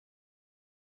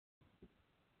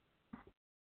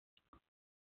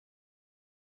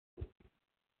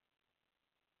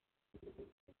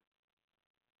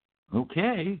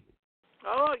Okay.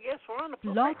 Oh, I guess we're on the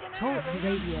Blog Talk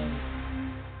Radio.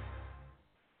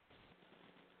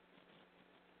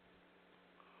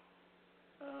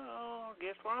 Oh,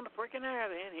 guess we're on the freaking air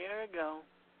then. Here we go.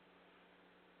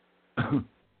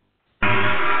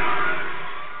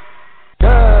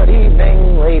 Good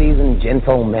evening, ladies and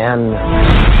gentlemen.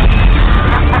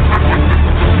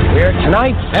 We're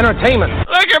tonight's entertainment.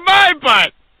 Look at my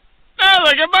butt. Now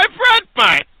look at my front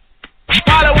butt.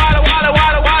 Wada wada wada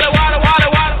wada wada wada wada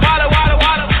wada wada wada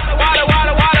wada wada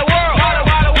wada wada world. Wada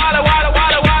wada wada wada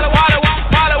wada wada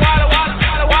wada wada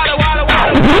wada wada wada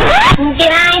wada.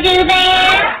 Can I do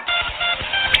that?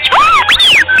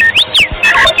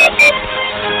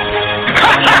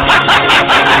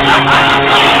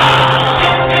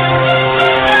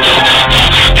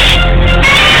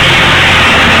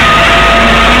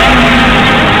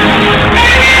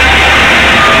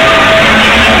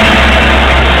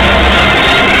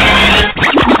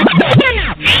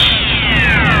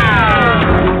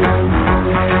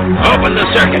 Open the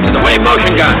circuit to the wave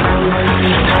motion gun.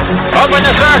 Open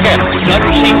the circuit. Gun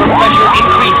chamber pressure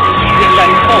increases.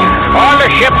 All the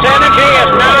ship's energy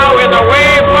is now in the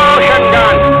wave motion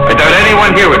gun. I doubt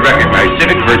anyone here would recognize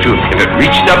civic virtue if it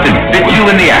reached up and bit you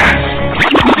in the ass.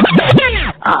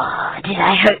 Oh, did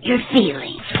I hurt your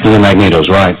feelings? The Magneto's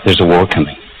right. There's a war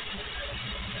coming.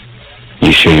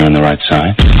 You sure you're on the right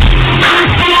side?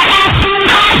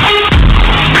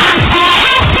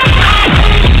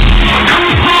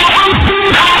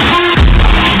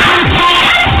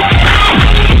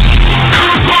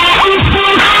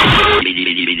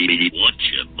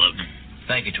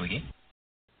 Thank you, Twiggy.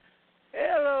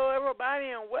 Hello, everybody,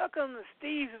 and welcome to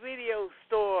Steve's Video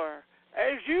Store.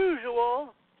 As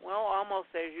usual, well, almost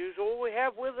as usual, we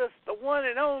have with us the one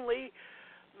and only,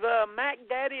 the Mac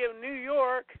Daddy of New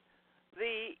York,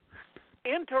 the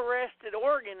interested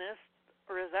organist,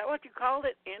 or is that what you called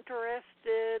it?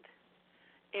 Interested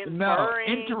in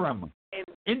interim.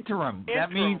 Interim.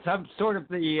 That means I'm sort of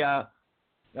the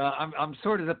I'm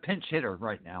sort of the pinch hitter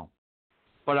right now,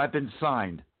 but I've been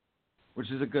signed,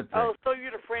 which is a good thing. Oh, so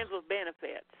you're the friends with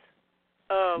benefits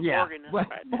of organists well,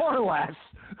 right now. more or less.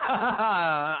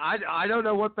 I don't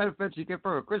know what benefits you get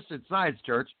from a Christian Science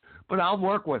church, but I'll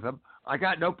work with them. I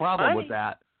got no problem with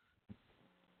that.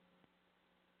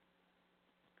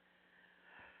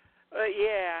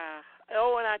 Yeah.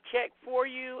 Oh, and I checked for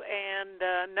you, and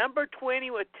number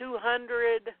 20 with $200,000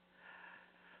 and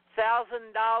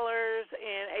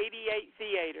 88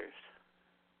 theaters.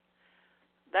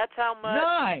 That's how much.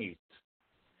 Nice.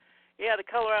 Yeah, the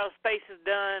Color Out of Space is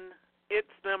done.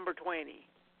 It's number 20.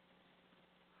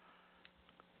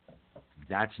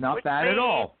 That's not Which bad means, at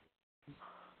all.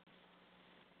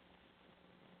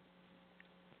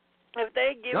 If they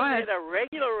had given it a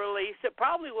regular release, it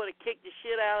probably would have kicked the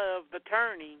shit out of The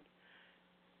Turning.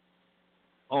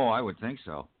 Oh, I would think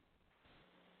so.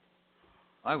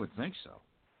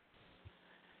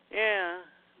 Yeah.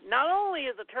 Not only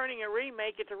is The Turning a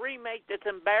remake, it's a remake that's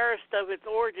embarrassed of its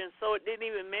origins, so it didn't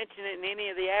even mention it in any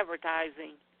of the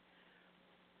advertising.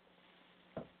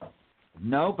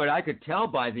 No, but I could tell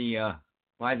by the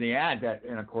ad that,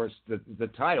 and of course the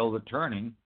title, The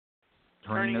Turning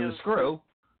of the Screw.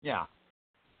 Yeah.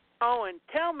 Oh, and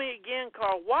tell me again,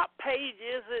 Carl, what page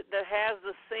is it that has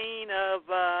the scene of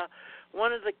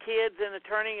one of the kids in The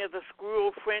Turning of the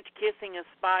Screw French kissing a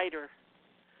spider,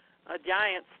 a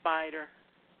giant spider?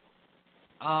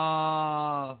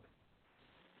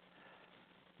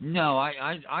 No,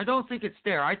 I don't think it's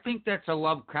there. I think that's a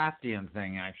Lovecraftian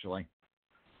thing, actually.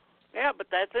 Yeah, but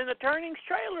that's in The Turning's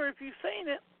trailer if you've seen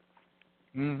it.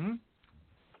 Mm-hmm.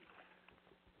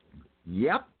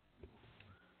 Yep.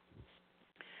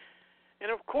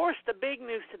 And, of course, the big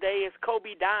news today is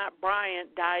Kobe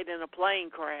Bryant died in a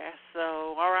plane crash,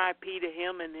 so R.I.P. to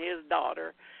him and his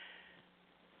daughter.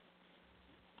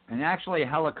 And actually a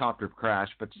helicopter crash,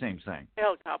 but same thing.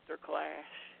 Helicopter crash.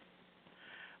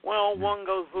 Well, one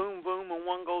goes boom, boom, and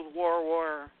one goes war,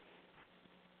 war.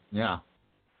 Yeah.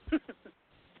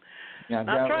 Yeah,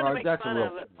 I'm trying to make that's fun a real.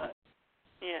 of it, but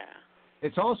yeah.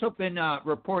 It's also been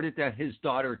reported that his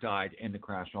daughter died in the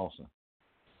crash also.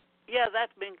 Yeah,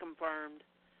 that's been confirmed.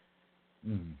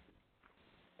 Mm.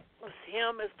 It's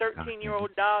him, his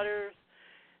 13-year-old daughters,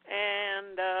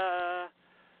 and 9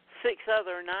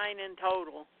 in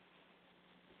total.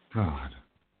 God,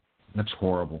 that's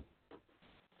horrible.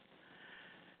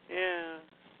 Yeah.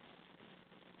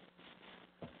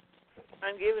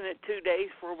 I'm giving it 2 days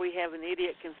before we have an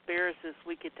idiot conspiracist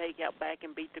we could take out back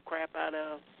and beat the crap out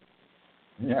of.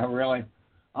 Yeah, really.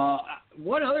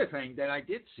 One other thing that I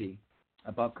did see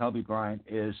about Kobe Bryant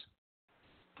is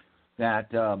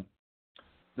that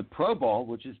the Pro Bowl,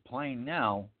 which is playing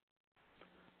now,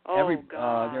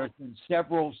 God. there's been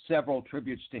several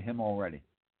tributes to him already.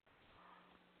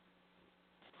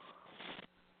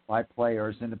 By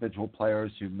players, individual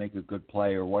players who make a good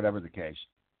play or whatever the case.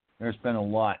 There's been a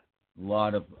lot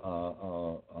of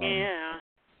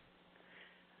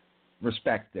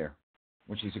respect there,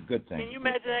 which is a good thing. Can you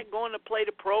imagine that, going to play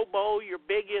the Pro Bowl, your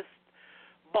biggest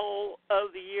bowl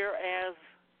of the year, as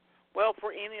well,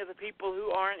 for any of the people who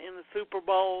aren't in the Super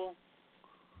Bowl?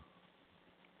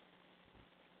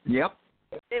 Yep.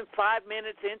 In 5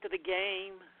 minutes into the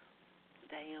game.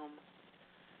 Damn.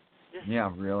 Yeah,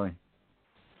 really.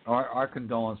 Our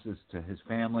condolences to his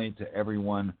family, to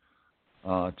everyone,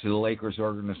 to the Lakers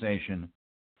organization,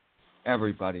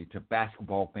 everybody, to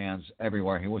basketball fans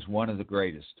everywhere. He was one of the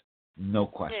greatest, no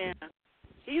question. Yeah.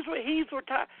 He's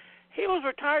retired. He was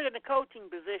retired in the coaching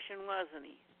position, wasn't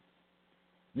he?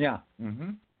 Yeah.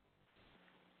 Mhm.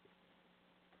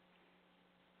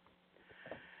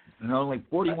 And only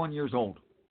 41 years old.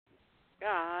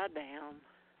 God damn.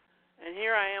 And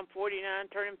here I am, 49,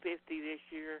 turning 50 this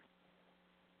year.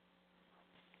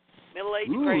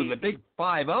 Middle-aged crazy. Ooh, the big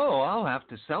 5-0. I'll have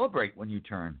to celebrate when you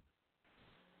turn.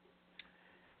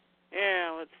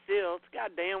 Yeah, but still, it's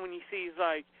goddamn when you see, he's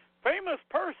like, famous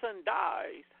person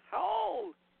dies. How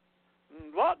old?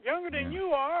 A lot younger than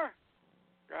you are.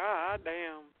 God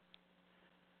damn.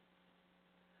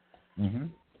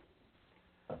 Mhm.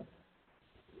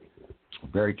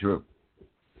 Very true.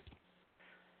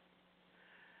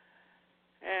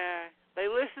 They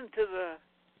listen to the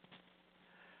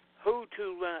Who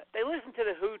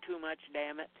too much,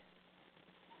 damn it.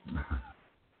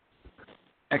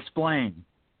 Explain.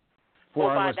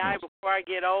 Hope I die before I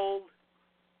get old.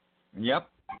 Yep.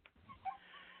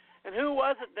 And who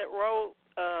was it that wrote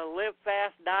Live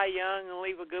Fast, Die Young, and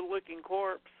Leave a Good-Looking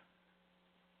Corpse?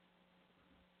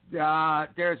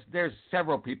 There's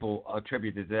several people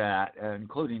attributed to that,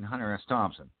 including Hunter S.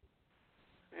 Thompson.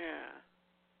 Yeah.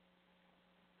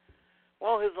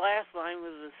 Well, his last line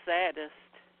was the saddest.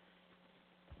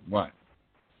 What?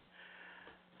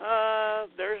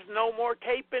 There's no more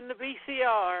tape in the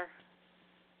VCR.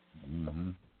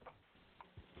 Mhm.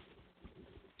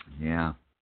 Yeah.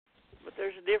 But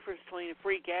there's a difference between a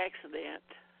freak accident.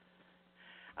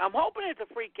 I'm hoping it's a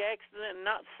freak accident and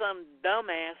not some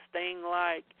dumbass thing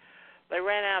like they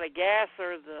ran out of gas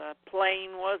or the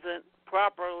plane wasn't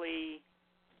properly...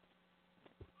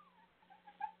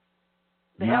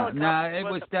 No, it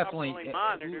was wasn't definitely...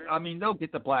 monitored. I mean, they'll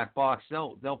get the black box.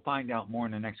 They'll find out more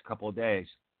in the next couple of days.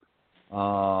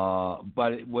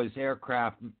 But it was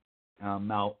aircraft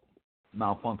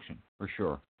malfunction, for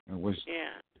sure. It was...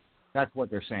 Yeah. That's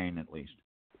what they're saying, at least.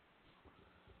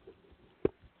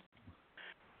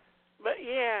 But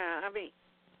yeah, I mean,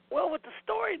 with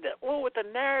the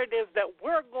narrative that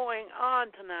we're going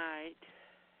on tonight,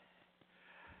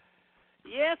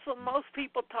 yes, when most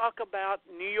people talk about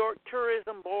New York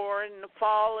Tourism Board in the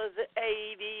fall of the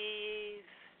 80s,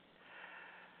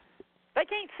 they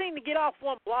can't seem to get off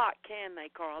one block, can they,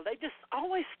 Carl? They just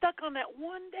always stuck on that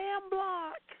one damn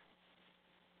block.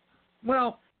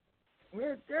 Well,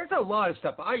 there's a lot of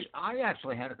stuff. I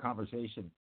actually had a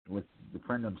conversation with the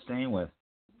friend I'm staying with.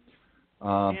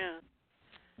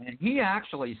 And he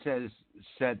actually said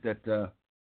that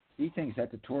he thinks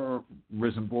that the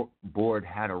tourism board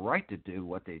had a right to do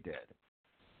what they did.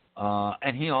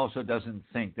 And he also doesn't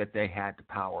think that they had the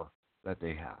power that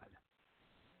they had.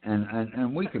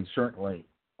 And we can certainly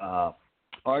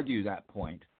argue that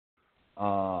point.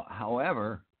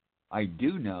 However, I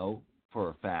do know for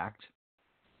a fact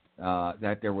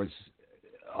that there was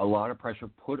a lot of pressure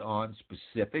put on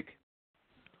specific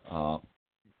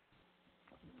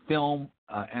film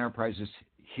enterprises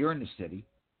here in the city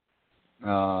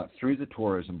through the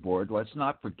tourism board. Let's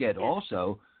not forget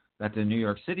also that the New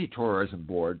York City Tourism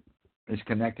Board is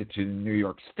connected to the New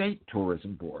York State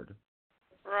Tourism Board,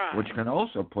 right, which can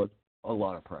also put a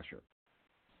lot of pressure.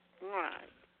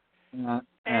 Right.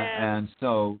 And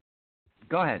so,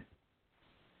 go ahead.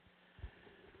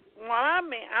 Well,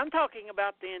 I'm talking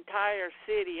about the entire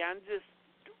city.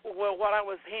 What I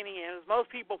was hinting at is most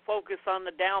people focus on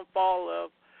the downfall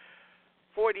of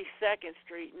 42nd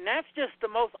Street, and that's just the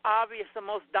most obvious, the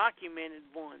most documented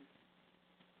one.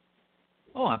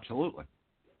 Oh, absolutely.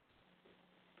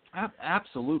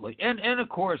 Absolutely. And of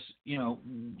course,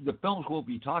 the films we'll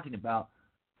be talking about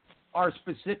are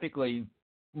specifically,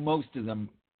 most of them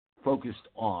focused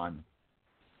on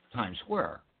Times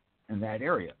Square in that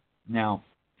area. Now,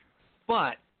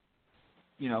 but,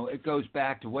 it goes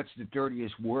back to what's the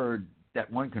dirtiest word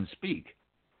that one can speak?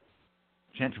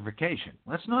 Gentrification.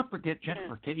 Let's not forget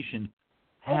gentrification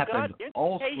happened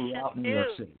all throughout New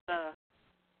York City. A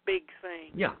big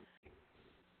thing. Yeah.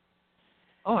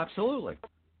 Oh, absolutely.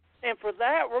 And for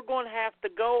that, we're going to have to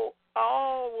go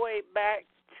all the way back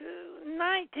to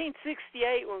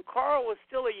 1968 when Carl was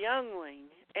still a youngling,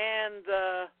 and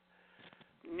the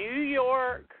New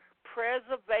York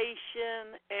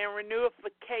Preservation and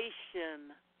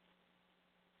Reunification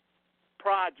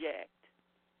Project.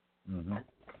 Mm-hmm.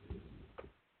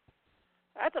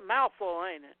 That's a mouthful,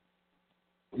 ain't it?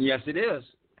 Yes, it is.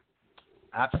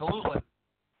 Absolutely.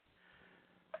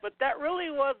 But that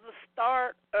really was the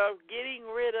start of getting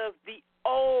rid of the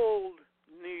old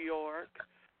New York,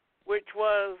 which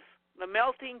was the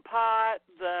melting pot,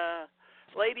 the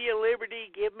Lady of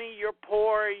Liberty, give me your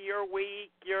poor, your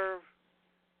weak, your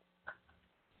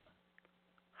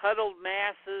huddled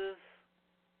masses.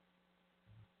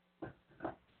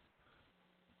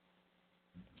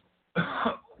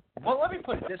 Well, let me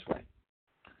put it this way.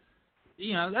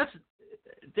 That's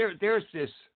there's this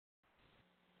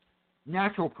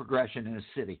natural progression in a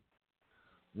city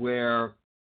where,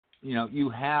 you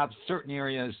have certain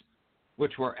areas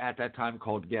which were at that time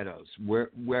called ghettos,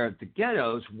 where the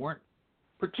ghettos weren't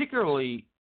particularly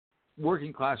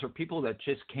working class or people that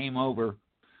just came over,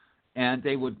 and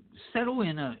they would settle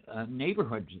in a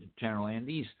neighborhood generally, and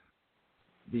these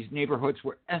neighborhoods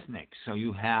were ethnic. So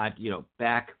you had,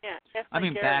 back.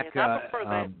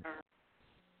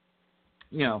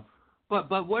 Yeah,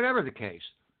 but whatever the case.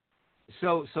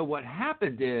 So what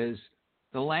happened is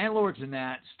the landlords in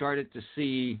that started to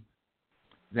see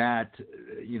that,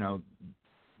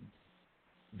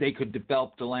 they could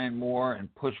develop the land more and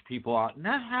push people out. And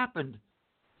that happened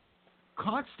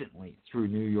constantly through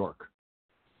New York,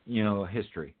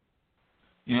 history.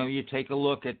 You take a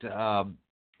look at,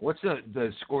 what's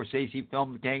the Scorsese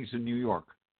film, Gangs of New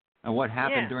York, and what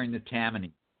happened during the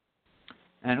Tammany,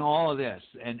 and all of this,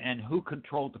 and who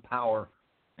controlled the power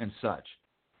and such.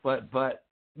 But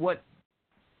what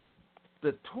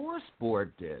the tourist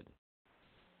board did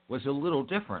was a little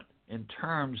different in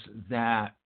terms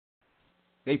that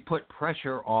they put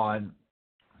pressure on,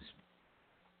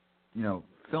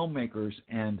 filmmakers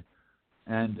and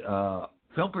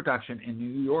film production in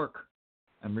New York.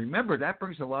 And remember, that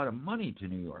brings a lot of money to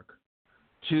New York,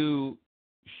 to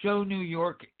show New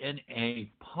York in a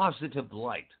positive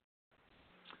light.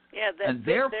 Yeah, and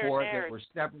therefore there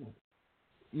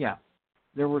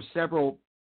were several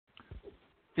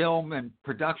film and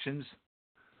productions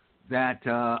that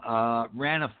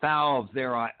ran afoul of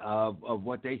their of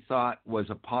what they thought was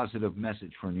a positive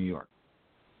message for New York.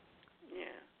 Yeah.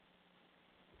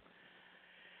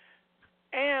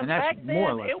 And that's back then,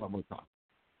 more or less what we're talking.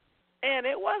 And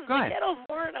it wasn't, the ghettos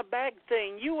weren't a bad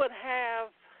thing.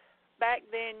 Back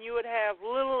then, you would have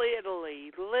Little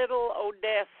Italy, Little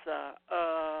Odessa,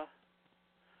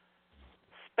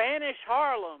 Spanish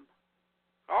Harlem.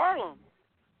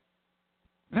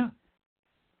 Yeah.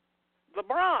 The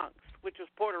Bronx, which was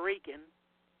Puerto Rican.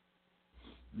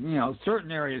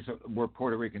 Certain areas were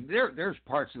Puerto Rican. There's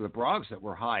parts of the Bronx that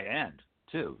were high end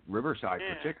too, Riverside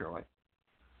particularly.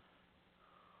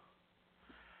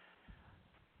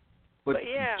 But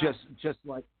just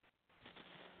like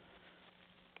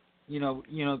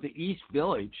the East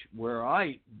Village, where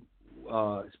I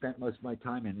spent most of my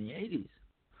time in the 80s,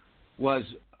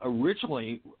 was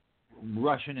originally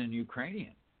Russian and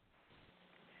Ukrainian.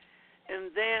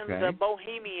 And then the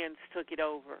Bohemians took it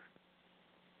over.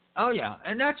 Oh yeah,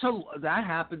 and that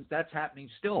happens. That's happening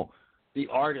still. The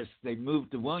artists, they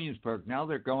moved to Williamsburg. Now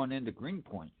they're going into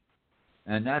Greenpoint,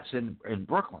 and that's in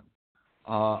Brooklyn.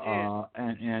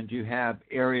 And you have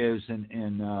areas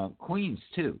in Queens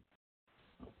too.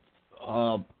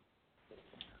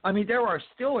 There are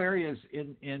still areas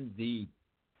in the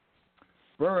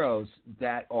boroughs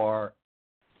that are,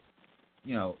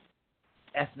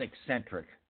 ethnic centric.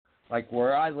 Like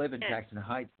where I live in Jackson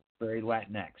Heights, very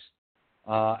Latinx.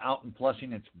 Out in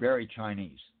Flushing, it's very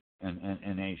Chinese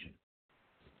and Asian,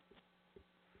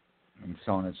 and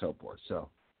so on and so forth. So.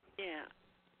 Yeah.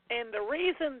 And the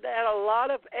reason that a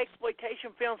lot of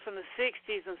exploitation films from the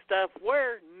 60s and stuff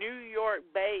were New York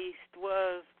based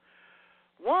was,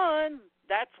 one,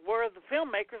 that's where the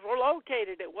filmmakers were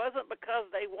located. It wasn't because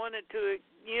they wanted to,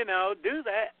 do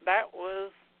that. That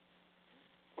was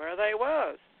where they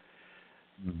was.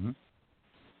 Mm-hmm.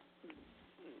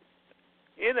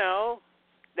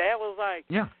 That was like,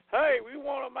 hey, we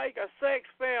want to make a sex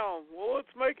film. Well,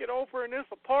 let's make it over in this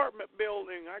apartment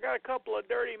building. I got a couple of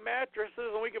dirty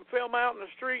mattresses, and we can film out in the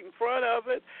street in front of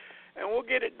it, and we'll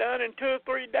get it done in 2 or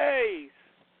 3 days.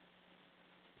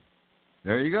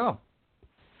 There you go.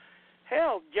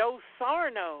 Hell, Joe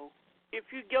Sarno,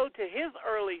 if you go to his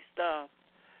early stuff,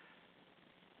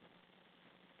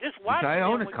 Just watch I them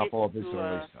own a will couple of get his you,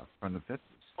 early stuff from the 50s.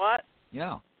 What?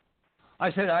 Yeah.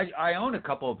 I said I own a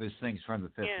couple of his things from the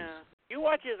 50s. Yeah. You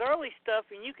watch his early stuff,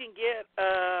 and you can get,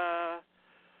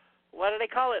 what do they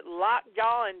call it,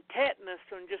 lockjaw and tetanus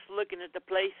from just looking at the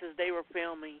places they were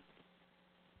filming.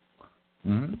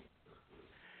 Mm-hmm.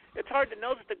 It's hard to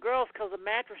notice the girls because the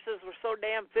mattresses were so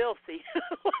damn filthy.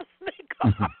 Wasn't it,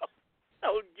 Carl?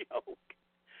 No joke.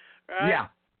 Right? Yeah,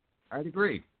 I'd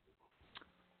agree.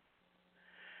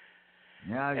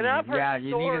 Yeah, And I've heard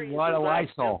you stories needed a lot of like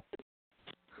Lysol.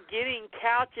 getting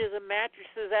couches and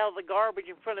mattresses out of the garbage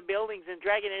in front of buildings and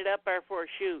dragging it up there for a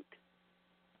shoot.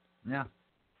 Yeah.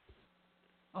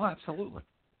 Oh, absolutely.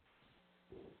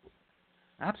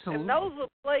 Absolutely. And those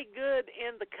will play good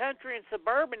in the country and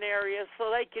suburban areas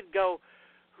so they could go,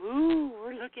 ooh,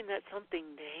 we're looking at something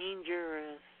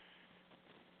dangerous.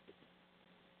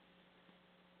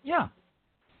 Yeah.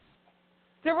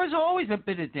 There was always a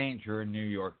bit of danger in New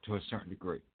York to a certain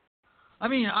degree. I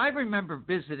mean, I remember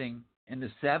visiting in the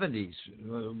 70s.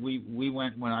 We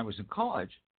went when I was in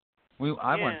college.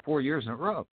 I went 4 years in a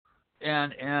row.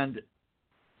 And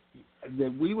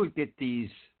we would get these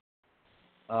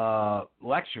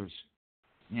lectures,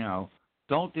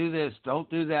 don't do this, don't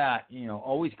do that,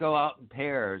 always go out in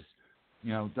pairs,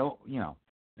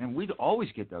 and we'd always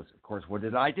get those. Of course, what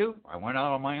did I do? I went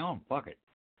out on my own. Fuck it.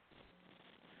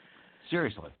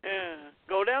 Seriously.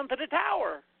 Go down to the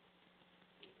tower.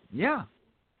 Yeah.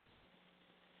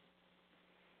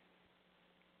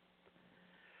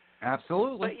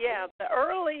 Absolutely. But yeah, the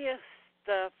earliest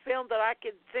film that I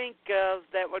could think of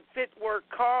that would fit where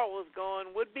Carl was going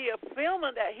would be a film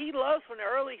that he loves from the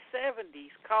early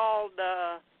 70s called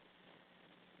The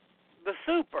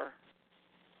Super.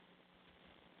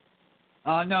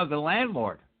 No, The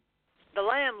Landlord. The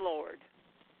Landlord.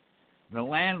 The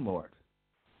Landlord.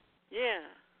 Yeah.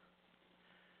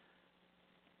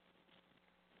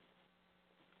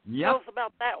 Yep. Tell us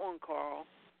about that one, Carl.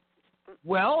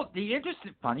 Well,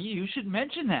 funny, you should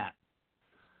mention that.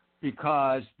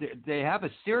 Because they have a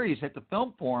series at the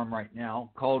Film Forum right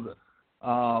now called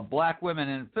Black Women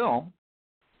in Film.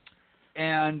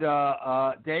 And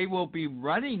they will be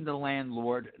running The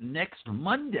Landlord next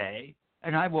Monday,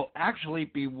 and I will actually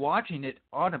be watching it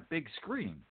on a big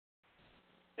screen.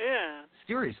 Yeah.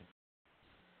 Seriously.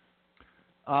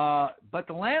 But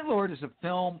The Landlord is a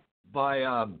film by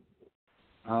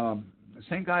the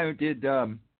same guy who did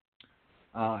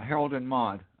Harold and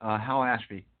Maude, Hal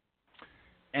Ashby.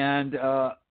 And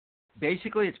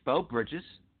basically, it's Beau Bridges.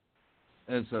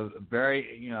 It's a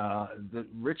very, the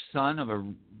rich son of a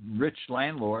rich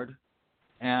landlord,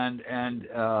 and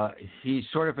he's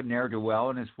sort of a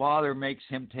ne'er-do-well, and his father makes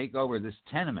him take over this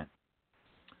tenement.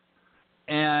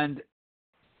 And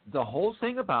the whole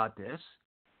thing about this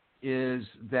is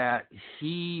that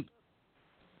he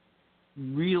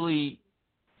really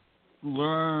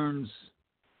learns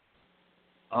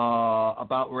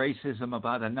about racism,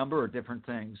 about a number of different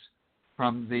things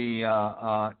from the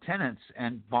tenants,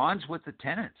 and bonds with the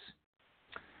tenants.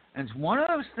 And it's one of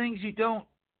those things you don't,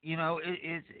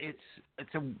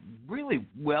 it's a really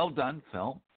well done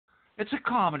film. It's a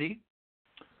comedy,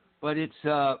 but it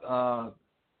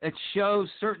shows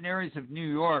certain areas of New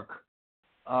York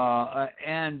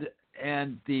and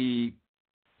the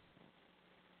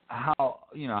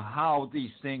how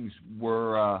these things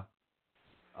were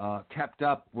kept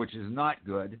up, which is not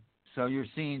good. So you're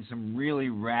seeing some really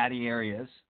ratty areas,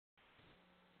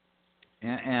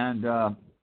 and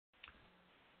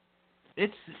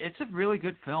it's a really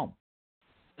good film.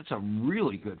 It's a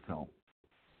really good film.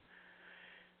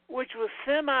 Which was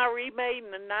semi-remade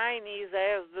in the 90s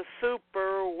as The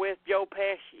Super with Joe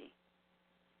Pesci.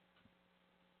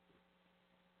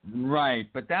 Right,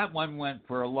 but that one went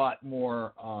for a lot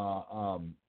more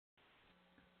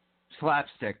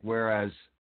slapstick, whereas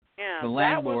The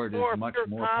Landlord is much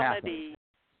more comedy.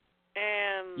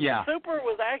 And The Super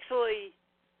was actually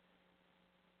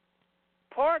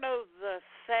part of the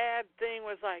sad thing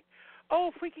was like,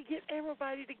 if we could get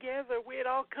everybody together, we'd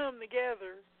all come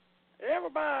together.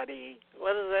 Everybody,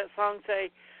 what does that song say?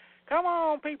 Come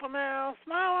on, people now,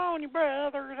 smile on your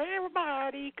brothers.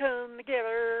 Everybody come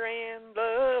together and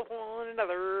love one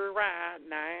another right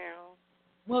now.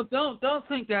 Well, don't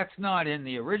think that's not in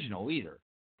the original either.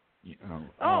 I'm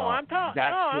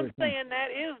saying that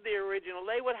is the original.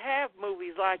 They would have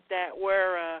movies like that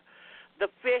where the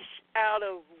fish out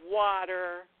of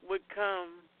water would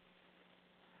come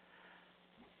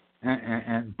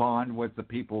and bond with the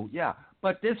people. Yeah,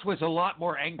 but this was a lot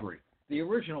more angry. The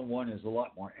original one is a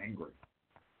lot more angry,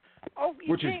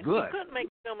 which is good. You couldn't make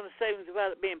a film in the 70s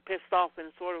without it being pissed off in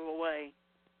sort of a way.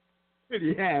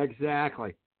 Yeah,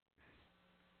 exactly.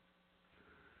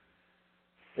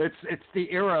 It's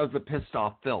the era of the pissed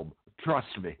off film.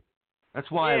 Trust me. That's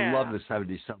why I love the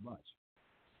 70s so much.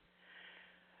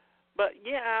 But,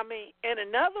 yeah, I mean, and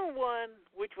another one,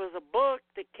 which was a book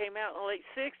that came out in the late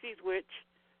 60s, which,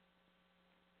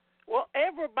 well,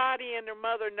 everybody and their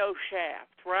mother knows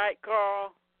Shaft, right,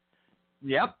 Carl?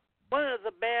 Yep. One of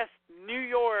the best New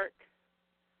York-based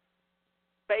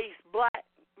black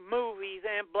movies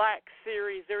and black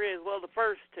series there is. Well, the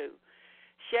first two.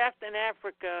 Shaft in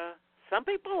Africa. Some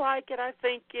people like it. I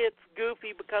think it's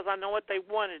goofy because I know what they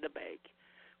wanted to make,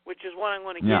 which is what I'm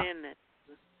going to get in there.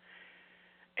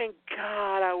 And,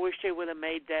 God, I wish they would have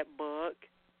made that book.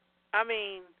 I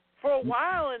mean, for a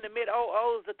while in the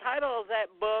mid-00s, the title of that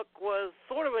book was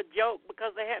sort of a joke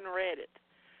because they hadn't read it.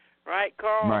 Right,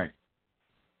 Carl? Right.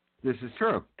 This is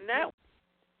true. And that...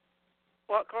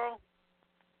 What, Carl?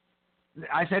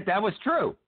 I said that was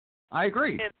true. I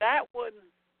agree. And that wouldn't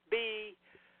be...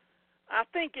 I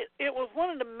think it was one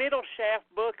of the middle Shaft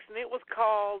books, and it was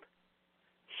called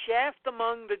Shaft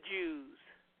Among the Jews.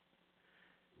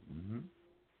 Mm-hmm.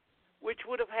 Which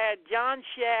would have had John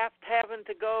Shaft having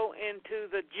to go into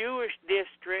the Jewish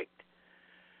district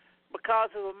because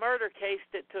of a murder case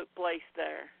that took place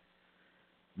there.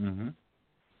 Mm-hmm.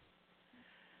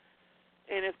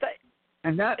 And if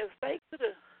they could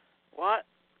have, what?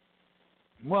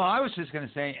 Well, I was just going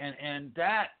to say, and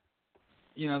that,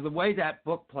 you know, the way that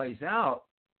book plays out,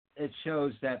 it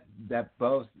shows that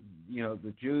both, you know,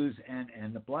 the Jews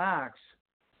and the blacks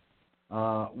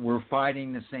were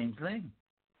fighting the same thing.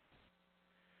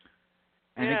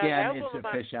 And again, it's a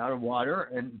fish out of water,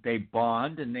 and they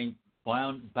bond, and they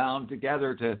bound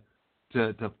together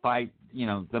to fight, you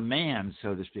know, the man,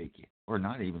 so to speak, or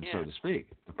not even so to speak,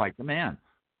 to fight the man.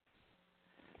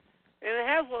 And it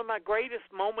has one of my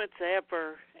greatest moments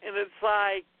ever, and it's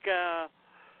like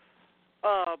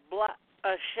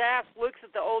Shaft looks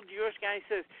at the old Jewish guy and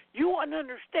says, "You wouldn't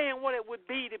understand what it would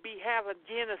be to have a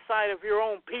genocide of your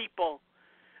own people."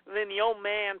 And then the old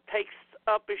man takes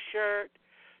up his shirt,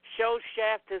 shows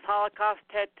Shaft his Holocaust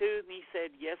tattoo, and he said,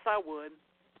 "Yes, I would."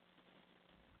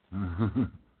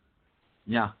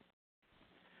 Yeah.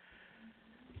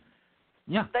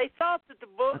 Yeah. They thought that the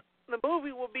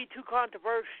movie would be too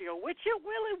controversial, which it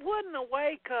really would in a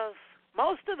way, because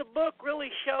most of the book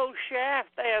really shows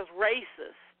Shaft as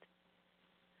racist,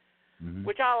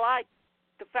 which I like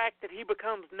the fact that he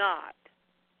becomes not.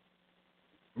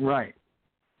 Right.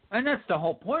 And that's the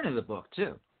whole point of the book,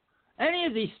 too. Any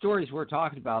of these stories we're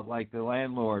talking about, like The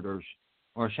Landlord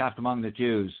or Shaft Among the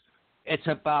Jews, it's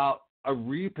about a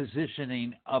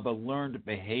repositioning of a learned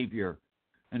behavior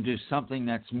into something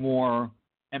that's more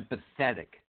empathetic.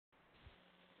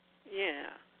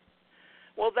 Yeah.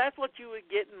 Well, that's what you would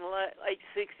get in the late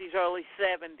 60s, early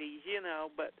 70s, you know.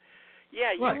 But,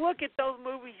 yeah, you look at those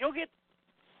movies, you'll get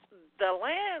The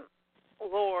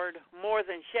Landlord more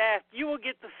than Shaft. You will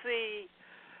get to see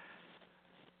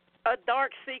a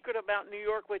dark secret about New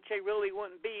York, which they really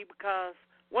wouldn't be, because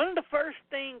one of the first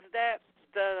things that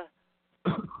the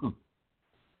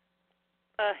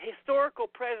Historical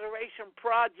Preservation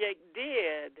Project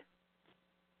did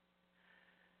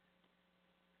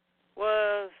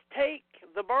was take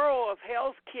the borough of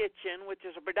Hell's Kitchen, which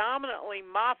is a predominantly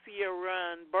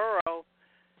mafia-run borough,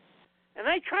 and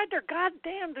they tried their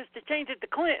goddamnedest to change it to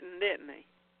Clinton, didn't they?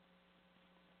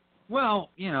 Well,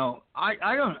 you know,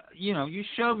 I don't, you know, you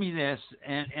showed me this,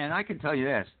 and I can tell you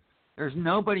this. There's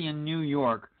nobody in New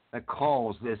York that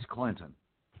calls this Clinton.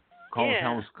 Calls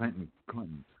Hell's Clinton.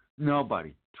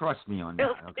 Nobody. Trust me on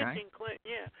that, okay? Kitchen Clinton,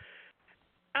 yeah.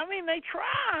 I mean, they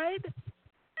tried,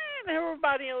 and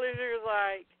everybody in there is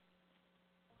like,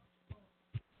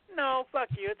 no, fuck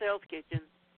you, it's Hell's Kitchen.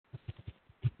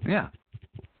 Yeah.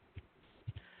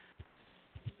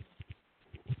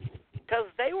 Because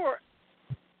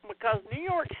New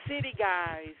York City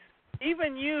guys,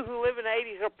 even you who live in the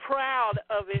 80s, are proud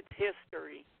of its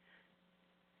history.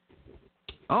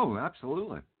 Oh,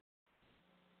 absolutely.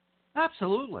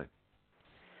 Absolutely.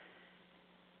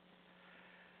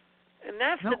 And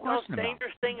that's the most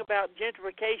dangerous thing about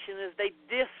gentrification is they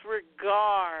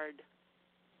disregard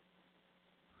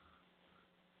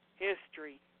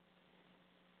history.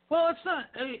 Well,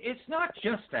 it's not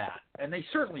just that, and they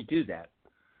certainly do that,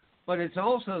 but it's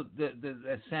also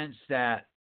the sense that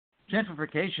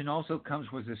gentrification also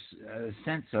comes with a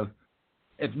sense of,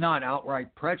 if not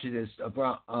outright prejudice,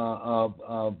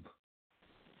 of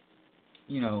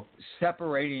you know,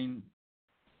 separating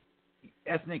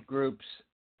ethnic groups,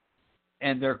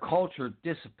 and their culture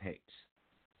dissipates.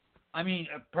 I mean,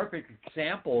 a perfect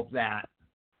example of that,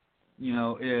 you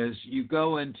know, is you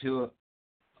go into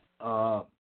a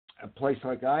place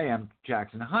like I am,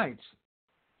 Jackson Heights,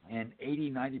 and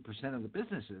 80-90% of the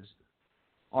businesses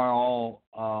are all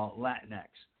Latinx.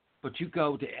 But you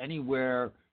go to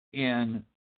anywhere in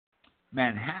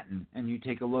Manhattan and you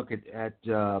take a look at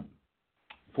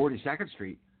 42nd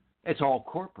Street, it's all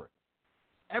corporate.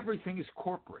 Everything is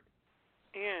corporate.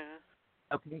 Yeah.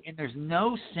 Okay, and there's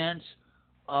no sense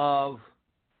of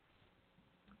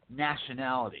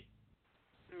nationality.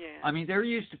 Yeah. I mean, there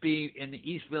used to be in the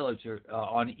East Village, or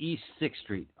on East 6th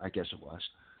Street, I guess it was,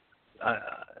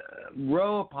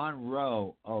 row upon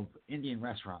row of Indian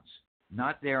restaurants.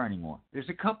 Not there anymore. There's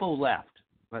a couple left,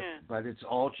 but it's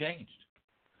all changed.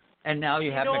 And now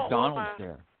you have McDonald's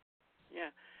there. Yeah.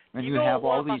 And you have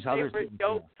all these other things. things.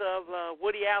 Jokes of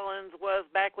Woody Allen's was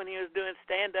back when he was doing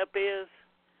stand-up is.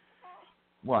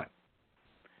 What?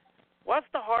 What's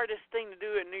the hardest thing to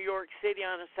do in New York City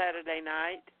on a Saturday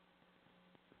night?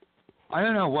 I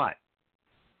don't know what.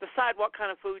 Decide what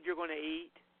kind of food you're going to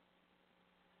eat.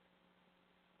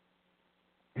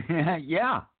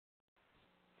 Yeah.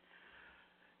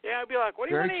 Yeah, I'd be like, what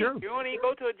do you want to True. eat? Do you want to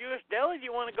go to a Jewish deli? Do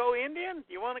you want to go Indian?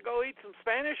 Do you want to go eat some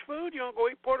Spanish food? Do you want to go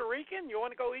eat Puerto Rican? You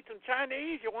want to go eat some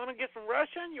Chinese? You want to get some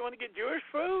Russian? You want to get Jewish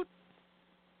food?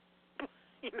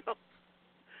 You know?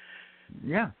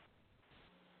 Yeah.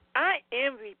 I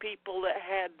envy people that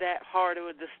had that hard of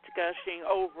a discussion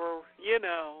over, you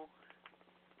know.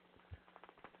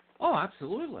 Oh,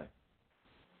 absolutely.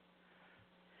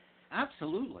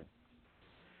 Absolutely.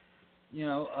 You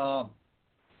know,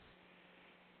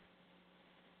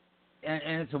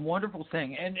 and it's a wonderful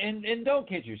thing. And don't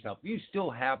kid yourself. You still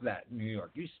have that in New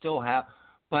York. You still have,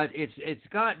 but it's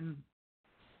gotten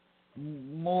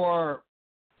more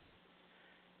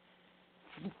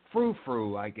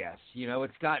frou-frou, I guess. You know,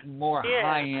 it's gotten more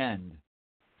high-end.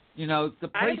 You know, the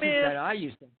places that I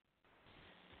used to...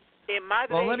 In my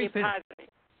day, let me finish.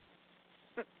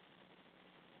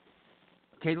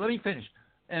 Okay, let me finish.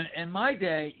 In my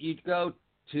day, you'd go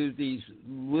to these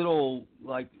little,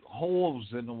 like, holes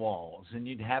in the walls, and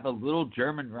you'd have a little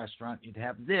German restaurant. You'd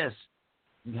have this.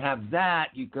 You'd have that.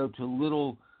 You'd go to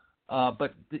little...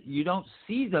 but you don't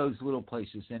see those little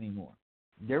places anymore.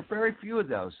 There are very few of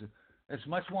those. It's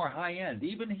much more high-end.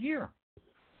 Even here,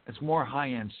 it's more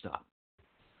high-end stuff.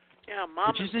 Yeah, mom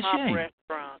which is and a pop shame.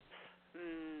 restaurants.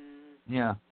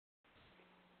 Yeah.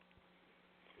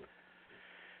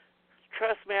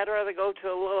 Trust me, I'd rather go to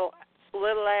a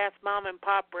little ass mom and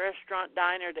pop restaurant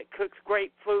diner that cooks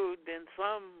great food than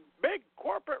some big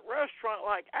corporate restaurant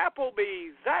like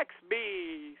Applebee's,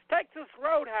 Zaxby's, Texas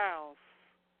Roadhouse.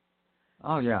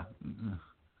 Oh yeah.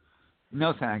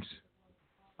 No thanks.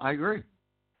 I agree.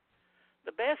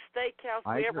 The best steakhouse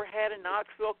we ever agree. had in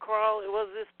Knoxville, Carl, it was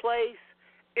this place.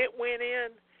 It went in,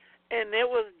 and it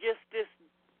was just this.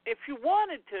 If you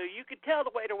wanted to, you could tell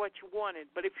the waiter what you wanted.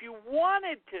 But if you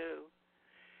wanted to,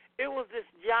 it was this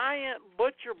giant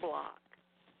butcher block.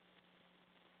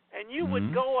 And you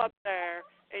would go up there,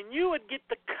 and you would get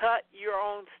to cut your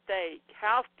own steak.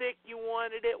 How thick you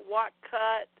wanted it, what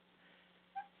cut.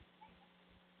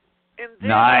 And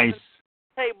then on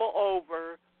the table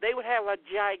over, they would have a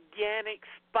gigantic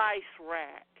spice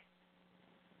rack.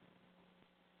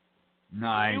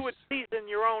 Nice. You would season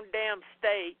your own damn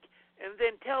steak and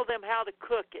then tell them how to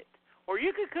cook it. Or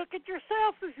you could cook it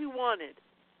yourself if you wanted.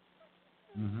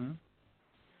 Mm-hmm.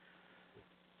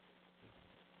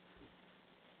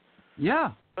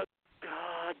 Yeah. But,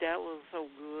 God, that was so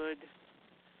good.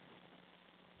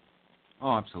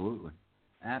 Oh, absolutely.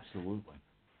 Absolutely.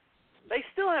 They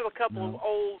still have a couple of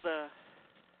old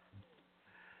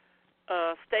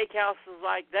steakhouses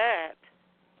like that.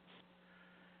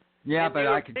 Yeah, in but New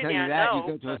I York can City, tell you I that. know,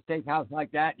 You go to a steakhouse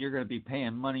like that, you're going to be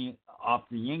paying money off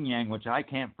the yin-yang, which I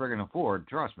can't friggin' afford.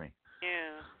 Trust me.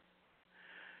 Yeah.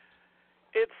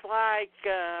 It's like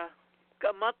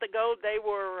a month ago they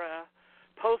were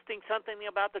posting something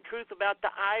about the truth about the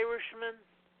Irishman.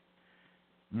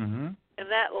 Mm-hmm. And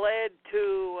that led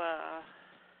to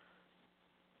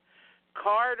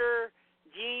Carter,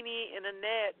 Jeannie, and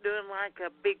Annette doing like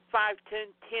a big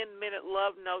 10-minute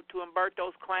love note to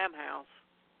Umberto's Clam House.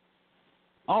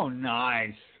 Oh,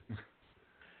 nice.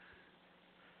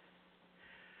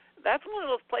 That's one of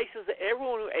those places that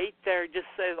everyone who ate there just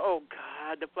says, oh,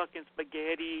 God, the fucking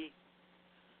spaghetti.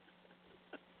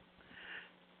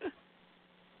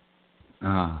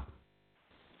 Now,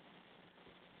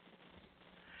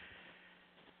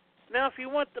 if you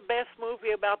want the best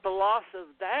movie about the loss of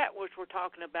that, which we're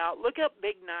talking about, look up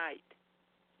Big Night.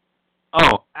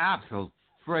 Oh,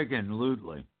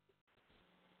 absolutely.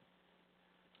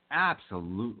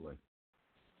 Absolutely.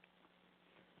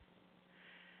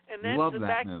 And that's Love that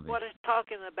exactly movie. what it's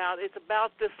talking about. It's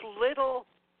about this little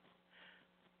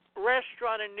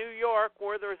restaurant in New York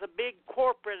where there's a big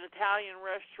corporate Italian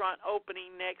restaurant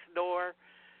opening next door,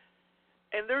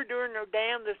 and they're doing their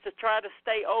damnedest to try to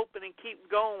stay open and keep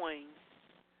going.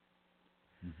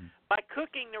 Mm-hmm. By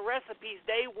cooking the recipes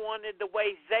they wanted the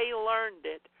way they learned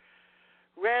it,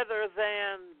 rather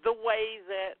than the way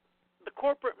that the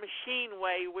corporate machine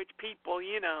way, which people,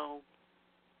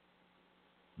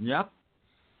 Yep.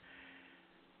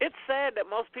 It's sad that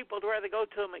most people would rather go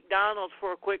to a McDonald's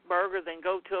for a quick burger than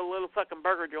go to a little fucking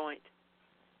burger joint.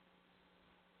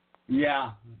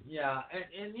 Yeah.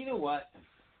 And you know what?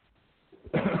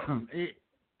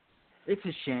 It's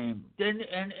a shame.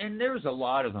 And there's a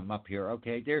lot of them up here,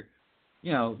 okay? There,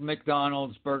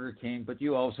 McDonald's, Burger King, but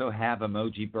you also have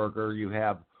Emoji Burger. You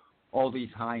have all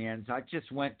these high ends. I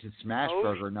just went to Smash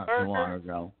Burger not too long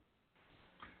ago.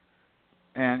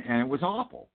 And it was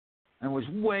awful. And it was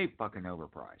way fucking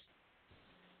overpriced.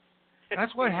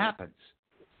 That's what happens.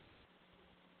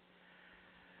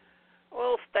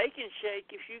 Well, Steak and Shake,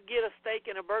 if you get a steak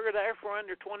and a burger there for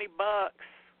under $20,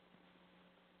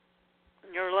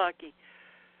 you're lucky.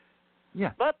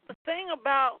 Yeah. But the thing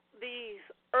about these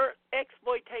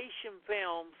exploitation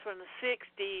films from the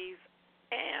 60s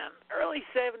and early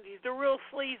 70s, the real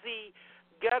sleazy,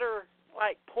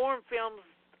 gutter-like porn films,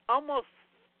 almost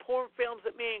porn films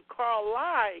that me and Carl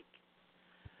like,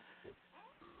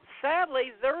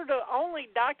 sadly, they're the only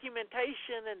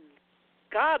documentation, and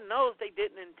God knows they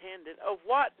didn't intend it, of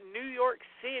what New York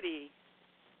City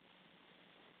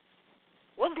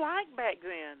was like back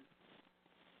then.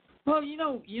 Well, you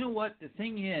know what? The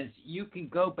thing is, you can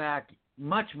go back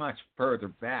much, much further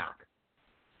back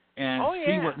and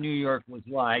see what New York was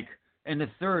like in the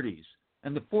 30s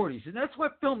and the 40s, and that's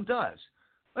what film does.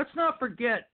 Let's not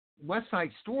forget West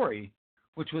Side Story,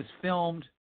 which was filmed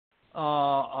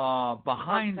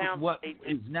behind what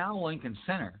is now Lincoln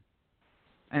Center.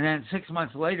 And then 6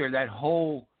 months later, that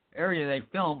whole area they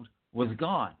filmed was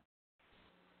gone.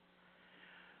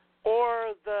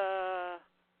 Or the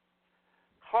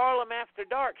Harlem After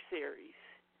Dark series.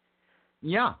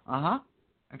 Yeah,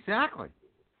 exactly.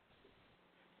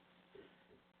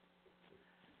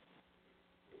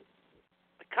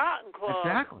 The Cotton Club.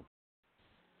 Exactly.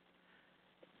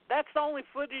 That's the only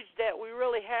footage that we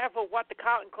really have of what the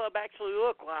Cotton Club actually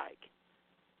looked like.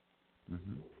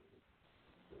 Mm-hmm.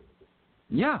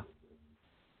 Yeah.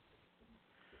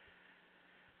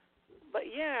 But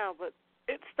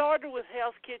it started with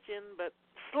Hell's Kitchen, but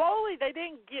slowly they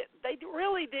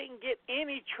really didn't get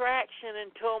any traction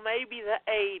until maybe the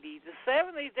 80s. The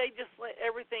 70s, they just let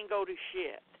everything go to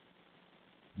shit.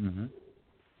 Mm-hmm.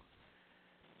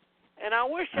 And I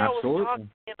wish I was talking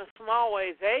in a small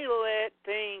way. They let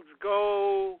things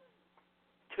go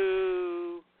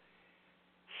to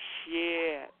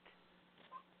shit.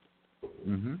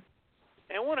 Mm-hmm.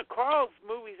 And one of Carl's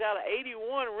movies out of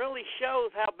 81 really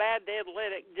shows how bad they'd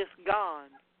let it just gone.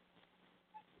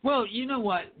 Well, you know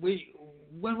what?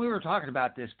 When we were talking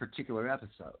about this particular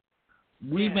episode,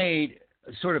 we made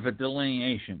sort of a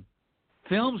delineation.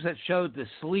 Films that showed the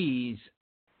sleaze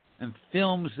and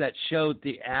films that showed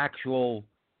the actual,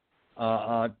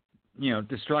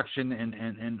 destruction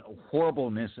and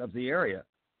horribleness of the area.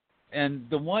 And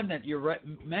the one that you're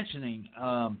mentioning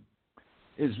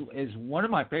is one of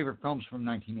my favorite films from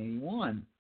 1981,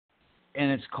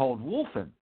 and it's called Wolfen.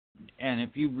 And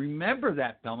if you remember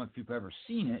that film, if you've ever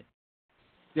seen it,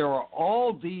 there are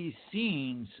all these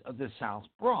scenes of the South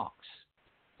Bronx,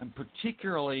 and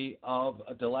particularly of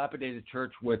a dilapidated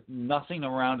church with nothing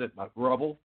around it but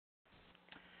rubble.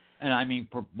 And I mean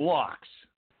for blocks.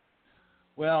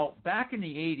 Well, back in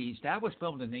the 80s, that was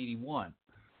filmed in 81.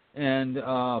 And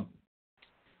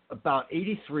about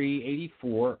 83,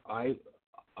 84,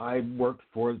 I worked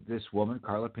for this woman,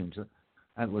 Carla Pinza,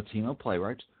 at Latino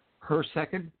Playwrights. Her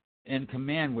second in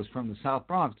command was from the South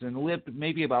Bronx and lived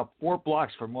maybe about 4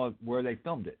 blocks from where they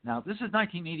filmed it. Now, this is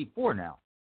 1984 now.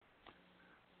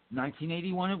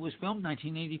 1981 it was filmed.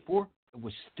 1984, it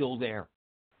was still there.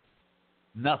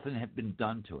 Nothing had been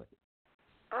done to it.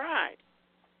 Right.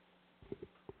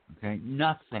 Okay,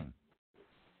 nothing.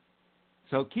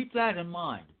 So keep that in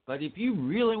mind. But if you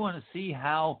really want to see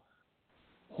how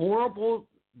horrible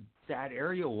that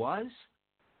area was,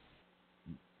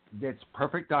 that's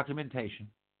perfect documentation.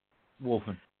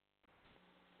 Wolfen.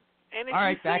 All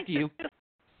right, back to you.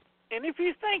 And if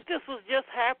you think this was just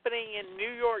happening in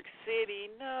New York City,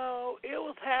 no, it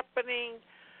was happening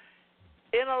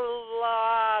in a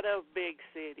lot of big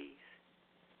cities.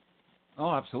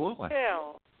 Oh, absolutely.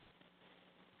 Hell,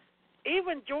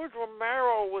 even George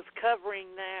Romero was covering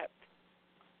that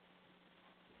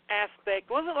aspect.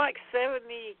 Wasn't it like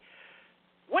 70?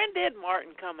 When did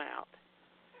Martin come out?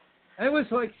 It was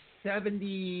like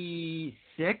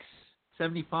 76,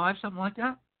 75, something like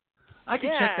that. I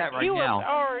can check that right he now. was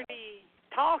already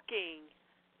talking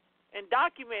and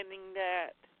documenting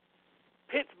that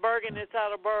Pittsburgh and its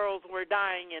outer boroughs were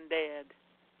dying and dead.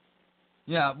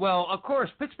 Yeah, well, of course,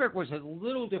 Pittsburgh was a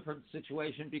little different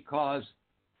situation because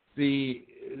the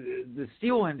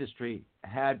steel industry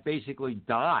had basically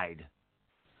died.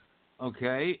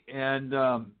 Okay, and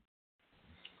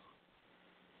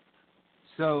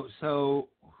so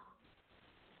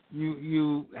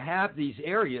you have these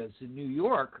areas in New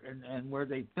York, and where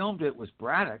they filmed it was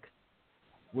Braddock,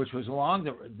 which was along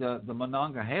the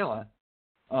Monongahela,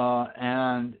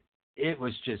 and it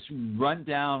was just run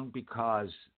down because,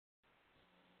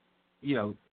 you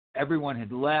know, everyone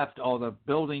had left. All the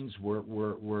buildings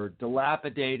were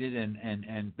dilapidated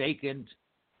and vacant,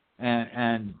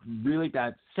 and really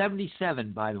bad.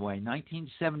 77, by the way,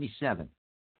 1977.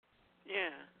 Yeah.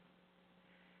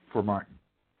 For Martin.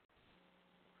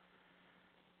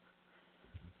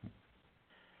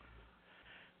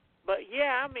 But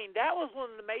yeah, I mean, that was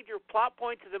one of the major plot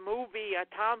points of the movie.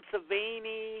 Tom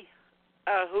Savini,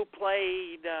 who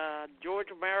played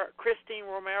Christine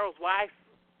Romero's wife,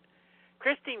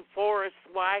 Christine Forrest's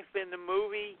wife in the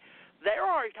movie, they were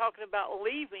already talking about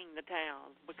leaving the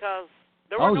town because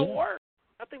there was no work,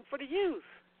 nothing for the youth.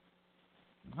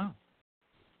 Oh.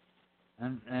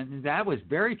 And that was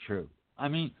very true. I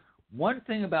mean, one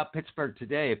thing about Pittsburgh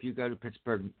today, if you go to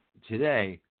Pittsburgh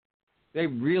today, they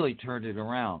really turned it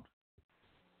around.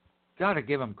 Got to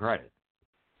give them credit.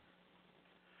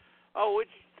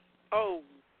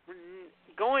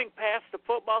 Going past the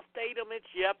football stadium, it's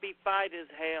yuppie-fied as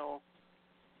hell.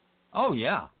 Oh,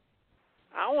 yeah.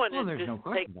 I want to just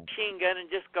take a machine gun and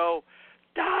just go,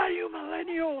 die, you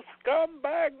millennial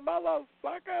scumbag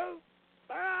motherfuckers!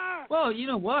 Ah! Well, you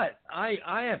know what? I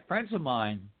have friends of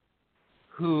mine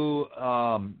who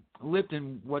lived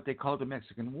in what they called the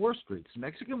Mexican War Streets. The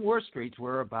Mexican War Streets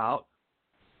were about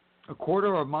a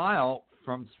quarter of a mile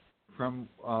from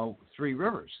Three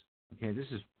Rivers. Okay, this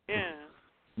is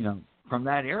from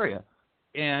that area,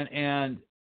 and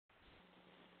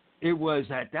it was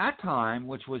at that time,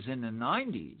 which was in the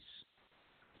 90s,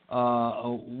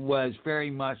 was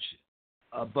very much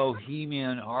a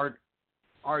bohemian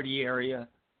arty area.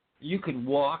 You could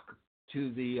walk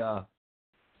to the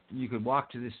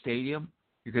stadium.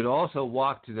 You could also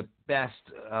walk to the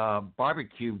best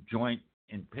barbecue joint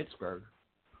in Pittsburgh,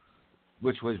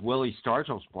 which was Willie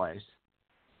Stargell's place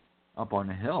up on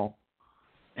the hill,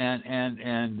 and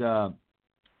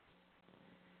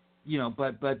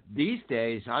but these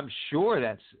days I'm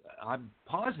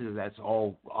positive that's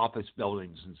all office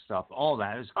buildings and stuff. All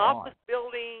that is gone. Office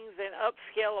buildings and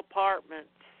upscale apartments.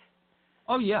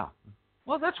 Oh yeah,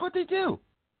 well that's what they do.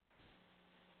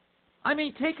 I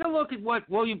mean, take a look at what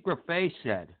William Griffey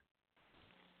said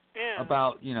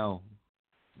about,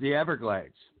 the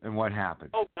Everglades and what happened.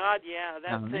 Oh, God, yeah.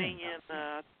 That thing in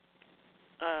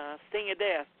Sting of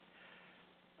Death.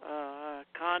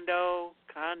 Condo,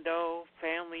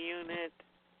 family unit,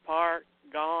 park,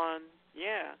 gone.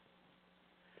 Yeah.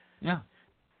 Yeah.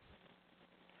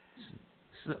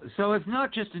 So it's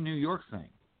not just a New York thing.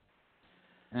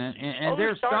 And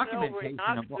there's documentation over in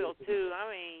Knoxville, too.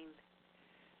 I mean,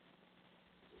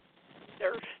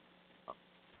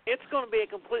 it's going to be a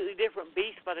completely different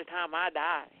beast by the time I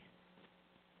die.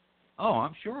 Oh,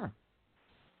 I'm sure.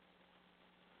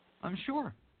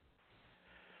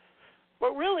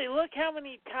 But really, look how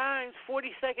many times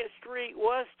 42nd Street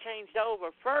was changed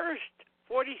over. First,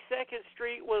 42nd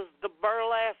Street was the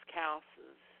burlesque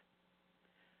houses,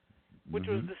 which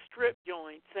was the strip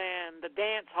joints and the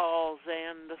dance halls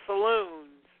and the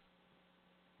saloons.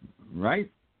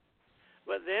 Right.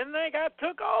 But then they got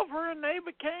took over and they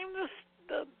became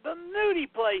the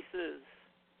nudie places,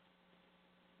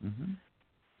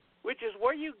 which is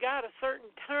where you got a certain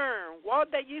term.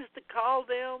 What they used to call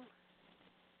them?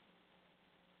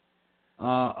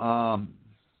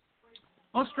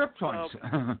 Strip joints.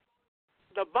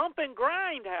 The bump and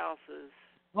grind houses.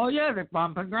 Oh yeah, the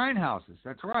bump and grind houses.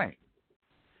 That's right.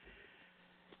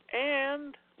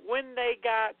 And when they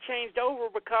got changed over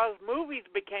because movies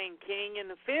became king in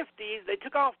the 50s, they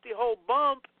took off the whole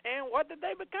bump, and what did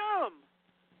they become?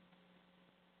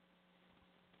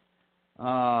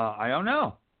 I don't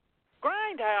know.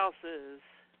 Grindhouses.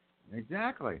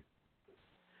 Exactly.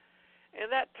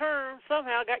 And that term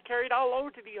somehow got carried all over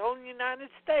to the whole United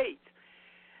States.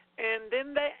 And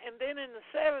then in the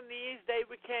 70s, they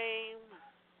became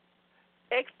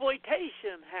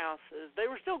exploitation houses. They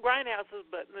were still grindhouses,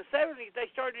 but in the 70s, they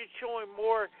started showing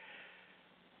more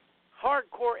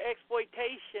hardcore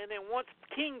exploitation, and once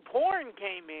King Porn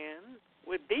came in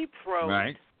with Deep Throat,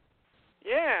 Right.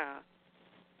 Yeah,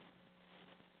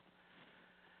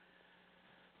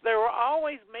 they were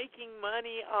always making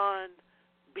money on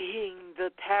being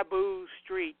the taboo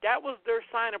street. That was their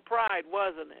sign of pride,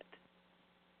 wasn't it?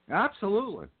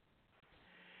 Absolutely.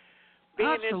 Being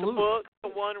Absolutely. into books, the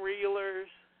one-reelers,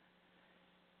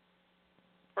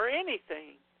 or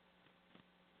anything.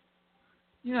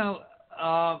 You know,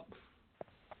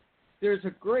 there's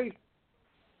a great,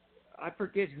 I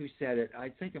forget who said it. I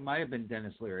think it might have been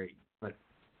Dennis Leary.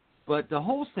 But the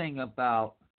whole thing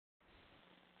about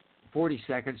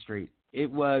 42nd Street, it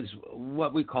was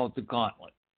what we called the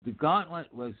gauntlet. The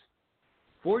gauntlet was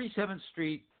 47th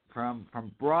Street from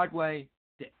Broadway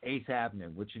to 8th Avenue,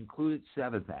 which included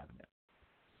 7th Avenue.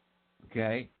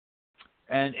 Okay?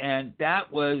 And that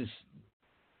was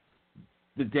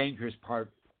the dangerous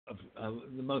part of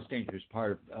the most dangerous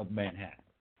part of Manhattan.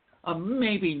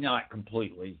 Maybe not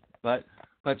completely, but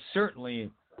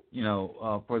certainly, you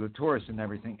know, for the tourists and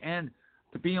everything. And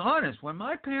to be honest, when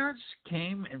my parents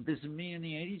came and visited me in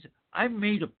the 80s, I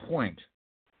made a point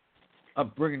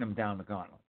of bringing them down the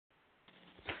gauntlet.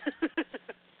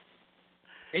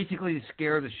 Basically to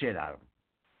scare the shit out of them.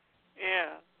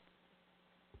 Yeah.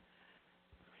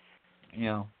 You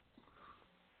know?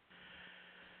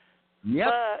 Yep.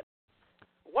 But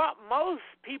what most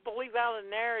people leave out of the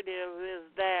narrative is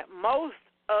that most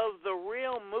of the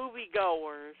real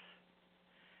moviegoers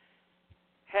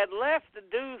had left the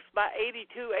Deuce by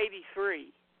 82,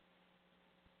 83.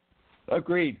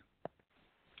 Agreed.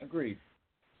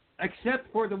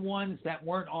 Except for the ones that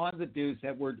weren't on the Deuce,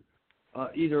 that were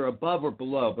either above or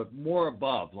below, but more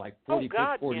above, like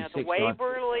 45th, 46th. Yeah, the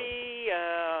Waverly,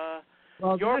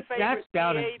 well, your that's favorite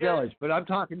down in theater. Village, but I'm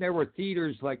talking there were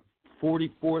theaters like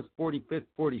 44th, 45th,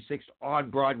 46th on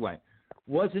Broadway.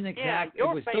 Wasn't exact. Yeah,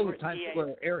 it was still the Times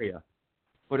Square area,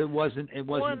 but it wasn't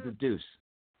the Deuce.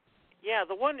 Yeah,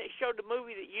 the one that showed the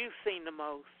movie that you've seen the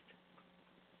most.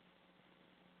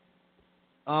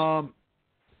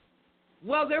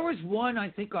 Well, there was one,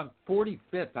 I think, on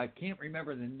 45th. I can't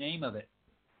remember the name of it.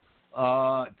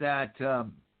 That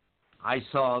I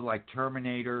saw, like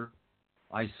Terminator.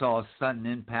 I saw Sudden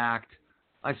Impact.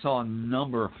 I saw a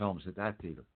number of films at that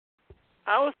theater.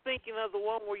 I was thinking of the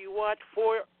one where you watch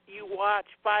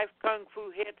 5 kung fu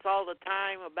hits all the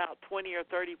time, about 20 or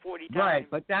 30, 40 times. Right,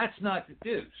 but that's not the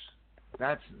Deuce.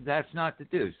 That's not the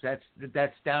Deuce.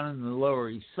 That's down in the Lower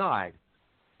East Side,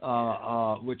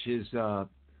 which is the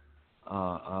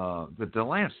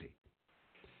Delancey.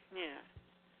 Yeah.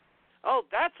 Oh,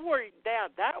 that's where that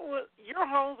was. Your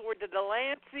homes were the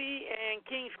Delancey and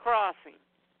King's Crossing.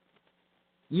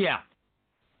 Yeah,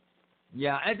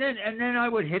 and then I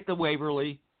would hit the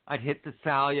Waverly. I'd hit the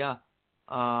Thalia.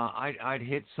 I'd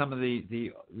hit some of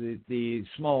the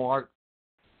small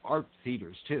art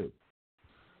theaters too.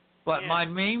 But my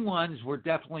main ones were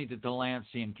definitely the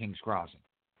Delancey and King's Crossing.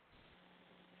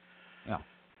 Yeah.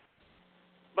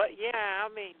 But yeah, I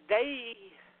mean,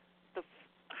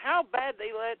 how bad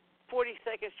they let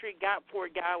 42nd Street got for a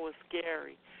guy was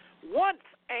scary. Once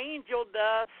Angel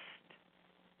Dust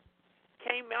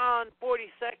came on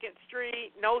 42nd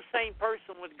Street, no sane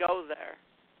person would go there.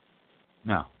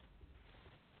 No.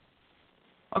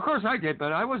 Of course I did,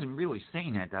 but I wasn't really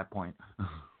sane at that point.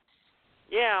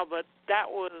 Yeah, but that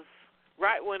was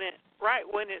right when it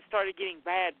started getting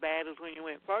bad is when you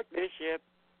went, fuck this shit.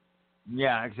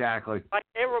 Yeah, exactly. Like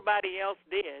everybody else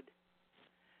did.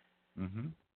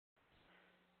 Mhm.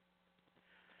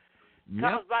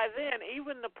 Because by then,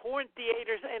 even the porn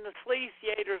theaters and the sleaze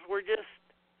theaters were just,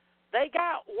 they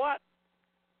got what?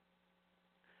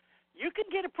 You can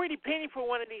get a pretty penny for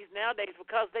one of these nowadays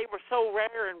because they were so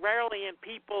rare and rarely in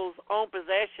people's own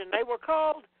possession. They were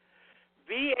called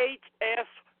VHS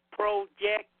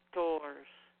projectors.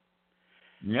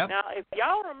 Yep. Now, if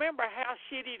y'all remember how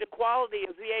shitty the quality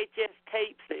of VHS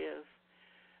tapes is,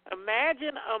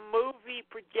 imagine a movie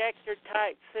projector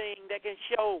type thing that can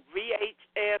show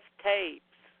VHS tapes.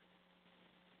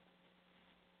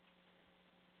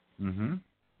 Mhm.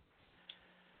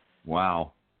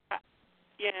 Wow.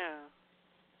 Yeah.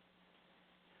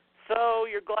 So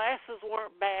your glasses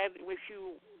weren't bad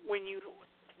when you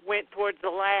went towards the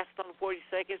last on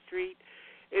 42nd Street.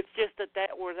 It's just that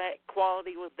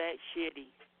quality was that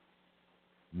shitty.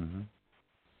 Mhm.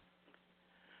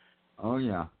 Oh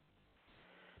yeah.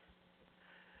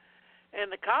 And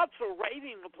the cops were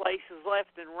raiding the places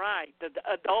left and right, the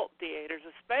adult theaters,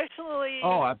 especially.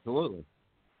 Oh, absolutely.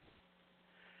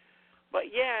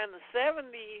 But yeah, in the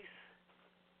 70s,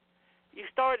 you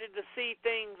started to see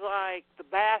things like the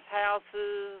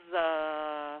bathhouses,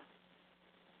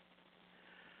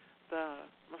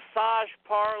 massage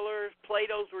parlors,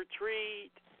 Plato's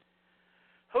Retreat.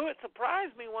 Who it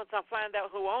surprised me once I found out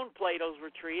who owned Plato's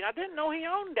Retreat. I didn't know he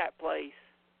owned that place.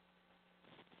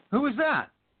 Who was that?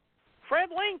 Fred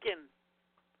Lincoln.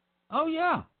 Oh,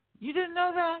 yeah. You didn't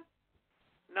know that?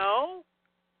 No.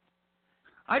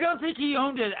 I don't think he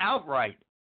owned it outright,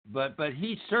 but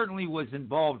he certainly was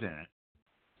involved in it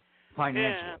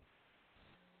financially.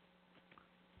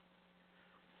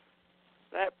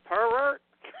 Yeah. That pervert.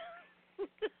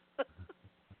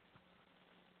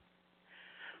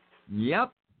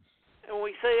 Yep. And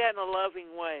we say that in a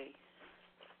loving way.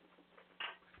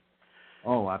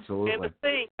 Oh, absolutely. And to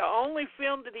think, the only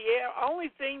thing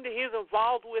that he was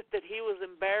involved with that he was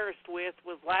embarrassed with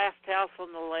was Last House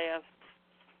on the Left.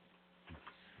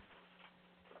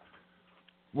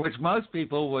 Which most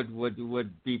people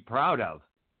would be proud of.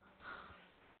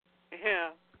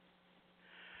 Yeah.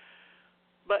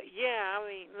 But yeah, I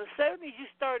mean, in the 70s you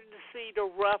started to see the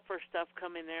rougher stuff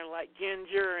come in there, like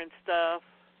Ginger and stuff.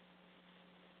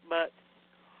 But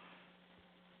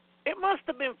it must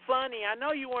have been funny. I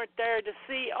know you weren't there to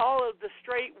see all of the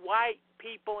straight white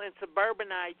people and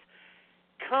suburbanites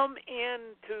come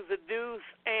into the Deuce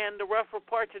and the rougher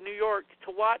parts of New York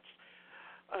to watch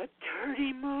a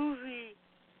dirty movie.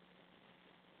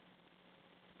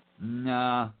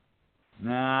 Nah,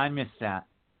 I missed that.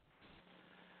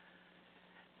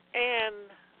 And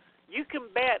you can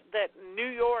bet that New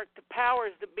York, the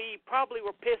powers that be, probably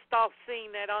were pissed off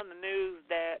seeing that on the news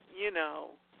that, you know.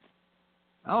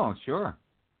 Oh, sure.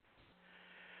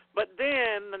 But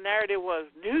then the narrative was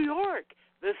New York,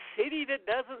 the city that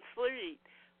doesn't sleep,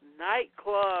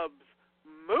 nightclubs,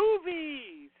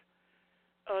 movies,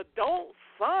 adult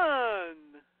fun.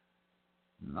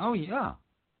 Oh, yeah.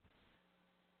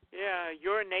 Yeah,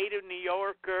 you're a native New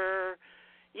Yorker.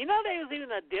 You know there was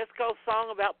even a disco song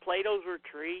about Plato's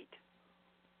Retreat?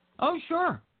 Oh,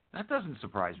 sure. That doesn't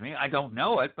surprise me. I don't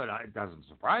know it, but it doesn't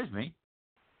surprise me.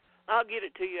 I'll get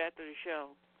it to you after the show.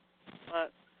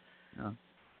 But Yeah.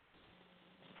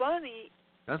 funny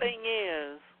thing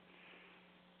is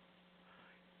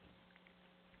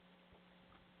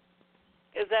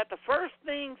that the first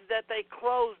things that they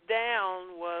closed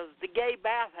down was the gay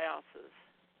bathhouses.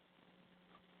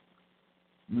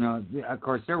 No, of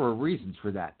course, there were reasons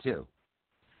for that, too.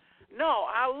 No,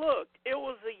 I looked. It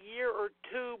was a year or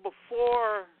two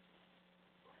before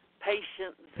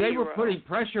Patient Zero. They were putting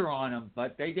pressure on them,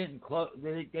 but they didn't close.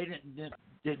 They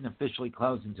didn't officially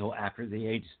close until after the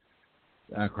AIDS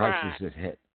crisis had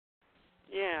hit.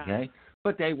 Yeah. Okay,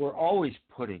 but they were always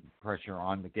putting pressure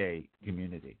on the gay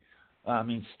community. I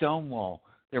mean, Stonewall.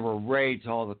 There were raids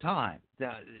all the time.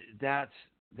 That's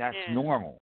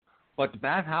normal. But the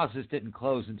bathhouses didn't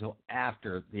close until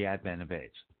after the advent of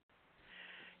AIDS.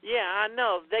 Yeah, I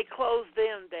know. They closed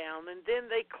them down, and then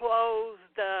they closed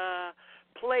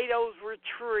Plato's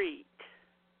Retreat.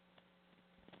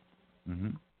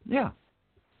 Mm-hmm. Yeah.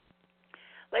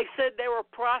 They said there were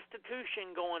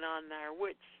prostitution going on there,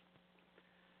 which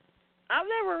I've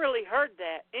never really heard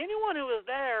that. Anyone who was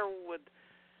there would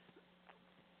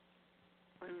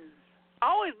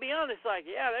always be honest, like,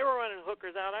 yeah, they were running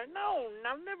hookers out there. No,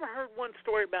 I've never heard one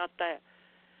story about that.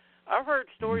 I've heard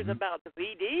stories about the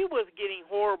VD was getting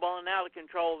horrible and out of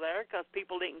control there because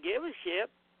people didn't give a shit.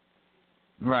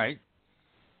 Right.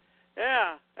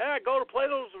 Yeah, go to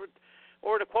Plato's,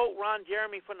 or to quote Ron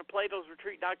Jeremy from the Plato's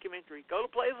Retreat documentary, go to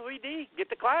Plato's VD, get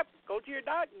the clap, go to your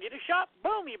doc, get a shot,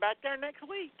 boom, you're back there next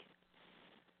week.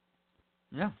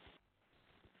 Yeah.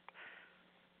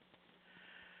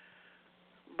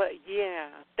 But yeah,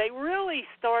 they really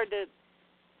started,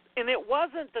 and it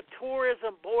wasn't the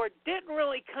tourism board, didn't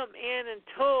really come in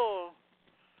until,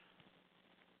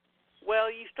 well,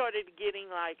 you started getting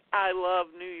like I Love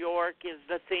New York is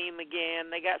the theme again.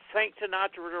 They got Frank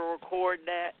Sinatra to record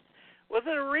that. Was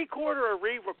it a record or a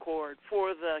re-record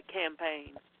for the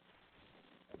campaign?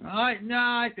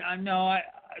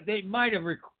 They might have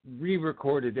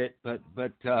re-recorded it, but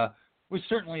was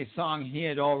certainly a song he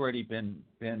had already been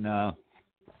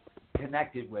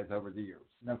connected with over the years,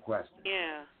 no question.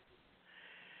 Yeah.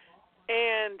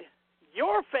 And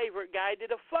your favorite guy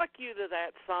did a fuck you to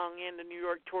that song in the New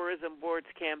York Tourism Board's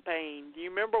campaign. Do you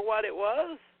remember what it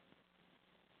was?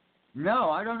 No,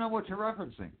 I don't know what you're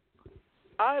referencing.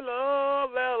 I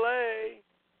love L.A.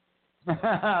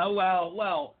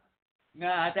 well,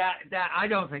 nah, that I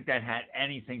don't think that had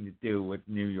anything to do with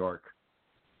New York.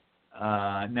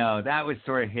 No, that was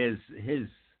sort of his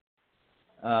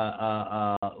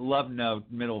love note,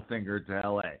 middle finger to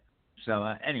L.A. So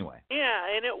anyway.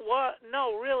 Yeah, and it was,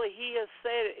 no, really, he has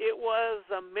said it was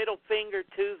a middle finger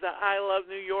to the I Love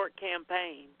New York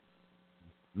campaign.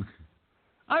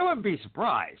 I wouldn't be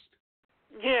surprised.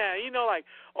 Yeah, like,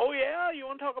 oh yeah, you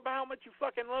want to talk about how much you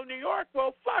fucking love New York?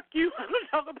 Well, fuck you. I'm going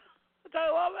to talk about how much I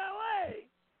love L.A.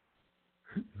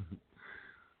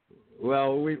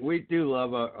 Well, we do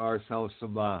love ourselves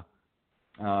some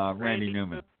Randy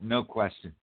Newman, no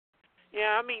question.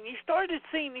 Yeah, I mean, you started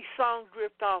seeing these songs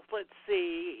drift off. Let's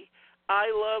see, I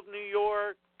Love New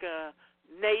York,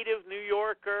 Native New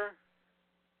Yorker.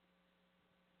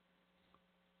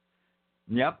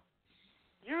 Yep.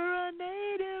 You're a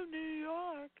native New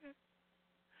Yorker.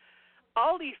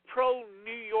 All these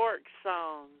pro-New York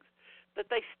songs that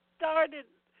they started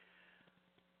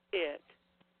it.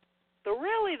 The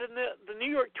New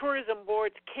York Tourism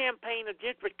Board's campaign of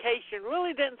gentrification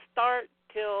really didn't start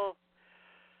till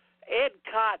Ed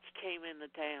Koch came into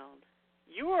town.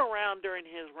 You were around during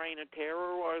his reign of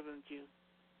terror, wasn't you?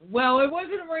 Well, it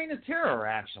wasn't a reign of terror,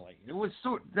 actually.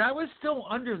 That was still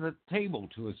under the table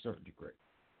to a certain degree.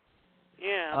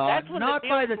 Yeah, that's when not the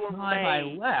by the deals were time I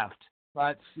made. left,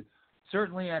 but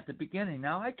certainly at the beginning.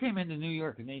 Now, I came into New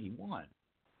York in '81,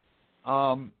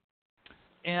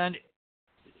 and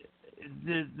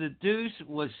the deuce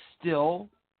was still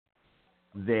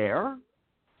there.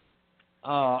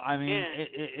 I mean, Yeah.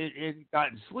 it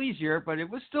got sleazier, but it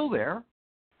was still there.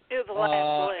 It was the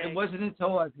last leg. It wasn't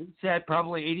until, as we said,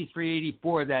 probably '83,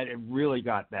 '84 that it really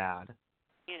got bad.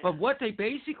 Yeah. But what they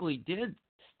basically did,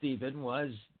 Stephen,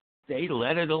 was they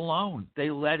let it alone.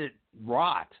 They let it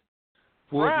rot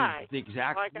for the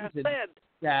exact like reason I said.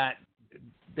 that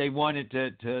they wanted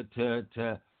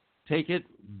to take it,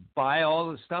 buy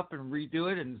all the stuff and redo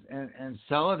it and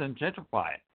sell it and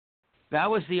gentrify it. That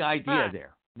was the idea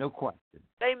there, no question.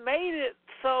 They made it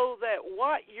so that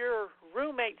what your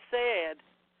roommate said,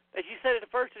 that you said at the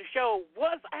first of the show,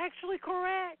 was actually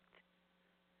correct.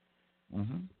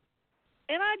 Mm-hmm.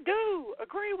 And I do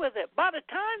agree with it. By the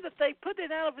time that they put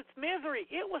it out of its misery,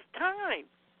 it was time.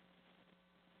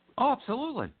 Oh,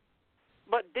 absolutely.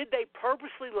 But did they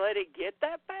purposely let it get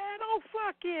that bad? Oh,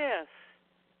 fuck yes.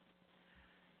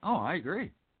 Oh, I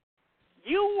agree.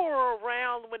 You were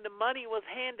around when the money was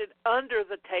handed under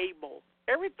the table.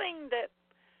 Everything that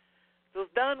was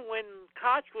done when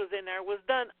Koch was in there was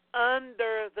done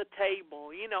under the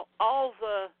table. All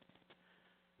the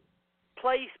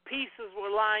pieces were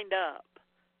lined up.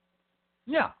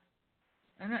 Yeah,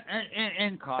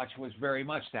 and Koch was very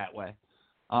much that way.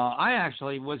 I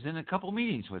actually was in a couple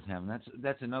meetings with him.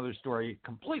 That's another story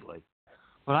completely.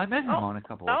 But I met him on a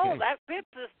couple of occasions. No, that fits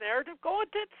this narrative. Go ahead,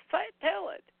 tell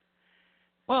it.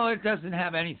 Well, it doesn't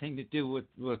have anything to do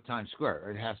with Times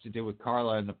Square. It has to do with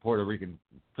Carla and the Puerto Rican.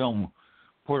 Well,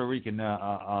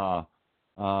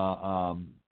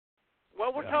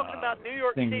 we're talking about New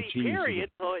York City, period,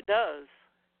 so it does.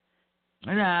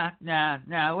 Nah.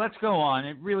 Let's go on.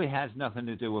 It really has nothing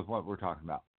to do with what we're talking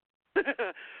about.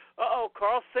 Uh-oh,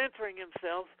 Carl's censoring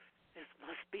himself. This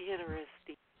must be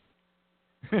interesting.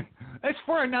 It's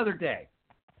for another day.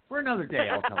 For another day,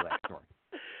 I'll tell that story.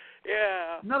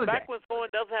 Yeah. Another Back day. when someone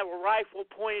doesn't have a rifle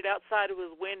pointed outside of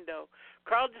his window.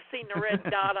 Carl just seen the red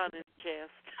dot on his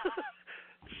chest.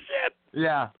 Shit.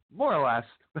 Yeah, more or less.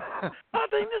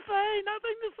 Nothing to say.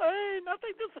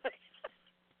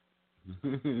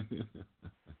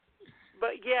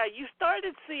 But yeah, you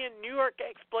started seeing New York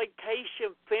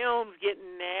exploitation films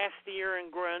getting nastier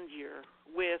and grungier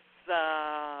with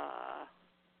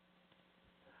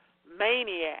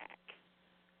Maniac.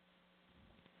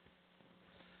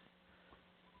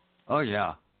 Oh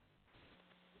yeah.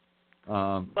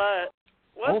 But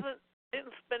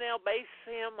didn't Spinell base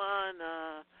him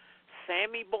on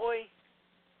Sammy Boy?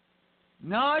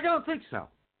 No, I don't think so.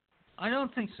 I'm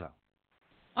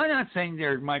not saying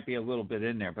there might be a little bit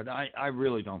in there, but I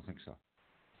really don't think so.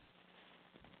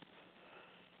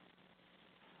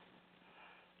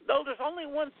 Though there's only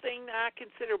one thing that I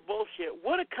consider bullshit.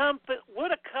 Would a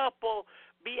couple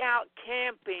be out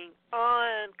camping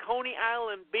on Coney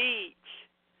Island Beach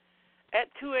at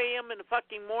 2 a.m. in the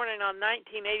fucking morning on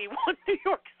 1981 New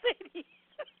York City?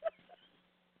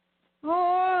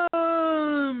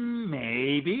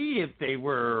 Maybe if they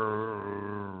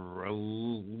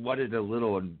wanted a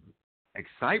little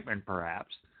excitement,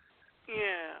 perhaps.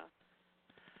 Yeah.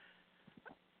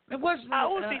 It was. I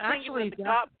would be actually thinking that the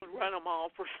cops would run them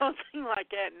off or something like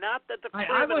that. Not that the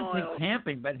criminal. I wouldn't think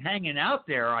camping, but hanging out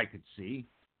there, I could see.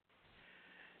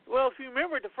 Well, if you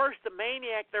remember the first The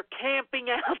Maniac, they're camping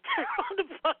out there on the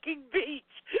fucking beach.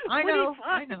 I know.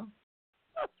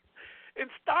 And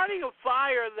starting a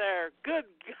fire there. Good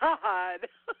God.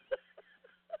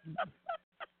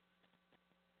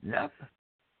 Yep.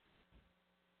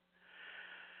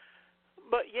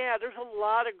 But yeah, there's a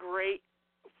lot of great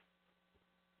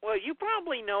Well, you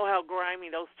probably know how grimy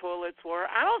those toilets were.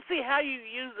 I don't see how you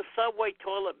used the subway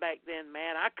toilet back then,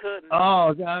 man. I couldn't.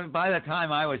 Oh, by the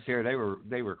time I was here,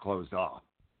 they were closed off.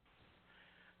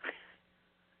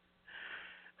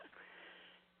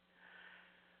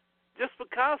 Just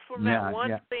because from that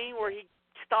one scene where he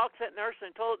stalks that nurse in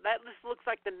the toilet, that just looks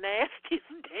like the nastiest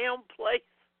damn place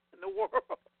in the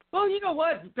world. Well, you know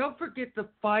what? Don't forget the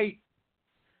fight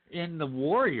in the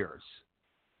Warriors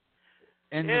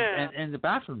and the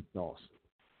bathroom stalls.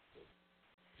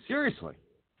 Seriously.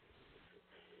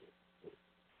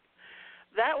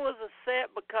 That was a set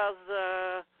because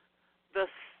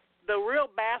the real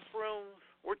bathrooms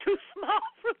were too small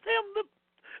for them to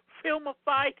film a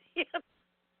fight in.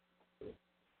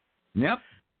 Yep.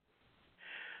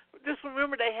 Just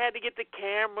remember they had to get the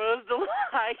cameras, the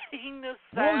lighting, the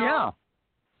sound. Oh, yeah.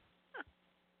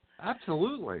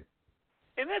 Absolutely.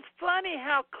 And it's funny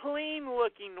how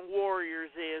clean-looking the Warriors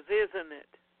is, isn't it?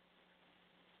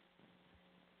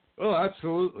 Oh,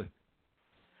 absolutely.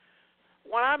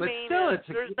 What I mean is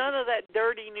there's none of that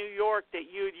dirty New York that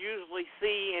you'd usually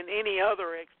see in any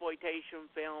other exploitation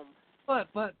film.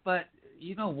 But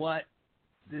you know what?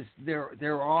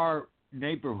 There are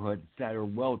neighborhoods that are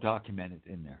well documented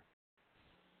in there.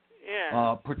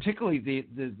 Yeah. Particularly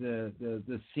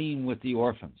the scene with the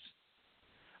orphans.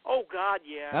 Oh God,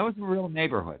 yeah. That was a real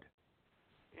neighborhood.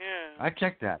 Yeah. I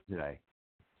checked that today.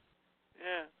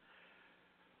 Yeah.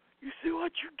 You see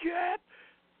what you get?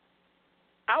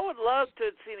 I would love to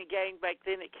have seen a gang back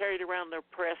then that carried around their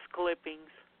press clippings.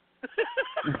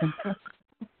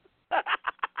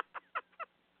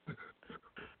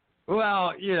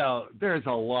 Well, you know, there's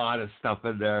a lot of stuff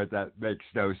in there that makes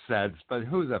no sense, but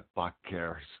who the fuck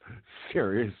cares?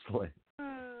 Seriously.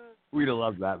 We'd have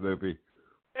loved that movie.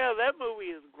 Yeah, that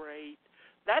movie is great.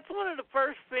 That's one of the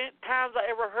first times I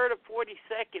ever heard of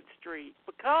 42nd Street,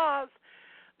 because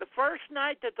the first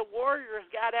night that the Warriors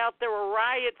got out, there were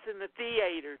riots in the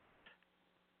theater.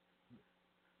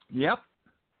 Yep.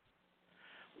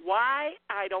 Why?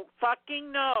 I don't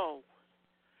fucking know.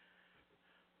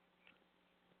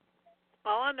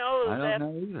 All I know is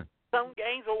that some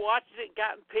gangs were watching it,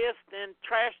 gotten pissed, and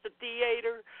trashed the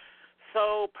theater.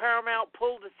 So Paramount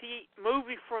pulled the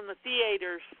movie from the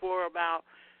theaters for about,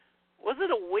 was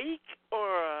it a week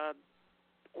or a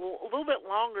little bit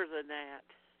longer than that?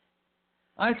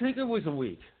 I think it was a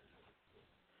week.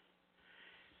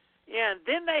 Yeah, and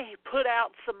then they put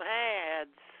out some ads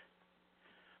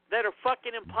that are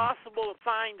fucking impossible to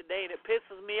find today, and it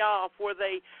pisses me off, where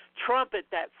they trumpet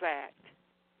that fact.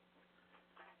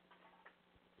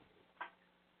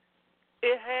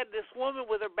 It had this woman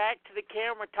with her back to the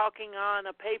camera talking on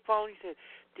a payphone. He said,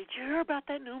 "Did you hear about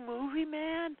that new movie,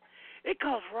 man? It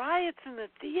caused riots in the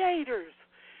theaters,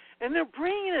 and they're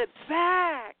bringing it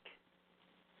back."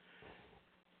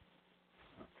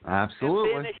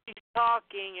 Absolutely. And then as she's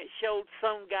talking, it showed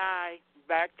some guy,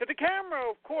 back to the camera,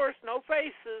 of course, no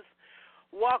faces,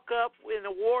 walk up in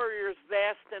a Warriors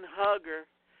vest and hug her.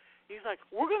 He's like,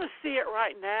 "We're going to see it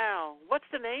right now. What's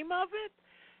the name of it?"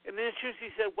 And then as soon as he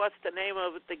said, "What's the name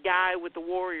of it?" the guy with the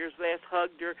Warriors vest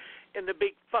hugged her, and the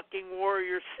big fucking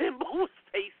Warrior symbol was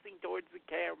facing towards the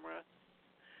camera.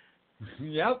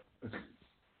 Yep.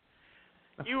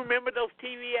 You remember those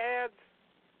TV ads?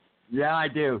 Yeah, I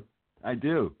do.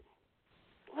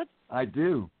 What? I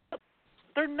do.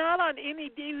 They're not on any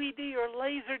DVD or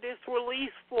Laserdisc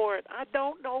release for it. I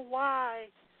don't know why.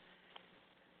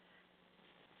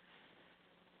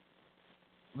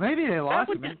 Maybe they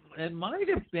lost them. It might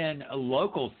have been a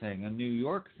local thing, a New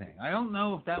York thing. I don't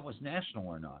know if that was national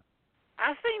or not.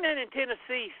 I seen that in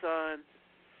Tennessee, son.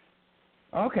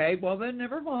 Okay, well then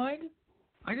never mind.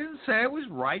 I didn't say I was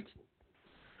right.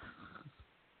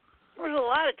 There's a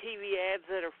lot of TV ads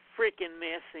that are freaking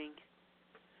missing.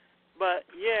 But,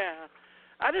 yeah.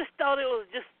 I just thought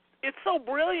it's so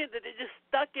brilliant that it just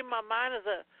stuck in my mind as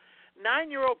a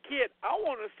 9-year-old kid. I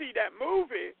want to see that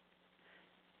movie.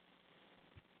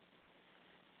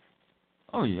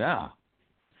 Oh, yeah.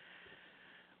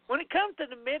 When it comes to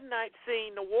the midnight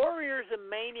scene, the Warriors and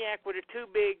Maniac were the two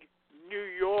big New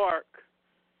York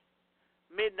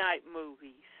midnight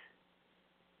movies.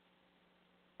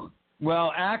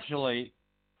 Well, actually,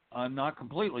 not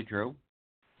completely true.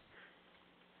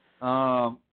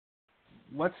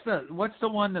 What's the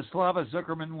one, the Slava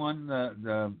Zuckerman one?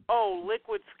 The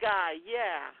Liquid Sky,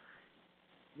 yeah.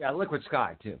 Yeah, Liquid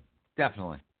Sky too,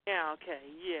 definitely. Yeah, okay,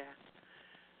 yeah.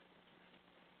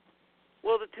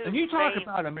 Well, the two. If you talk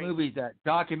about a movie that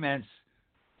documents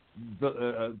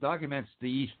the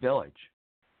East Village,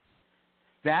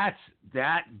 that's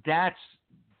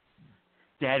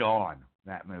dead on,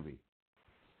 that movie.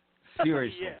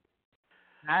 Seriously. Yeah.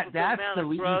 That's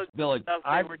the East Village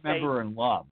I remember and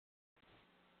love.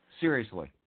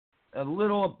 Seriously. A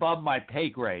little above my pay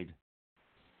grade.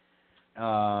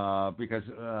 Because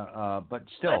but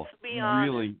still, let's be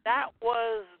honest, really. That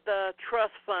was the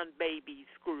Trust Fund Babies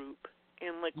group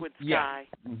in Liquid Sky.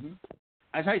 Yeah. Mm-hmm.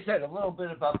 As I said, a little bit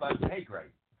above my pay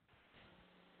grade.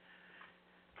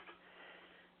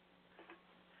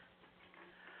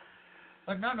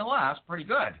 But nonetheless, pretty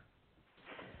good.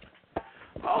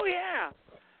 Oh, yeah.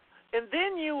 And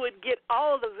then you would get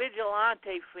all the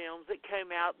vigilante films that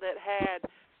came out that had,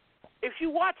 if you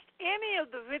watched any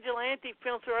of the vigilante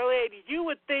films from the early 80s, you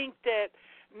would think that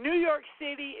New York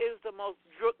City is the most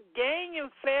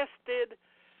gang-infested,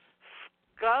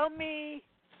 scummy,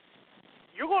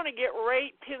 you're going to get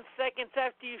raped 10 seconds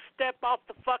after you step off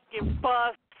the fucking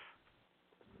bus.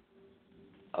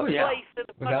 Oh, yeah. Place in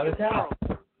the Without a doubt.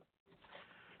 world.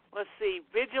 Let's see,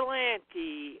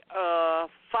 Vigilante,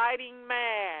 Fighting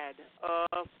Mad,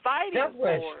 Fighting Death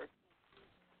Wish. Force,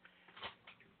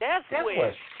 Death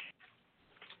Wish.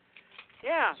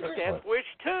 Yeah, Seriously. Death Wish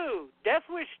 2, Death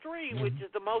Wish 3, which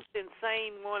is the most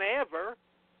insane one ever.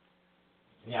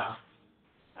 Yeah.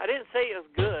 I didn't say it was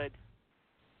good.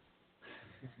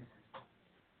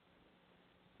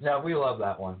 Yeah, we love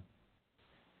that one.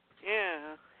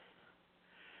 Yeah.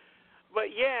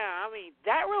 But, yeah, I mean,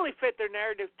 that really fit their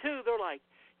narrative, too. They're like,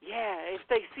 yeah, if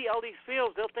they see all these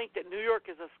films, they'll think that New York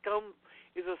is a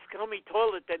scummy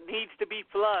toilet that needs to be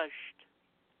flushed.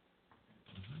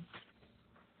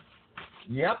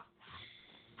 Yep.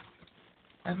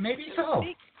 And maybe so.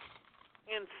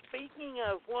 And speaking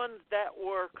of ones that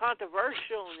were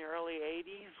controversial in the early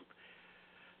 80s,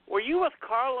 were you with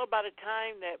Carla by the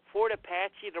time that Fort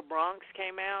Apache, The Bronx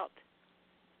came out?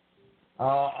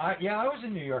 I was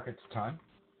in New York at the time.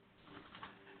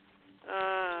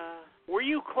 Were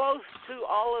you close to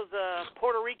all of the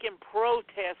Puerto Rican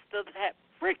protests of that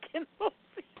freaking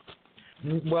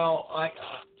movie? Well,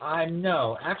 I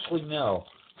no, actually no,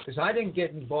 because I didn't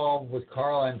get involved with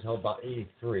Carla until about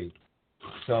 '83,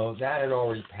 so that had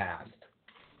already passed.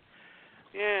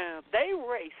 Yeah, they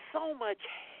raised so much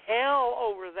hell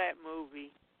over that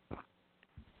movie.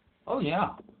 Oh yeah.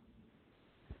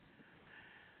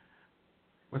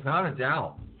 Without a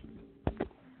doubt.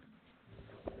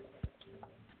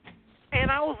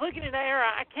 And I was looking at that era.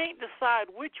 I can't decide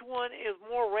which one is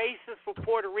more racist for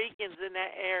Puerto Ricans in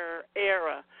that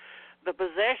era. The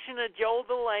Possession of Joel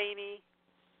Delaney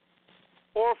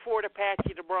or Fort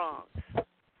Apache, The Bronx.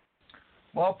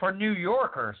 Well, for New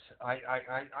Yorkers, I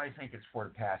think it's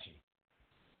Fort Apache.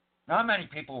 Not many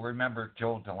people remember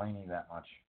Joel Delaney that much.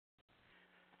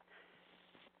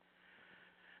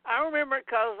 I remember it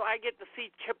because I get to see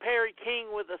Perry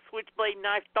King with a switchblade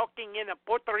knife talking in a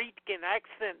Puerto Rican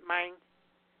accent, man.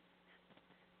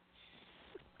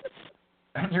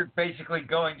 And you're basically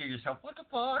going to yourself, what the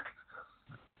fuck?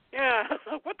 Yeah,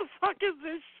 what the fuck is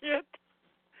this shit?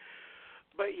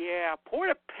 But yeah, Port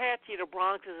Apache, The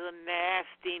Bronx is a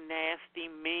nasty, nasty,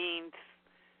 mean.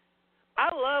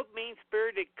 I love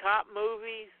mean-spirited cop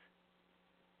movies.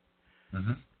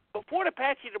 Mm-hmm. But Port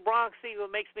Apache, The Bronx, see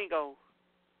what makes me go,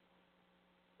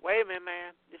 wait a minute,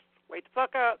 man. Just wait the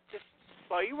fuck up. Just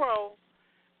slow you roll.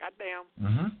 Goddamn.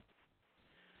 Mm-hmm.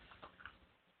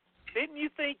 Didn't you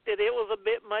think that it was a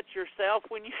bit much yourself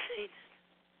when you seen it?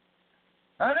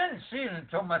 I didn't see it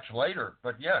until much later,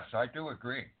 but yes, I do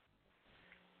agree.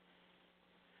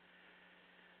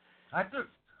 I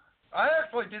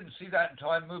actually didn't see that until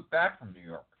I moved back from New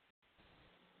York.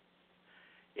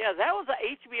 Yeah, that was an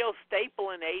HBO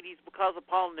staple in the 80s because of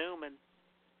Paul Newman.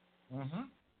 Mm-hmm.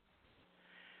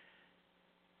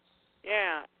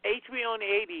 Yeah, HBO in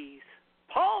the 80s.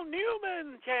 Paul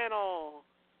Newman channel.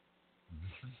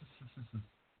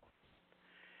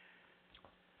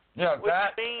 Yeah,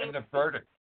 that and The Verdict.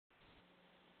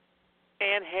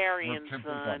 And Harry and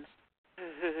Son.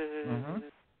 Mm-hmm.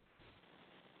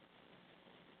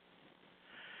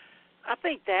 I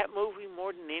think that movie,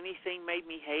 more than anything, made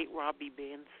me hate Robbie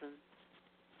Benson.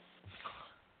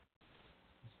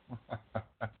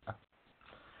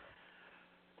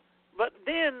 But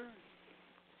then,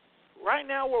 right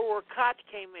now where Koch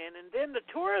came in, and then the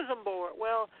tourism board,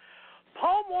 well,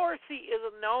 Paul Morrissey is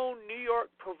a known New York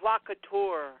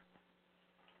provocateur.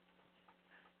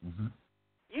 Mm-hmm.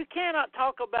 You cannot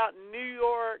talk about New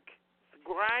York's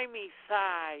grimy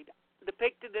side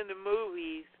depicted in the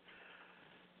movies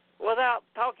without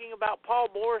talking about Paul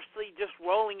Morrissey just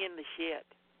rolling in the shit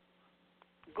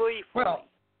gleefully. Well,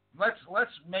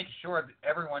 let's make sure that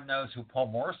everyone knows who Paul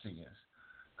Morrissey is,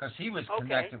 because he was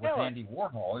connected with Andy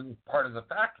Warhol. He was part of the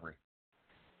factory.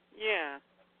 Yeah.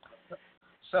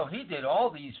 So he did all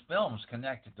these films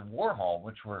connected to Warhol,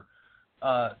 which were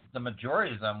the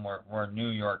majority of them were New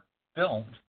York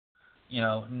filmed.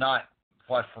 Not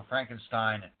Flesh for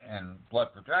Frankenstein and Blood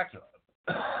for Dracula,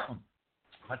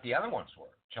 but the other ones were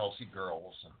Chelsea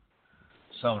Girls and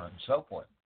so on and so forth.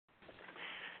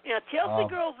 Yeah, Chelsea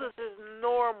Girls is his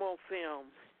normal film.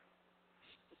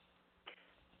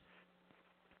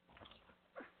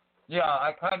 Yeah,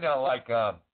 I kind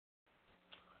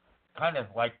of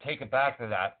take it back to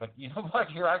that, but you know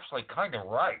what? You're actually kind of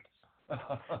right.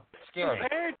 Scary.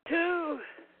 Compared to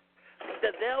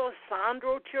the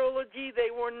D'Alessandro trilogy,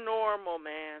 they were normal,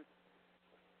 man.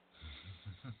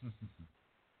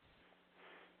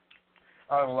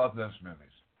 I love those movies.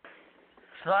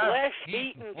 Flesh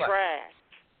eating trash.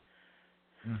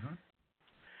 Mm-hmm.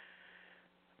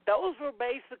 Those were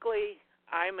basically,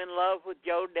 I'm in love with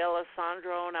Joe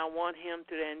D'Alessandro and I want him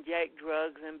to inject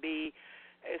drugs and be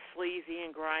as sleazy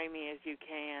and grimy as you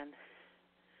can.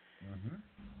 Mm-hmm.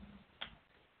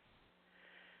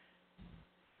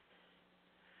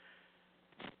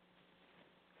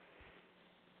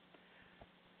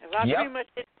 Yep.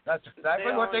 That's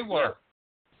exactly what they were.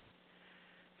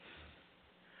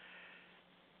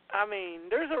 I mean,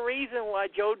 there's a reason why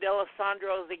Joe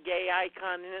D'Alessandro is a gay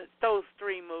icon, and it's those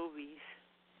three movies.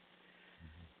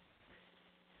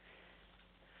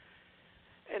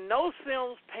 And those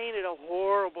films painted a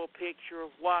horrible picture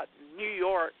of what New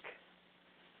York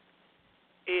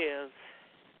is.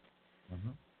 Mm-hmm.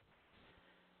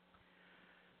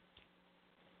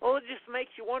 Well, it just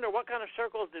makes you wonder what kind of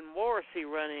circles did Morrissey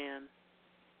run in?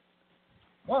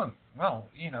 Well,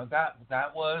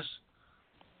 that was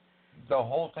the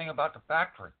whole thing about the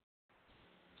factory.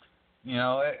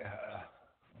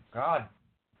 God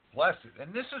bless it.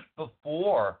 And this is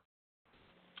before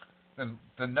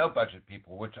the no-budget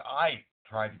people, which I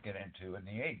tried to get into in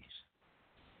the 80s.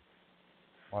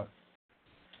 But,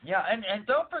 yeah, and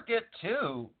don't forget,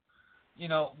 too, you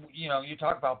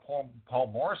talk about Paul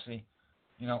Morrissey,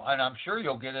 and I'm sure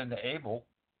you'll get into Abel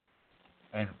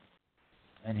and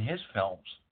his films.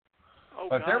 Oh,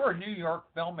 but God. There were New York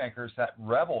filmmakers that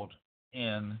reveled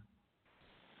in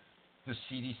the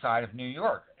seedy side of New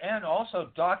York and also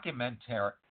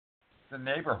documented the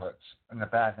neighborhoods and the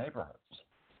bad neighborhoods.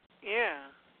 Yeah.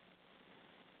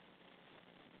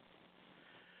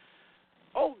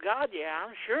 Oh, God, yeah.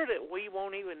 I'm sure that we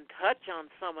won't even touch on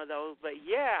some of those, but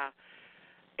yeah.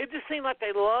 It just seemed like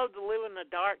they loved to live in the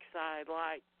dark side.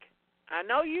 Like, I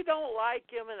know you don't like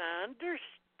him, and I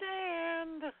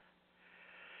understand.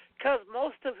 Because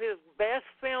most of his best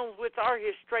films, which are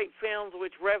his straight films,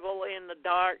 which revel in the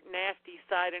dark, nasty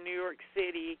side of New York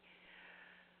City,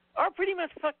 are pretty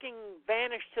much fucking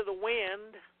vanished to the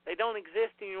wind. They don't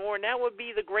exist anymore, and that would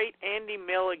be the great Andy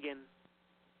Milligan.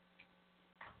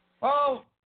 Well,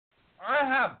 I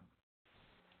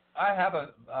have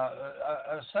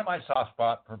a semi-soft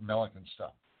spot for Milligan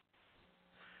stuff.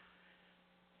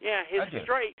 Yeah, his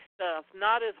straight stuff,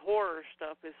 not his horror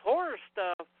stuff. His horror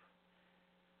stuff,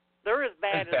 they're as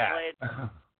bad as Legend.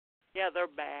 Yeah, they're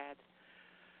bad.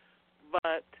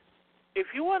 But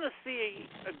if you want to see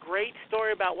a great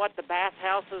story about what the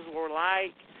bathhouses were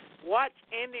like, watch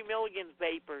Andy Milligan's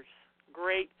Vapors.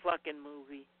 Great fucking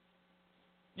movie.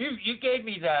 You gave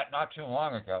me that not too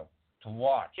long ago to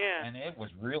watch, yeah. And it was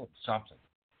really something.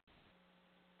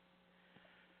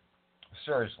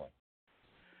 Seriously.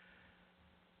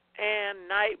 And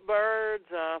Nightbirds,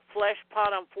 Flesh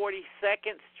Pot on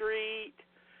 42nd Street.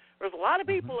 There's a lot of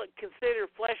people that consider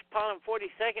Flesh Pot on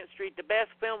 42nd Street the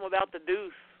best film about the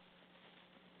deuce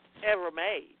ever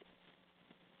made.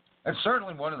 It's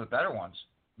certainly one of the better ones,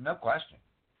 no question.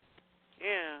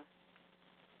 Yeah.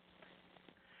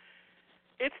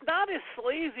 It's not as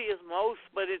sleazy as most,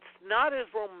 but it's not as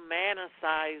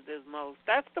romanticized as most.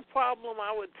 That's the problem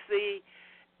I would see.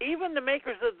 Even the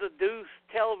makers of the Deuce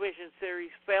television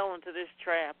series fell into this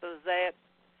trap, is that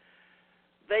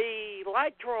they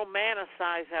like to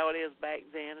romanticize how it is back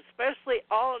then, especially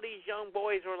all of these young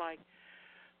boys were like,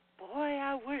 boy,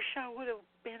 I wish I would have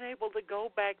been able to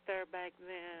go back there back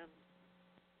then.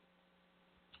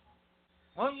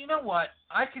 Well, you know what?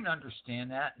 I can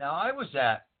understand that. Now, I was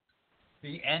at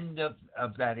the end of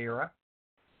that era.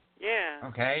 Yeah.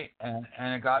 Okay, and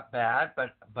it got bad,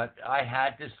 but I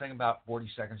had this thing about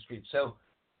 42nd Street. So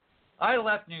I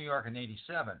left New York in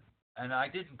 87, and I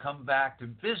didn't come back to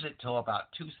visit till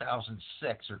about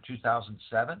 2006 or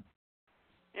 2007.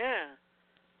 Yeah.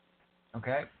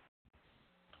 Okay.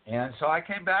 And so I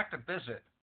came back to visit,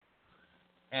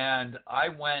 and I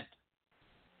went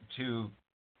to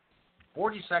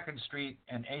 42nd Street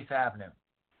and 8th Avenue.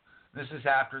 This is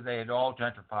after they had all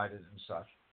gentrified it and such.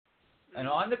 And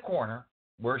on the corner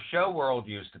where Show World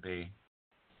used to be,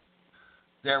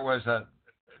 there was a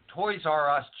Toys R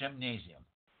Us gymnasium.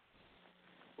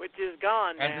 Which is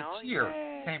gone and now. And a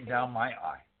tear came down my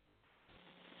eye.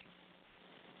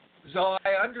 So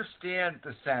I understand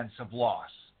the sense of loss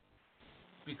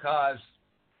because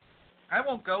I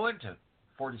won't go into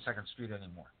 42nd Street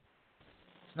anymore.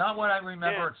 It's not what I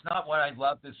remember. It's not what I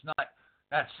loved. It's not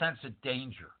that sense of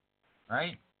danger,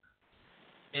 right?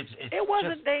 It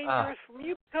wasn't just, dangerous from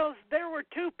you because there were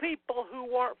two people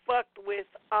who weren't fucked with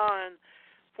on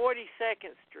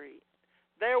 42nd Street.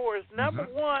 There was number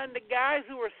one, the guys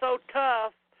who were so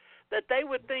tough that they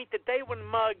would think that they would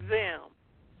mug them.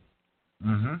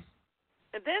 Mm-hmm.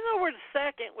 And then there was the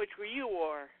second, which you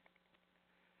were.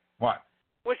 What?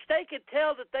 Which they could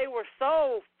tell that they were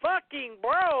so fucking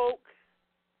broke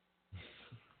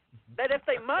that if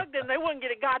they mugged them, they wouldn't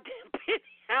get a goddamn penny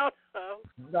out of.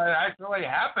 That actually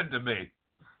happened to me.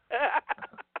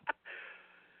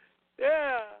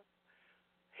 Yeah.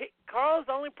 Carl's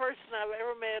the only person I've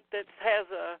ever met that has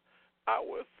a "I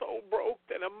was so broke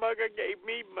that a mugger gave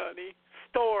me money"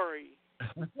 story.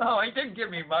 No, he didn't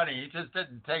give me money. He just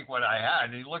didn't take what I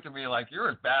had. He looked at me like, you're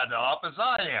as bad off as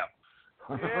I am.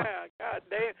 Yeah, God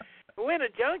damn. When a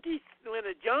junkie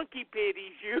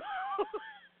pities you.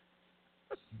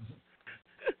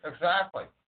 Exactly.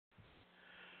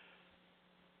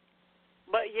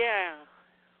 But yeah,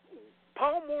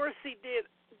 Paul Morrissey did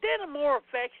a more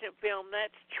affectionate film.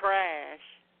 That's trash.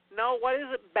 No, what is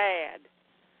it? Bad.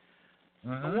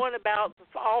 The one about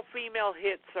the all-female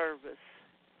hit service.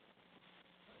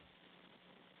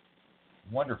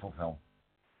 Wonderful film.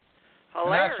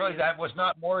 Hilarious. And actually, that was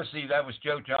not Morrissey. That was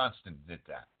Joe Johnston did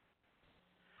that.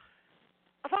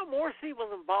 I thought Morrissey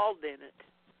was involved in it.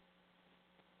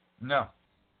 No,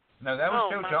 that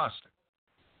was Joe Johnston.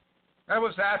 That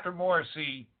was after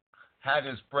Morrissey had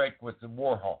his break with the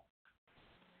Warhol.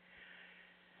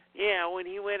 Yeah, when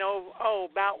he went over.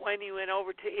 About when he went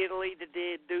over to Italy to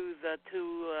do the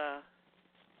two.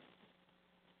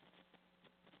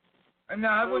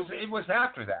 No, it was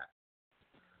after that.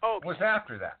 Okay. It was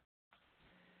after that.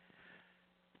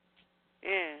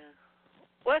 Yeah.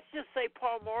 Let's just say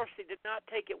Paul Morrissey did not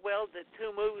take it well that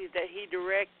two movies that he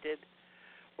directed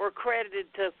were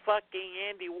credited to fucking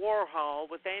Andy Warhol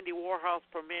with Andy Warhol's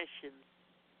permission.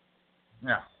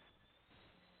 Yeah.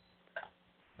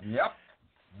 Yep.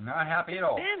 Not happy at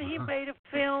all. Then he made a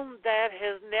film that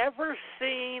has never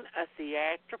seen a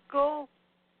theatrical,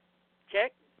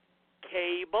 check,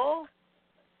 cable,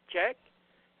 check,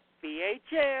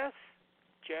 VHS,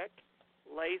 check,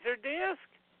 Laserdisc,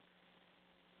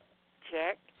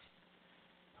 check,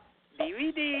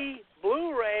 DVD,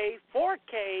 Blu-ray,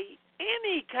 4K,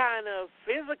 any kind of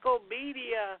physical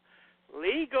media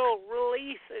legal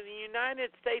release in the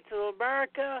United States of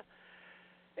America,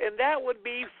 and that would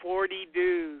be 40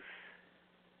 Deuce.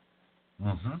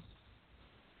 Mm-hmm.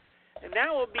 And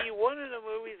that would be one of the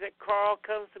movies that Carl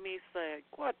comes to me saying,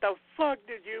 "What the fuck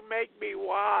did you make me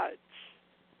watch?"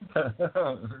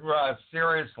 Right,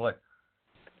 seriously.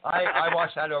 I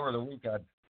watched that over the weekend.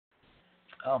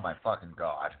 Oh, my fucking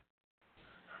God.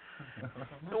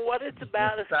 And what it's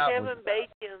about is Kevin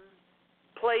Bacon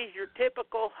plays your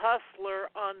typical hustler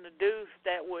on the Deuce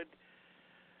that would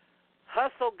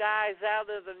hustle guys out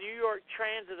of the New York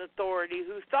Transit Authority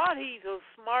who thought he was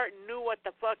smart and knew what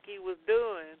the fuck he was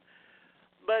doing,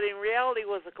 but in reality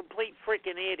was a complete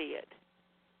freaking idiot.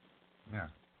 Yeah.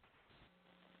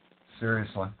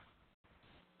 Seriously.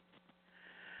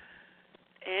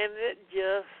 And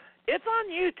it's on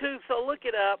YouTube, so look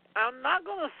it up. I'm not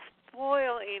going to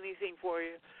spoil anything for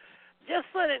you. Just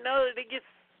let it know that it gets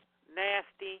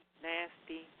nasty,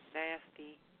 nasty,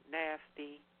 nasty,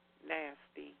 nasty,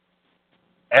 nasty.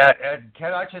 And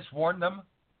can I just warn them?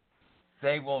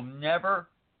 They will never,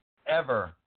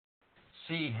 ever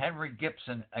see Henry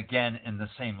Gibson again in the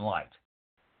same light.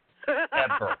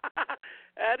 Ever.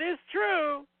 That is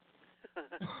true.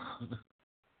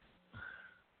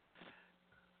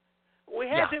 We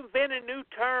had to invent a new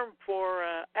term for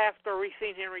after we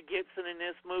seen Henry Gibson in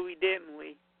this movie, didn't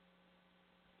we?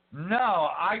 No,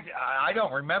 I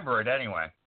don't remember it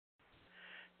anyway.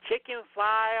 Chicken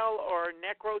file or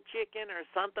necro chicken or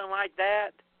something like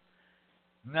that.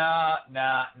 No.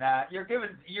 You're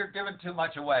giving too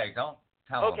much away. Don't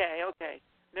tell them. Okay.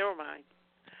 Never mind.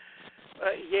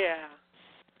 Yeah.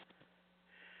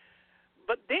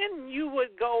 But then you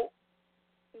would go.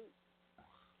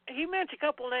 He mentioned a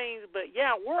couple names, but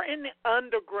yeah, we're in the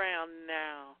underground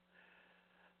now.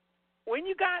 When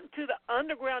you got into the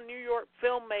underground New York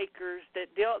filmmakers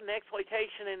that dealt in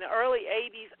exploitation in the early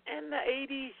 80s and the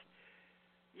 80s,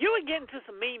 you would get into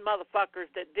some mean motherfuckers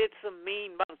that did some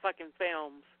mean motherfucking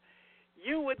films.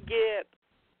 You would get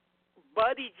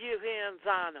Buddy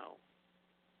Giovanzano.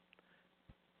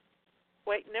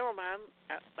 Wait, never mind.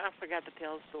 I forgot to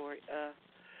tell the story.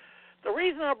 The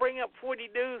reason I bring up 40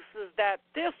 Deuce is that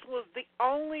this was the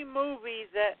only movie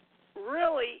that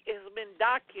really has been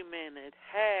documented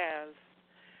as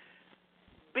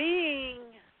being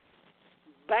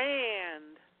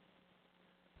banned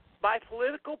by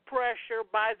political pressure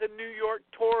by the New York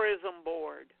Tourism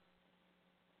Board.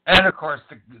 And of course,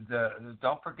 the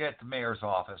don't forget the mayor's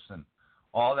office and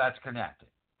all that's connected.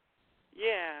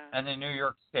 Yeah. And the New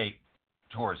York State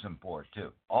Tourism Board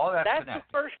too. All that's connected. That's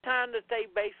the first time that they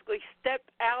basically stepped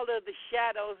out of the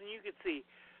shadows, and you could see,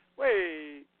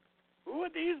 wait, who are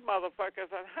these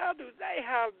motherfuckers, and how do they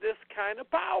have this kind of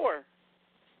power?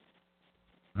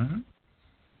 Mm-hmm.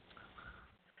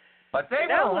 But they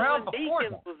were around before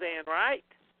that. Was in, right?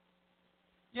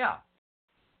 Yeah.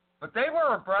 But they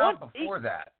were around before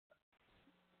that.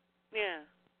 Yeah.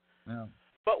 Yeah.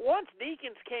 But once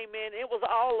Deakins came in, it was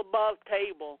all above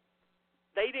table.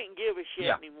 They didn't give a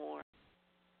shit anymore.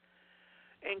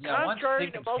 And contrary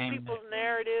to most people's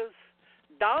narratives,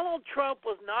 Donald Trump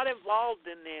was not involved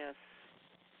in this.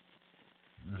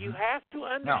 Mm-hmm. You have to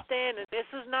understand, and this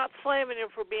is not slamming him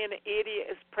for being an idiot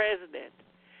as president.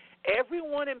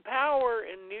 Everyone in power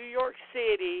in New York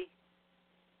City,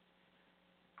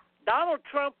 Donald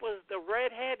Trump was the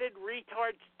redheaded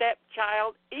retard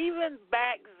stepchild even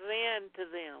back then to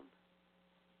them.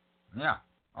 Yeah.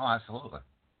 Oh, absolutely.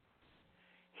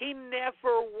 He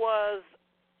never was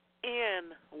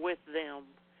in with them.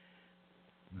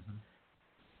 Mm-hmm.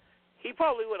 He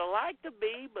probably would have liked to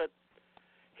be, but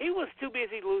he was too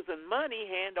busy losing money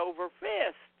hand over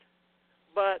fist.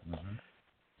 But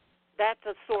that's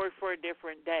a story for a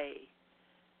different day.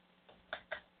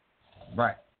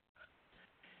 Right.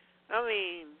 I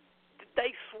mean,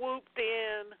 they swooped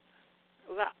in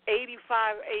about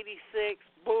 85, 86,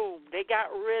 boom, they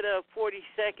got rid of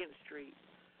 42nd Street.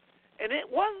 And it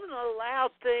wasn't a loud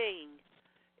thing.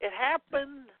 It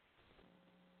happened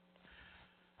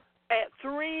at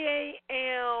 3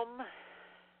 a.m.,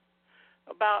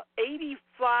 about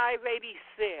 85,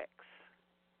 86.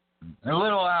 A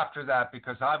little after that,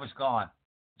 because I was gone.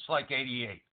 It's like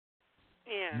 88.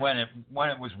 Yeah. When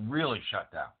it was really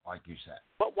shut down, like you said.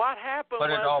 But what happened but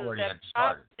was it already that had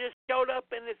started. I just showed up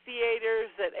in the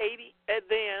theaters at 3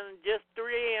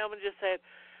 a.m. and just said,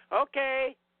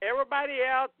 okay, everybody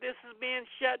out, this is being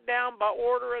shut down by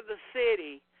order of the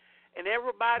city. And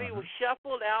everybody was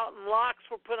shuffled out and locks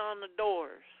were put on the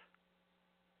doors.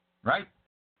 Right.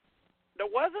 There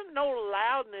wasn't no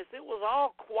loudness. It was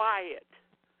all quiet.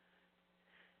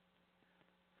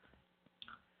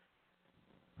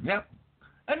 Yep.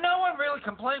 And no one really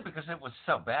complained because it was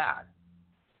so bad.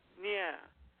 Yeah.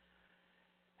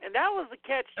 And that was the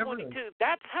catch-22.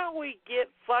 That's how we get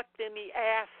fucked in the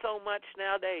ass so much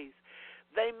nowadays.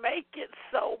 They make it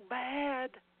so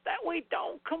bad that we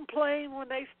don't complain when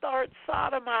they start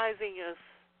sodomizing us.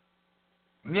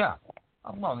 Yeah.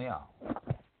 Well, yeah.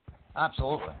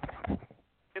 Absolutely.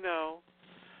 You know,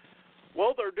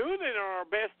 well, they're doing it in our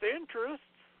best interests.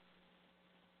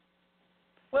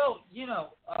 Well, you know,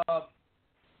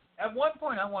 at one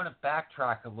point I want to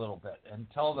backtrack a little bit and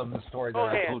tell them the story that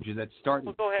I told you that started.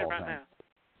 Well, go ahead right now.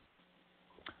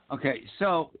 Okay,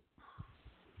 so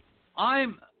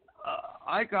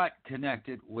I got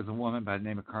connected with a woman by the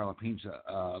name of Carla Pinza,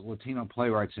 Latino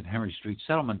playwrights at Henry Street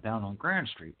Settlement down on Grand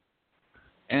Street.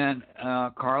 And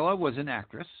Carla was an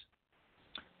actress.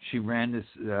 She ran this,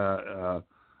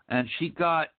 and she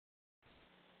got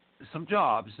some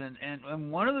jobs.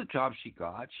 And one of the jobs she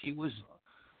got, she was,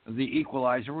 The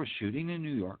Equalizer was shooting in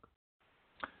New York.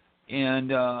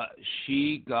 And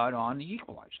she got on The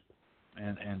Equalizer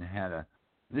and had a,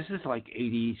 this is like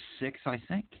 86, I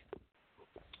think.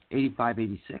 85,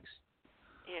 86.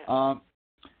 Yeah.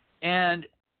 And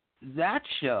that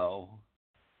show,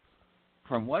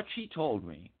 from what she told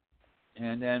me,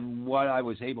 and then what I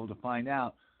was able to find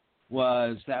out,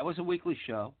 was that was a weekly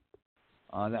show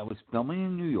that was filming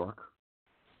in New York.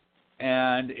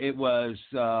 And it was,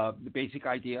 the basic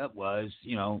idea was,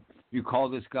 you know, you call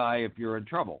this guy if you're in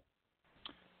trouble.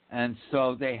 And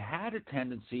so they had a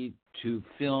tendency to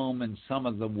film in some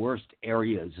of the worst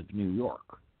areas of New York.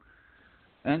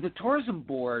 And the tourism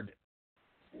board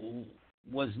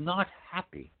was not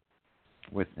happy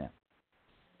with them.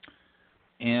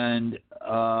 And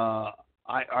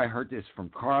I heard this from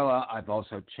Carla. I've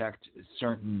also checked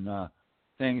certain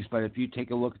things. But if you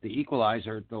take a look at The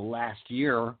Equalizer, the last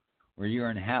year or year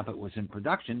and a half it was in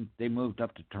production, they moved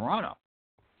up to Toronto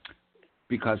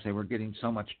because they were getting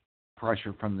so much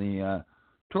pressure from the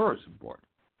tourism board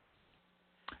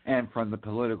and from the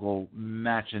political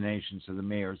machinations of the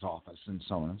mayor's office and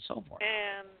so on and so forth.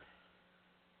 And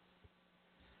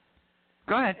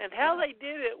go ahead. And how they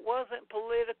did it wasn't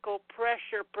political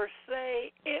pressure per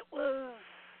se. It was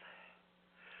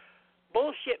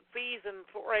bullshit fees and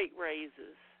rate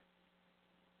raises.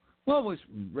 Well, it was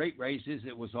rate raises.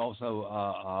 It was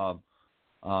also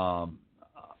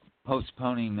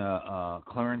postponing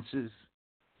clearances,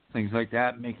 things like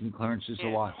that, making clearances a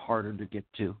lot harder to get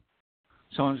to.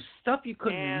 So stuff you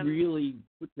couldn't really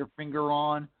put your finger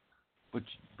on, but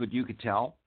you could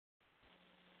tell.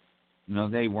 You know,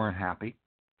 they weren't happy.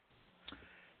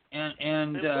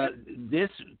 And this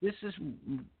is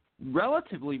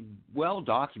relatively well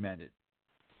documented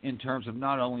in terms of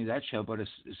not only that show but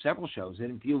several shows.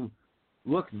 And if you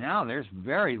look now, there's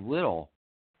very little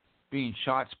being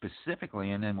shot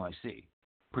specifically in NYC,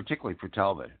 particularly for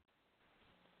television.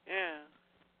 Yeah.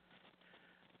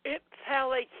 It's how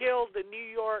they killed the New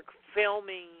York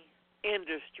filming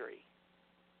industry.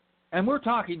 And we're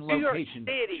talking New York location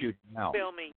City shooting now.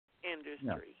 Filming industry.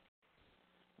 Yeah.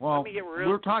 Well,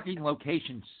 we're talking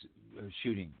location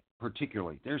shooting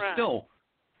particularly. There's still,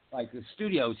 like the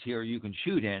studios here you can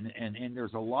shoot in, and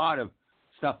there's a lot of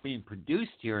stuff being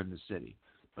produced here in the city.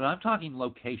 But I'm talking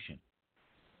location.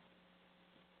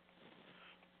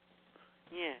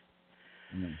 Yeah.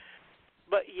 Mm.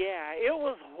 But yeah, it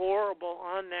was horrible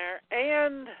on there.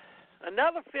 And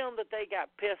another film that they got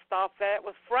pissed off at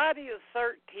was Friday the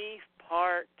 13th,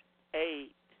 Part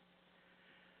 8.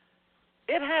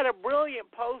 It had a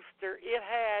brilliant poster. It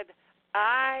had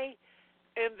I,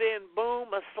 and then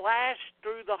boom, a slash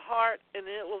through the heart, and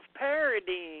it was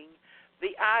parodying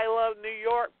the I Love New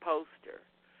York poster.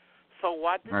 So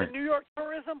what did the New York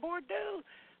Tourism Board do?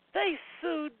 They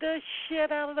sued the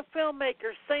shit out of the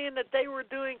filmmakers, saying that they were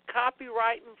doing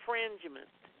copyright infringement.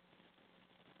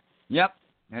 Yep,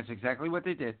 that's exactly what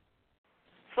they did.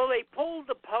 So they pulled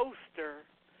the poster,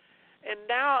 and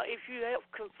now if you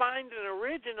can find an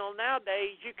original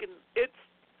nowadays, it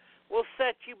will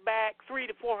set you back $300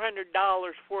 to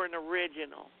 $400 for an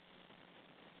original.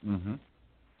 Mm-hmm.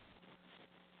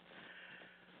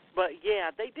 But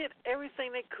yeah, they did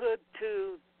everything they could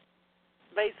to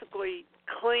basically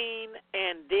clean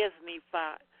and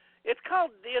Disney-fy. It's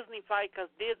called Disney-fy because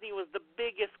Disney was the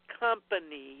biggest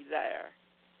company there.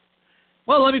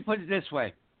 Well, let me put it this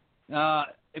way.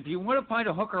 If you want to find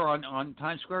a hooker on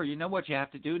Times Square, you know what you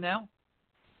have to do now?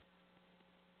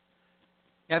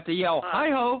 You have to yell,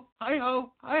 hi-ho,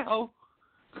 hi-ho, hi-ho.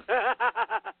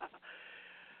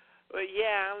 But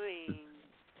yeah, I mean,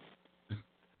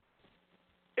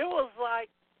 it was like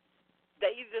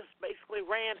they just basically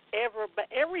ran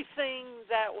everything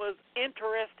that was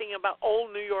interesting about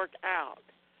old New York out.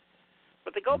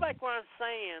 But to go back where I'm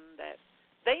saying that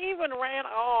they even ran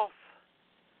off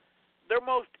their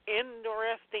most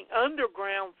interesting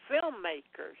underground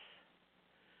filmmakers.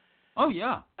 Oh,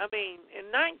 yeah. I mean, in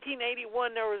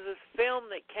 1981, there was this film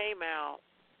that came out.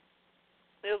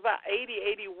 It was about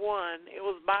 81. It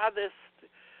was by this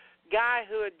guy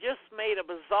who had just made a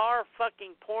bizarre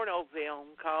fucking porno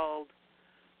film called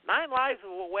 9 Lives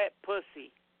of a Wet Pussy,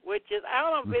 which is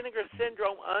out on Vinegar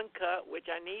Syndrome Uncut,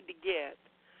 which I need to get.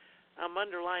 I'm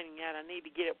underlining that. I need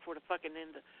to get it for the fucking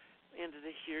end of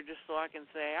this year just so I can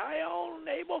say, I own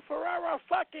Abel Ferrara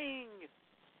fucking.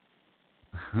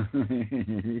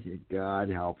 God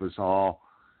help us all.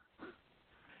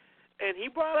 And he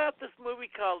brought out this movie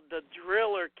called The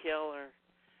Driller Killer.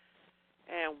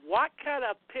 And what kind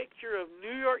of picture of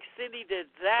New York City did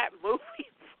that movie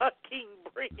fucking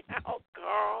bring out,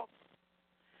 Carl?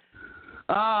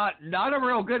 Not a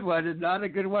real good one, and not a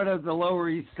good one of the Lower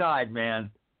East Side, man.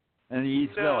 And the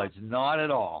East Village, not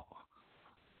at all.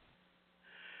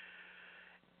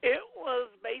 It was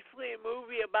basically a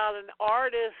movie about an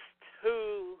artist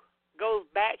who goes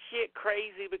batshit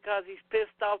crazy because he's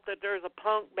pissed off that there's a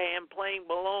punk band playing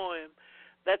below him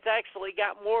that's actually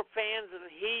got more fans than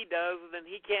he does, and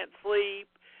he can't sleep,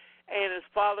 and his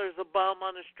father's a bum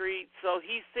on the street, so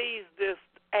he sees this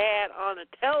ad on the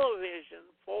television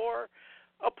for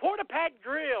a porta-pack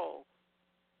drill.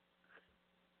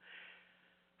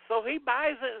 So he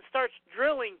buys it and starts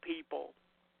drilling people.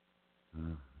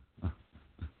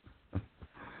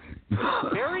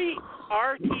 Very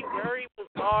arty, very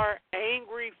bizarre,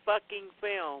 angry fucking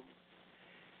film.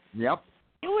 Yep.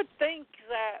 You would think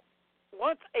that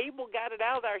once Abel got it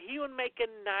out there, he would make a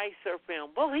nicer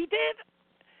film. Well, he did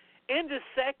end the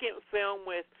second film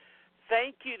with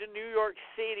thank you to New York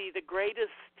City, the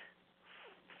greatest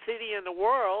city in the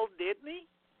world, didn't he?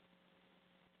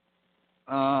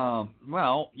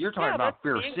 Well, you're talking about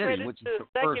Fear City, which is the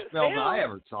first film I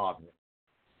ever saw of it.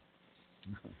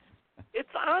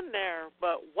 It's on there,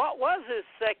 but what was his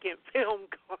second film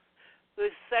called?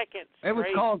 His second. It was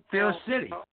called Fear City.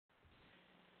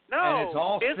 No, and it's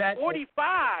all it's set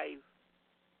 45.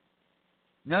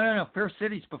 No. Fear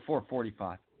City's before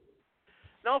 45.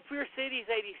 No, Fear City's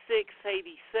 86,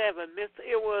 87.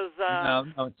 It was.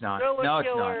 No, it's not. No,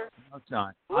 it's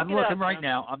not. I'm looking right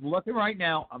now.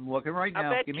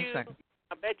 Give me a second.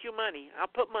 I bet you money. I'll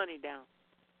put money down.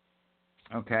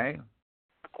 Okay.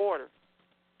 A quarter.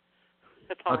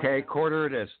 Okay, quarter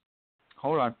it is.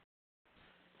 Hold on.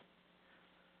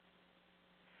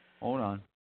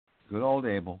 Good old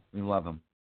Abel. We love him.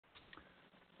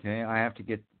 Okay, I have to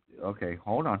get... Okay,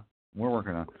 hold on. We're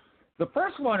working on it. The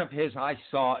first one of his I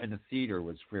saw in the theater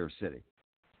was Fear City.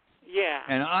 Yeah.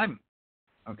 And I'm...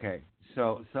 Okay,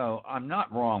 so I'm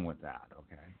not wrong with that,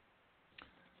 okay?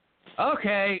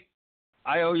 Okay,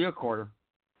 I owe you a quarter.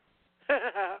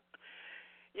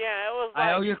 Yeah, it was like...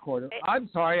 I owe you a quarter. I'm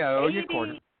sorry, I owe you a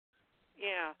quarter.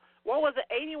 Yeah. What was it,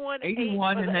 81?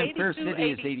 81 and then Fear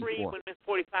City is 84. When Miss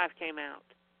 45 came out.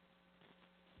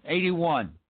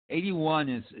 81. 81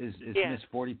 is Miss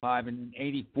 45, and then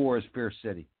 84 is Fear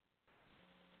City.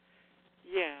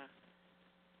 Yeah.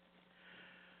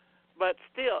 But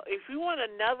still, if you want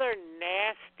another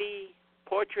nasty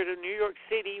portrait of New York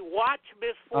City, watch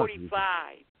Miss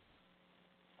 45.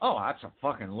 Oh,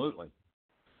 absolutely.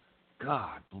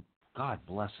 God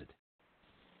bless it.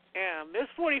 Yeah, Miss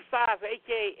 45,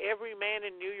 a.k.a. every man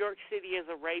in New York City is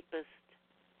a rapist.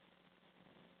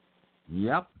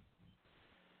 Yep.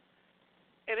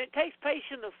 And it takes place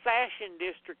in the fashion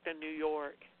district of New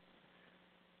York.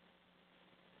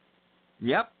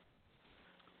 Yep.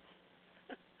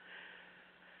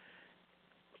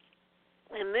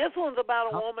 And this one's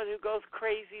about a woman who goes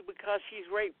crazy because she's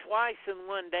raped twice in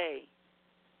one day.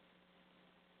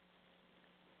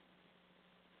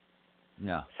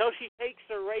 Yeah. So she takes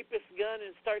her rapist gun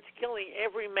and starts killing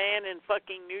every man in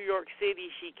fucking New York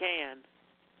City she can.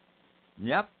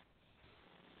 Yep.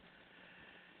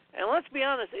 And let's be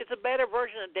honest, it's a better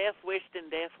version of Death Wish than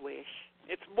Death Wish.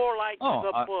 It's more like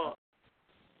the book.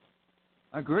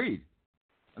 Agreed.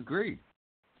 And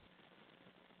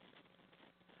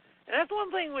that's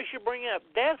one thing we should bring up.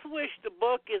 Death Wish, the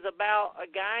book, is about a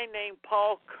guy named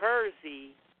Paul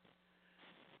Kersey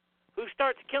who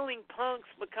starts killing punks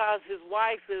because his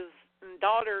wife and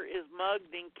daughter is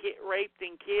mugged and raped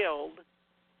and killed.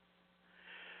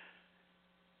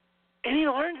 And he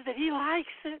learns that he likes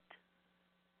it.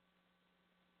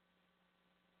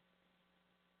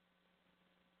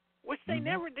 Which they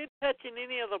never did touch in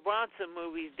any of the Bronson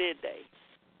movies, did they?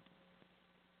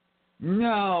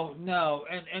 No.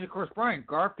 And of course, Brian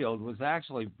Garfield was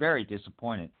actually very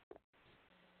disappointed.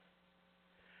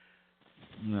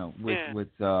 With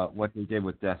what they did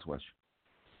with Death Wish.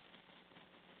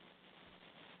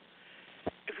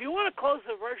 If you want a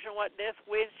closer version of what Death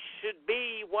Wish should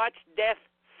be, watch Death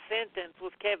Sentence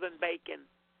with Kevin Bacon.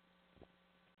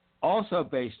 Also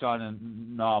based on a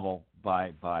novel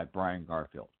by Brian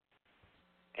Garfield.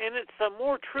 And it's a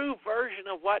more true version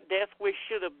of what Death Wish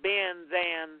should have been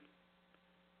than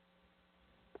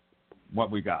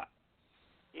what we got.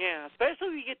 Yeah, especially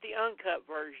if you get the uncut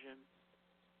version.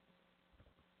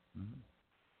 Mm-hmm.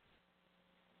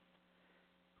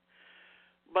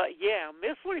 But yeah,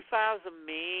 Miss 45 is a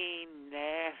mean,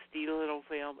 nasty little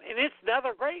film, and it's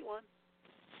another great one.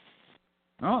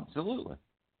 Oh, absolutely.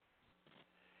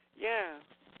 Yeah.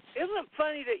 Isn't it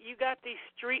funny that you got these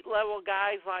street-level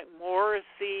guys like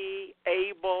Morrissey,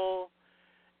 Abel,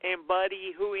 and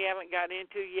Buddy, who we haven't got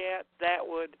into yet, that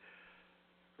would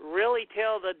really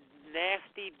tell the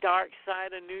nasty, dark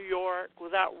side of New York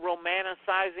without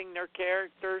romanticizing their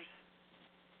characters?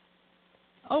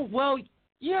 Oh, well,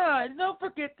 yeah, and don't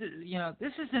forget that,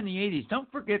 this is in the 80s.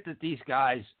 Don't forget that these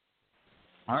guys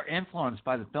are influenced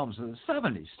by the films of the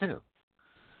 70s, too.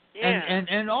 Yeah.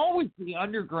 And always the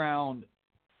underground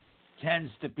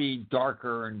tends to be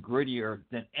darker and grittier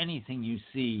than anything you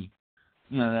see,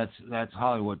 that's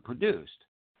Hollywood produced.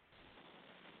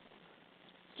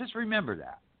 Just remember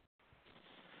that.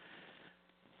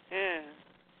 Yeah.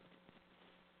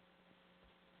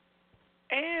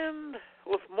 And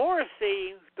with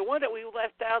Morrissey, the one that we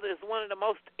left out is one of the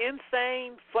most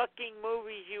insane fucking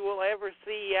movies you will ever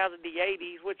see out of the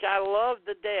 80s, which I love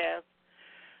to death.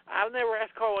 I've never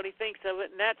asked Carl what he thinks of it,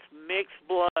 and that's Mixed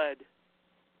Blood.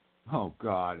 Oh,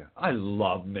 God. I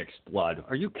love Mixed Blood.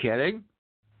 Are you kidding?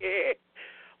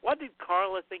 What did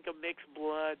Carla think of Mixed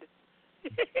Blood?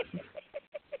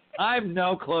 I have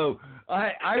no clue.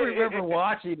 I remember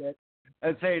watching it,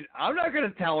 and saying, I'm not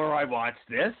going to tell her I watched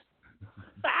this.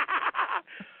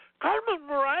 Carmen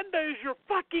Miranda is your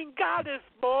fucking goddess,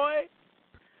 boy.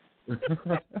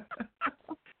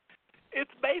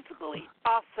 It's basically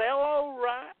Othello,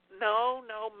 right? No,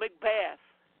 Macbeth.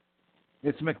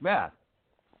 It's Macbeth.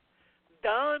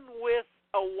 Done with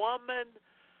a woman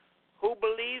who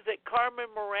believes that Carmen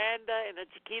Miranda and the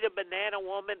Chiquita Banana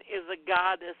Woman is a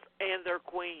goddess and their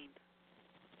queen.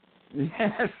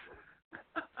 Yes.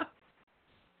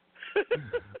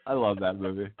 I love that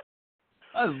movie.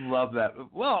 I love that.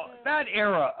 Well, that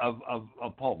era of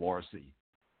Paul Morrissey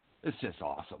is just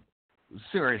awesome.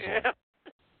 Seriously.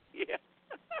 Yeah.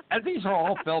 And these are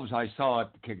all films I saw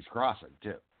at King's Crossing,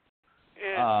 too.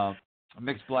 Yeah.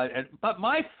 Mixed Blood. But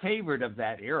my favorite of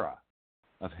that era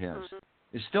of his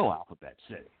is still Alphabet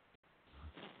City.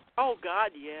 Oh,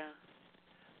 God, yeah.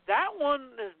 That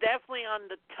one is definitely on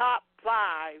the top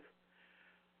 5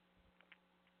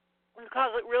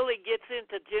 because it really gets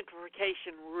into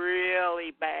gentrification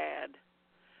really bad.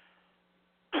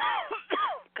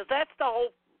 Because that's the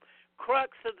whole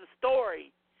crux of the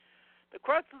story. The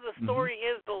crux of the story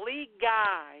is the lead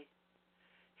guy.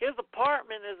 His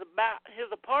apartment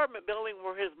building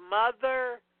where his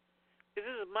mother, is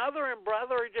his mother and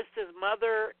brother or just his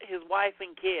mother, his wife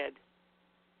and kid?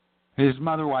 His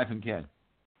mother, wife, and kid.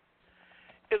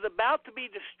 Is about to be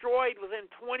destroyed within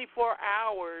 24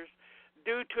 hours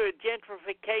due to a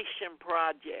gentrification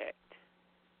project.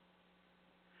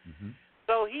 Mm-hmm.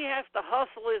 So he has to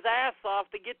hustle his ass off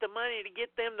to get the money to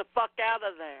get them the fuck out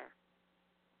of there.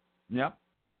 Yep.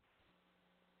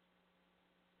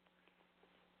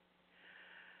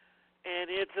 And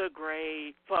it's a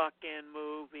great fucking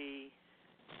movie.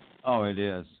 Oh, it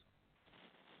is.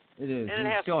 It is. And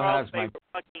it has still my has my favorite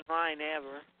fucking line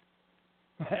ever.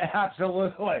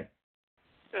 Absolutely.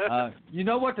 You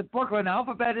know what the Brooklyn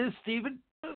alphabet is, Stephen?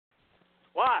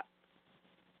 What?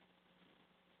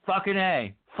 Fucking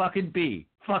A, fucking B,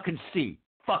 fucking C,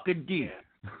 fucking D.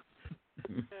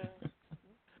 Yeah.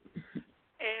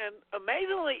 And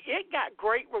amazingly, it got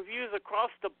great reviews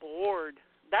across the board.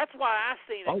 That's why I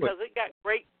seen it, because it got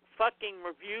great fucking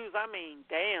reviews. I mean,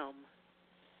 damn,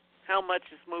 how much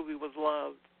this movie was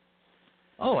loved.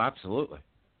 Oh, absolutely.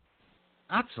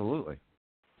 Absolutely.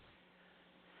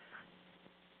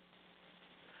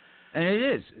 And it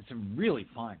is. It's a really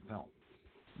fine film.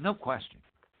 No question.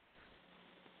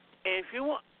 And if you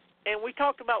want, and we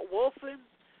talked about Wolfen.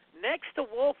 Next to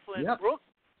Wolfen, yep.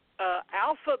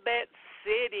 Alphabet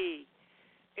City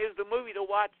is the movie to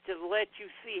watch to let you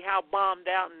see how bombed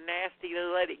out and nasty they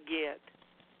let it get.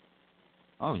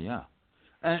 Oh yeah,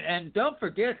 and don't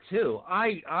forget too,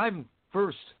 I'm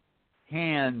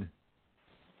first-hand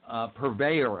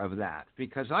purveyor of that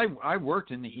because I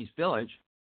worked in the East Village,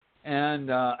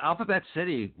 and Alphabet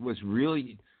City was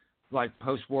really like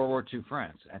post-World War II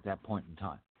France at that point in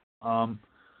time.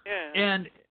 Yeah. And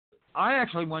I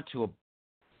actually went to a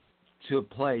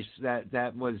place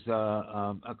that was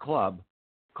a club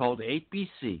called 8BC.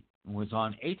 It was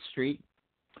on 8th Street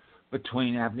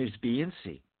between Avenues B and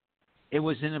C. It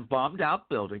was in a bombed-out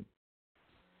building,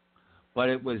 but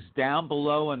it was down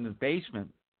below in the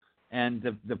basement, and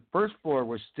the first floor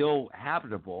was still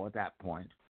habitable at that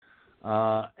point.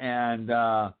 Yeah,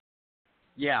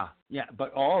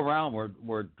 but all around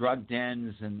were drug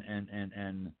dens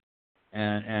and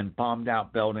bombed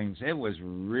out buildings. It was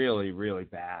really, really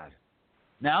bad.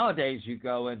 Nowadays, you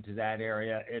go into that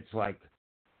area, it's like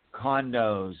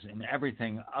condos and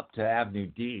everything up to Avenue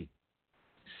D.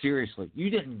 Seriously,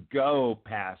 you didn't go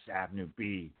past Avenue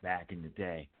B back in the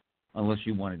day unless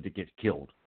you wanted to get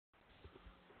killed.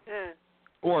 Yeah.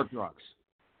 Or drugs.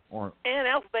 And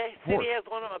Alphabet City has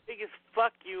one of my biggest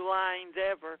fuck you lines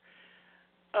ever.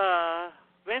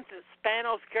 Vincent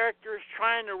Spano's character is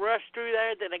trying to rush through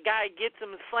there, then a guy gets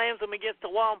him and slams him against the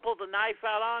wall and pulls a knife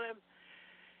out on him.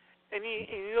 And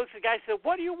he looks at the guy and said,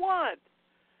 "What do you want?"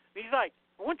 And he's like,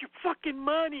 "I want your fucking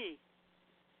money."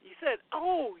 He said,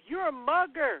 "Oh, you're a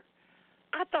mugger.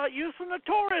 I thought you was from the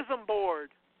tourism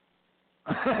board."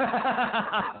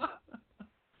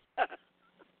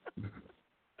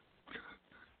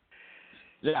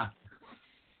 Yeah.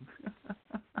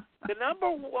 The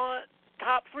number one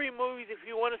top 3 movies, if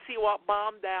you want to see what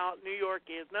bombed out New York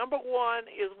is. Number 1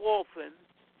 is Wolfen.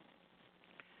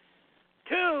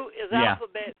 2 is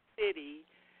Alphabet City.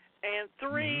 And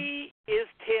 3 is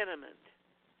Tenement.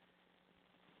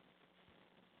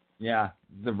 Yeah,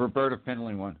 the Roberta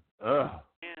Findlay one. Ugh,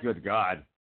 Yeah. Good God.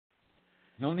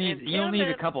 You'll need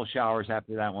a couple showers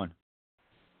after that one.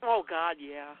 Oh, God,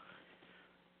 yeah.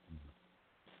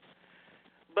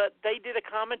 But they did a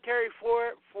commentary for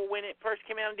it for when it first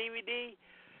came out on DVD.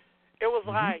 It was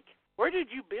like Where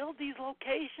did you build these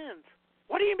locations?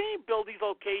 What do you mean build these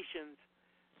locations?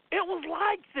 It was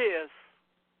like this.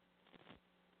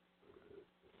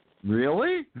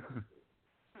 Really?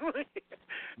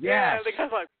 Yeah, Yes. the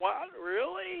guy's like, what?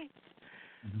 Really?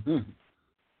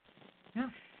 Yeah.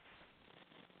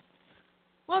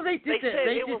 Well, they did said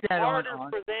they it did was that harder on.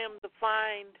 for them to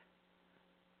find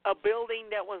a building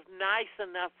that was nice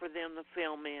enough for them to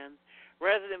film in,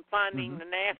 rather than finding the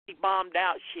nasty bombed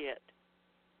out shit.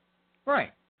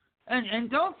 Right. And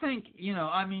don't think,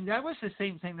 I mean, that was the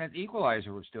same thing that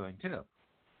Equalizer was doing too.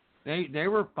 They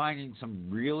were finding some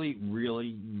really,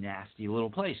 really nasty little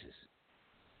places.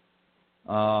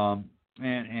 I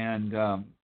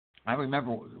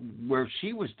remember where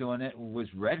she was doing it was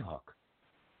Red Hook.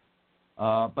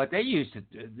 But they used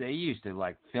to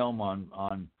like film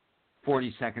on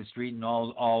 42nd Street and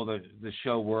all the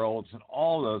show worlds and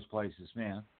all those places,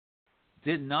 man.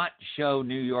 Did not show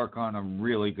New York on a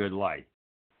really good light.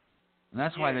 And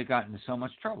that's why they got into so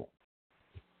much trouble.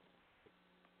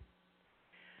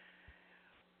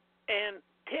 And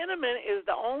Tenement is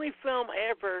the only film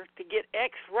ever to get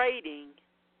X rating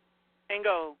and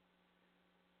go,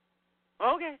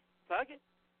 okay, fuck it.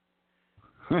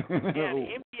 Yeah, the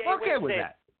MPA okay with said,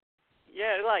 that.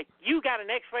 Yeah, like, you got an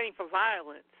X rating for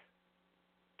violence.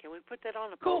 Can we put that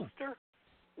on the poster?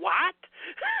 What?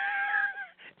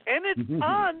 And it's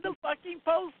on the fucking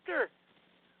poster.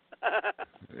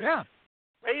 Yeah.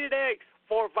 Rated X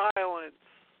for violence.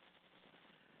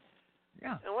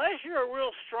 Yeah. Unless you're a real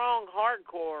strong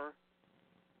hardcore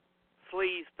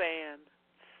sleaze fan,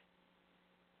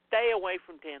 stay away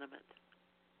from Tenement.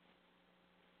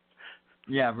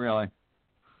 Yeah, really.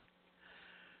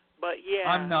 But yeah,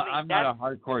 I'm not a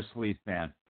hardcore sleaze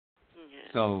fan.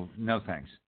 Yeah. So no thanks.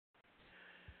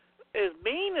 As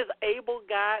mean as Abel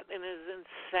got and as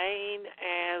insane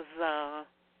as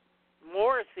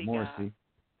Morrissey got,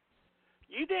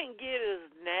 you didn't get as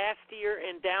nastier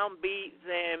and downbeat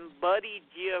than Buddy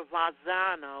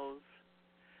Giovanzano's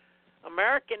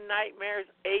American Nightmares,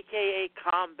 a.k.a.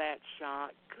 Combat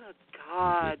Shot. Good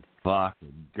God.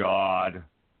 Fucking God.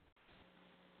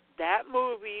 That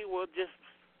movie will just...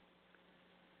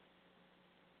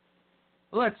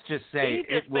 Let's just say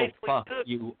it will fuck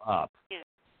you up. Yeah.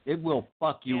 It will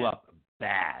fuck you up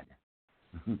bad.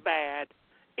 Bad.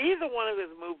 Either one of his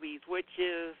movies, which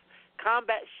is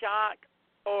Combat Shock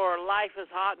or Life is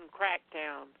Hot in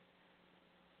Cracktown.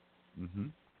 Mm-hmm.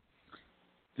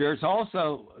 There's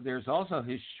also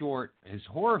his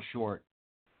horror short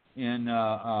in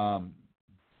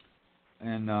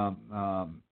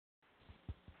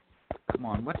come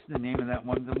on, what's the name of that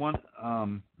one? The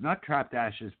one not Trapped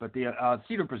Ashes, but the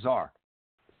Cedar Bazaar.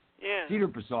 Yeah. Cedar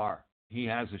Bazaar. He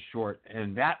has a short,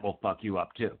 and that will fuck you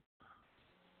up too.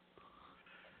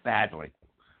 Badly.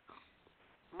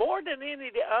 More than any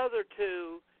of the other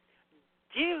two,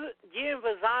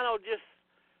 Giovanzano just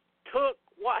took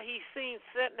what he's seen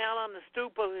sitting out on the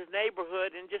stoop of his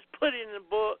neighborhood and just put it in the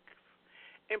book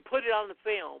and put it on the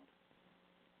film.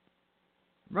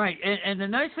 Right, and the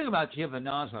nice thing about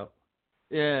Giovanazzo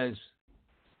is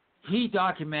he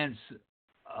documents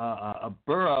a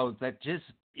borough that just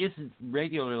isn't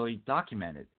regularly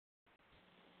documented,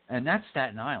 and that's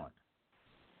Staten Island.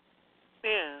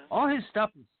 Yeah. All his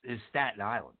stuff is Staten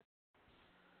Island.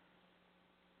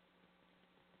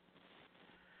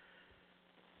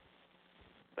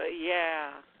 But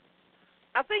yeah,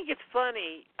 I think it's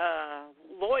funny.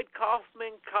 Lloyd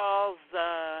Kaufman calls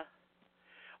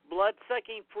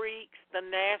Blood-Sucking Freaks the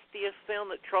nastiest film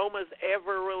that Troma's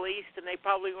ever released, and they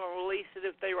probably won't release it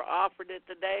if they were offered it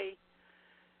today.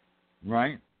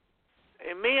 Right.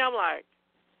 And me, I'm like,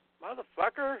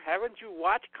 motherfucker, haven't you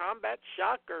watched Combat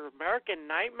Shock or American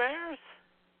Nightmares?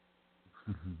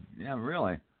 Yeah,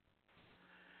 really.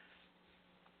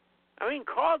 I mean,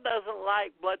 Carl doesn't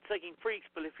like Blood-Sucking Freaks,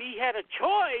 but if he had a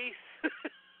choice...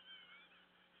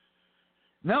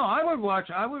 No, I would watch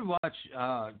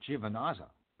Giovanazzo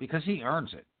because he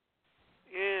earns it.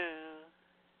 Yeah.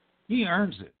 He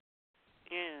earns it.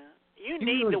 Yeah. You He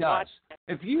need really to does. watch that.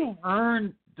 If you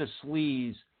earn the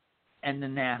sleaze and the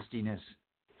nastiness,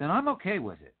 then I'm okay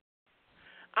with it.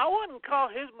 I wouldn't call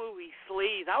his movie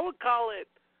sleaze. I would call it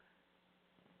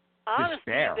honesty.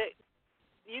 Despair. That,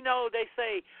 they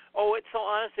say, oh, it's so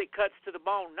honest it cuts to the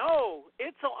bone. No,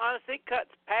 it's so honest it cuts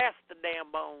past the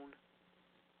damn bone.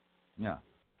 Yeah.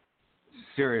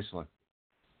 Seriously.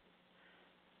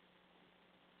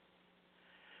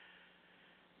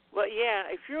 But yeah,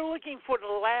 if you're looking for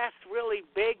the last really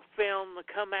big film to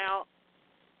come out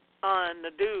on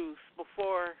the Deuce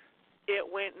before it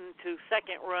went into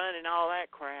second run and all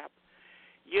that crap,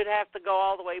 you'd have to go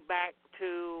all the way back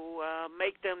to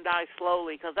Make Them Die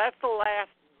Slowly, because that's the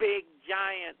last big,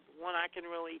 giant one I can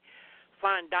really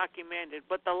find documented.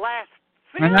 But the last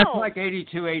film... And that's like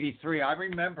 82, 83. I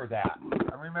remember that.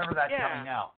 Coming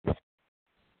out.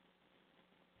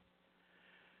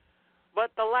 But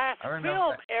the last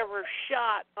film ever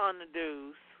shot on the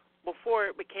Deuce, before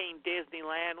it became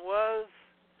Disneyland, was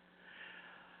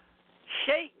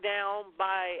Shakedown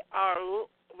by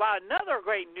another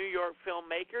great New York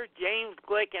filmmaker, James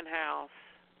Glickenhaus.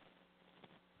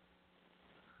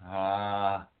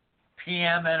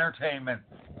 PM Entertainment.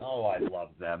 Oh, I love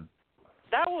them.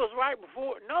 That was right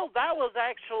before. No, that was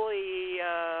actually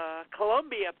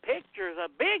Columbia Pictures, a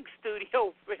big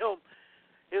studio film.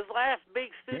 His last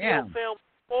big studio film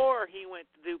before he went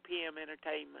to do PM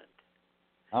Entertainment.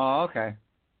 Oh, okay.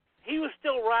 He was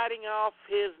still writing off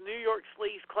his New York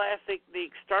sleaze classic, The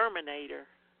Exterminator.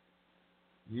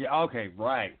 Yeah, okay,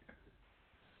 right.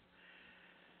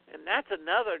 And that's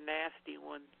another nasty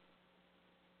one.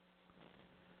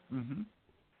 Mm-hmm.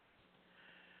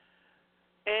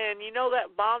 And you know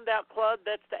that bombed out club,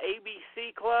 that's the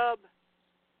ABC Club?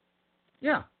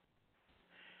 Yeah.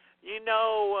 You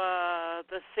know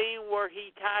the scene where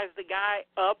he ties the guy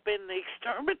up in The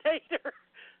Exterminator?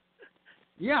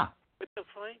 Yeah. With the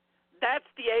flame? That's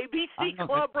the ABC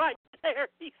Club right there.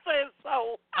 He says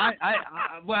so. I'd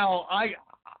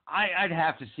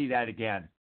have to see that again.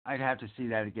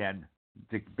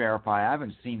 To verify. I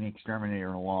haven't seen The Exterminator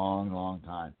in a long, long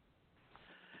time.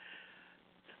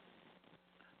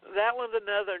 That one's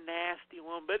another nasty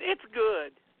one, but it's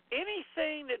good.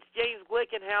 Anything that's James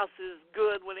Glickenhaus is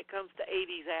good when it comes to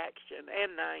 80s action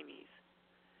and 90s.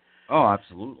 Oh,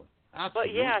 absolutely.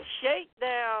 But yeah,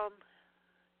 Shakedown,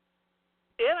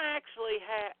 he actually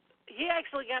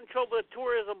got in trouble with the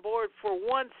tourism board for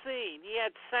one scene. He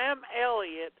had Sam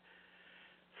Elliott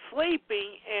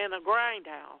sleeping in a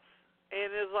grindhouse.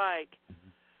 And it's like,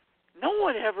 no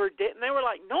one ever did. And they were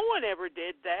like, no one ever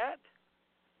did that.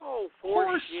 Oh,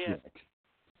 for shit.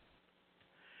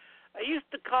 They used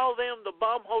to call them the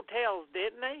bum hotels,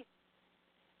 didn't they?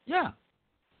 Yeah.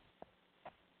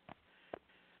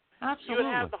 Absolutely. You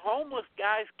would have the homeless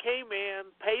guys came in,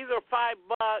 pay their $5,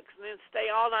 and then stay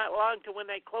all night long till when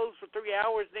they close for 3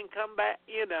 hours, then come back,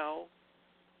 you know.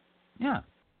 Yeah.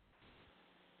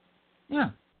 Yeah.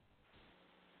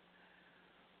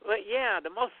 But yeah,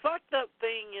 the most fucked up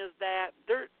thing is that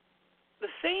the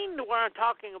scene where I'm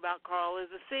talking about, Carl, is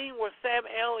the scene where Sam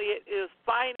Elliott is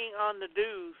fighting on the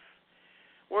Deuce,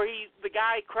 where the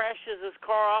guy crashes his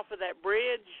car off of that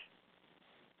bridge.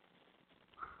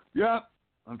 Yep.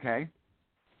 Okay.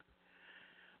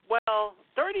 Well,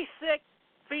 36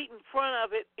 feet in front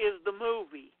of it is the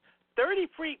movie. 30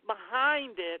 feet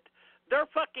behind it, they're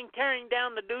fucking tearing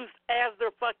down the Deuce as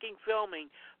they're fucking filming.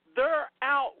 They're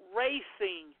out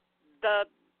racing the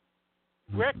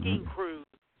wrecking crew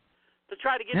to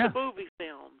try to get the movie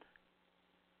filmed.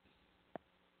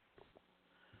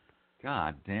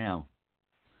 God damn.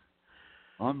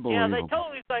 Unbelievable. Yeah, they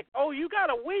told me, it's like, oh, you got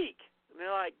a week. And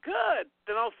they're like, good.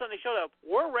 Then all of a sudden they showed up.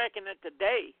 We're wrecking it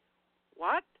today.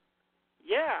 What?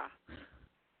 Yeah.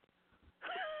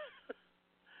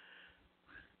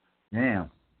 Damn.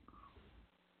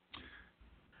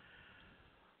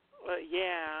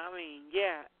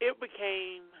 It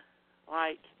became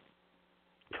like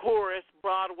tourist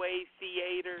Broadway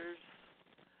theaters.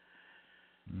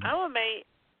 I'm amazed.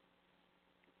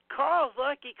 Carl's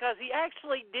lucky because he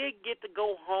actually did get to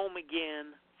go home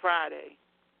again Friday.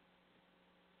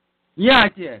 Yeah,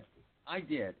 I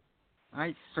did.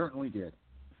 I certainly did.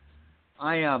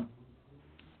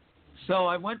 So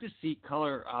I went to see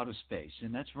Color Out of Space,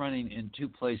 and that's running in two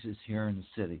places here in the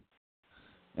city.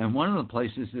 And one of the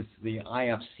places is the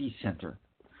IFC Center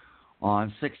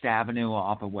on 6th Avenue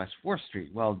off of West 4th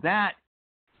Street. Well, that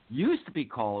used to be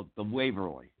called the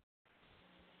Waverly.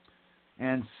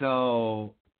 And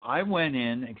so I went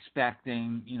in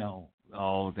expecting,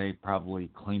 they probably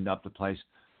cleaned up the place.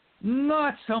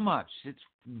 Not so much. It's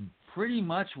pretty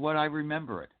much what I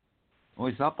remember it. It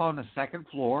was up on the second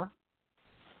floor.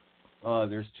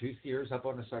 There's two theaters up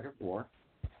on the second floor.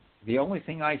 The only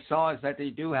thing I saw is that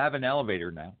they do have an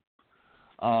elevator now.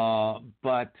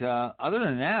 But other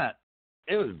than that,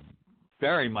 it was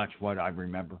very much what I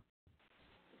remember.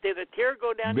 Did a tear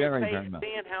go down your face much.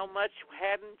 seeing how much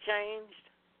hadn't changed?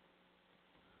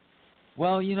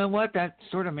 Well, you know what? That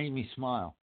sort of made me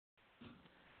smile.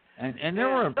 And there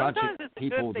were a bunch of people Sometimes it's a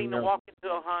good thing to walk into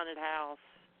a haunted house.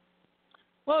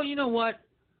 Well, you know what?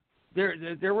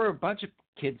 There were a bunch of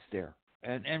kids there.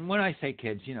 And when I say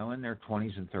kids, in their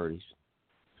 20s and 30s.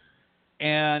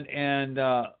 And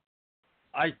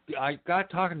I got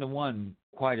talking to one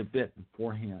quite a bit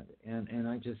beforehand, and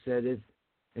I just said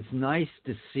it's nice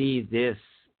to see this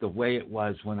the way it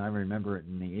was when I remember it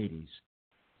in the 80s.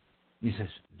 He says,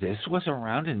 this was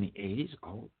around in the 80s?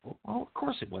 Oh, of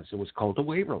course it was. It was called the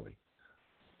Waverly.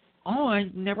 Oh, I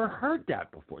never heard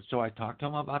that before. So I talked to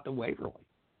him about the Waverly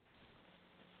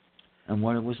and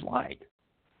what it was like.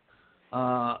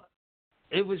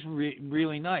 It was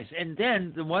really nice. And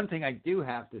then the one thing I do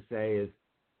have to say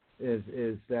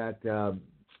is that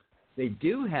they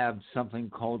do have something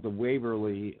called the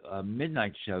Waverly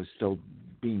Midnight Show still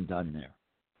being done there.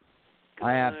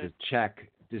 I have to check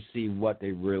to see what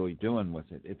they're really doing with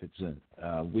it, if it's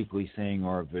a weekly thing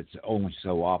or if it's only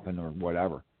so often or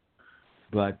whatever.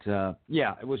 But,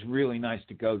 yeah, it was really nice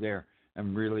to go there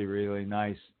and really, really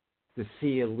nice to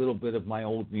see a little bit of my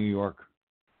old New York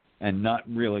and not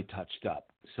really touched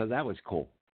up. So that was cool.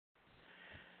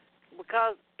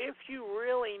 Because if you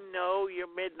really know your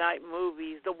midnight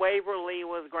movies, the Waverly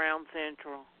was Ground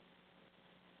Central.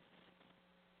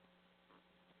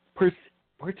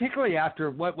 Particularly after,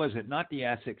 what was it? Not the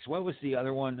Essex. What was the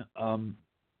other one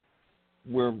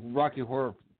where Rocky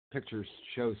Horror Picture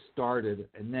Show started,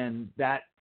 and then that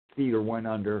theater went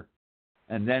under,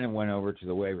 and then it went over to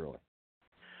the Waverly?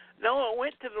 No, it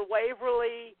went to the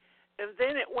Waverly, and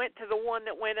then it went to the one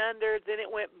that went under, then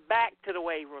it went back to the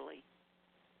Waverly.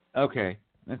 Okay.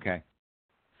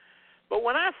 But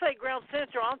when I say Ground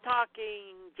Central, I'm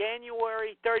talking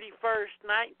January 31st,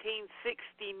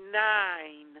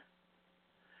 1969.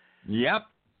 Yep.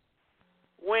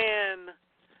 When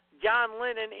John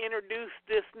Lennon introduced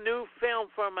this new film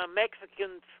from an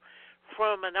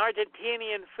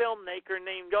Argentinian filmmaker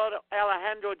named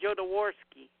Alejandro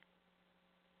Jodorowsky.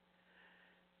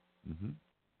 Mm-hmm.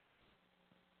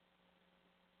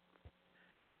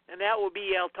 And that would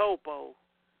be El Topo.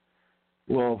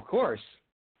 Well, of course.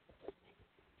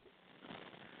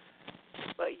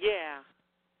 But yeah,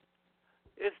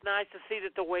 it's nice to see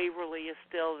that the Waverly is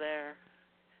still there.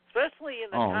 Especially in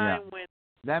the time when...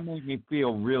 That made me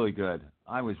feel really good.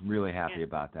 I was really happy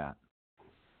about that.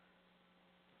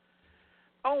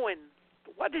 Owen,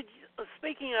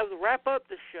 speaking of wrap up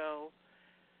the show,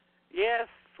 yes,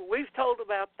 we've told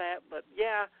about that, but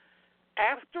yeah,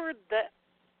 after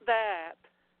that,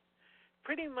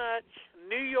 pretty much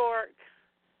New York,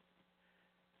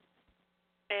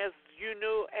 as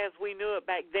we knew it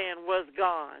back then, was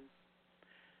gone.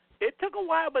 It took a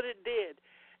while, but it did.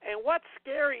 And what's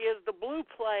scary is the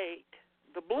blueprint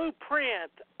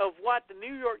of what the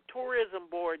New York Tourism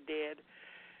Board did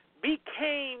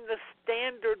became the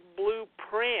standard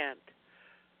blueprint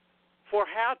for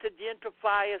how to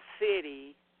gentrify a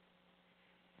city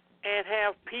and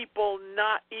have people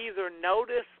not either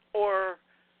notice or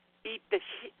eat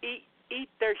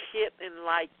their shit and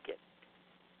like it.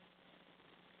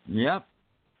 Yep.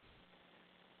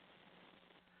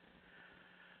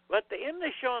 But to end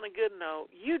the show on a good note,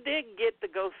 you did get to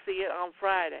go see it on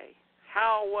Friday.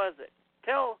 How was it?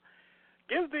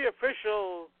 Give the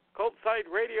official Cultside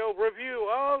Radio review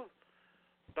of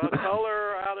The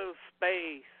Color Out of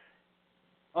Space.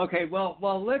 Okay, well,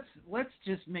 let's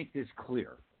just make this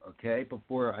clear, okay,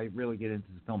 before I really get into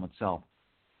the film itself.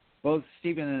 Both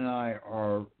Stephen and I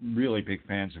are really big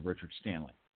fans of Richard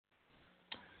Stanley.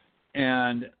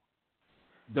 And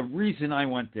the reason I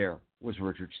went there was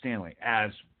Richard Stanley.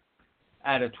 As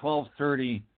at a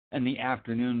 12:30 in the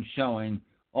afternoon showing,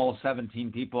 all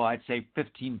 17 people, I'd say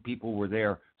 15 people were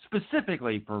there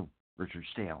specifically for Richard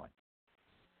Stanley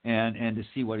and to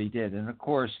see what he did. And, of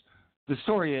course, the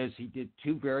story is he did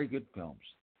two very good films,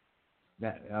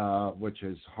 which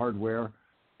is Hardware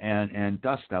and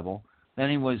Dust Devil. Then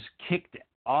he was kicked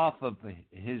off of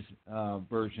his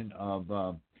version of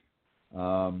The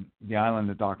Island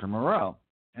of Dr. Moreau.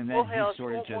 And then he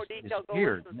sort of just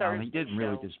disappeared. No, he didn't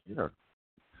really disappear.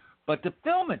 But the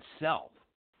film itself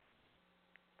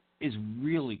is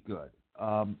really good.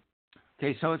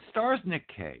 Okay, so it stars Nick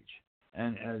Cage,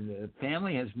 and the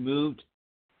family has moved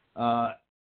down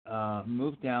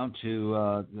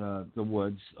to the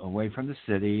woods away from the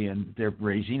city, and they're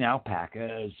raising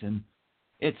alpacas, and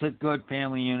it's a good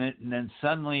family unit. And then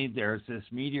suddenly there's this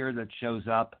meteor that shows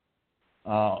up,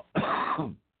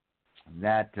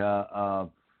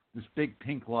 this big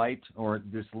pink light, or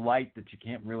this light that you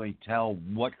can't really tell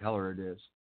what color it is,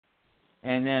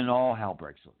 and then all hell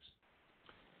breaks loose.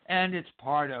 And it's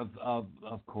part of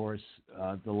course,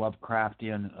 the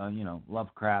Lovecraftian,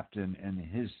 Lovecraft and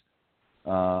his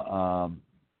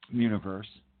universe.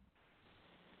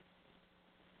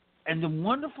 And the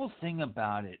wonderful thing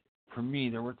about it, for me,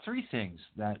 there were three things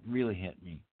that really hit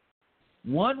me.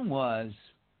 One was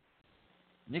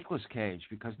Nicolas Cage,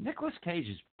 because Nicolas Cage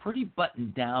is pretty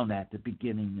buttoned down at the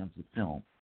beginning of the film.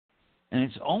 And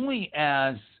it's only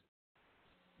as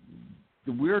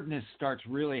the weirdness starts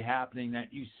really happening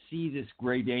that you see this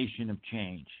gradation of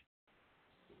change.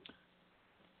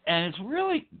 And it's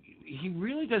really, he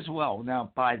really does well.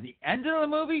 Now, by the end of the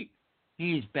movie,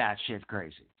 he's batshit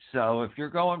crazy. So if you're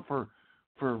going for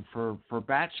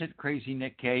batshit crazy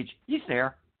Nick Cage, he's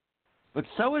there. But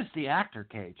so is the actor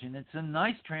Cage, and it's a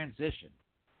nice transition.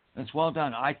 It's well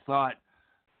done. I thought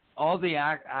all the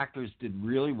actors did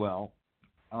really well.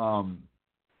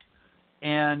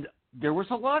 And there was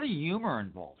a lot of humor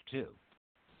involved, too.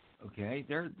 Okay?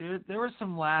 There were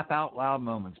some laugh out loud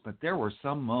moments, but there were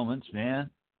some moments, man,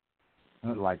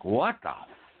 like, what the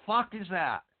fuck is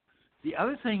that? The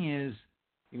other thing is,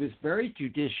 he was very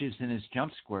judicious in his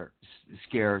jump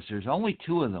scares. There's only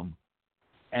 2 of them,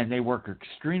 and they work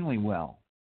extremely well.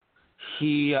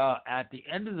 He, at the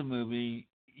end of the movie,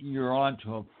 you're on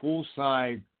to a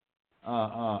full-side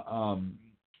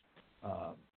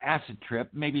acid trip.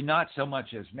 Maybe not so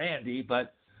much as Mandy,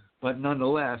 but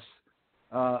nonetheless,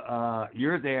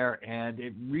 you're there, and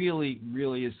it really,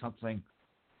 really is something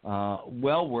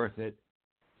well worth it.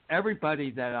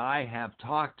 Everybody that I have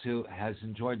talked to has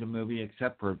enjoyed the movie,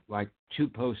 except for like 2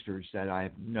 posters that I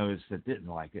have noticed that didn't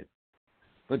like it.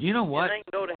 But you know what? And they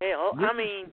can go to hell. I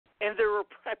mean, and their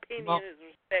opinion is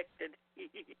respected.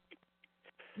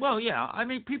 Well, yeah. I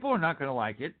mean, people are not going to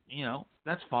like it. You know,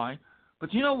 that's fine.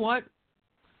 But you know what?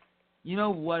 You know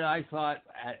what I thought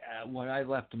when I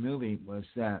left the movie was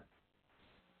that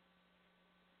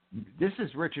this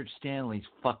is Richard Stanley's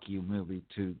 "fuck you" movie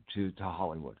to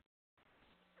Hollywood,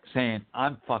 saying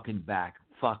I'm fucking back.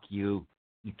 Fuck you.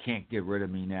 You can't get rid of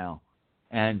me now,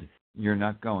 and you're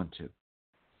not going to.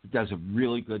 He does a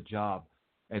really good job.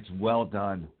 It's well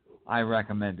done. I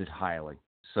recommend it highly.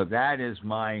 So that is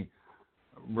my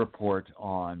report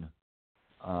on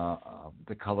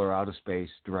The Color Out of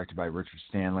Space, directed by Richard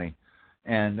Stanley.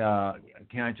 And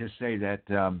can I just say that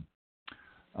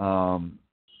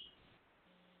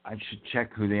I should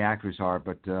check who the actors are,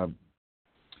 but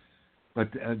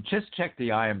just check the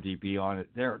IMDb on it.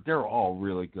 They're all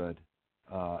really good,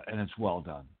 and it's well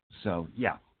done. So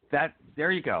yeah,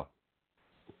 there you go.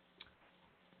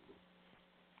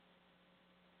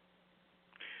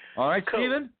 All right, cool.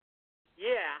 Steven?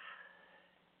 Yeah.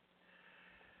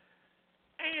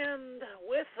 And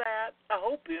with that, I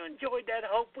hope you enjoyed that. I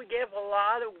hope we gave a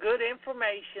lot of good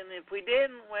information. If we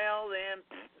didn't, well, then,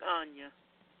 on you.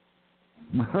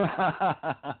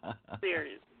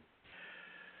 Serious.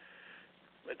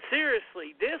 But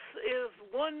seriously, this is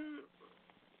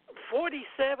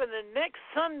 147, and next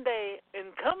Sunday,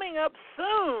 and coming up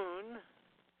soon,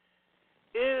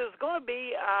 is going to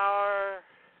be our...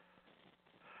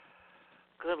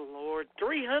 Good Lord,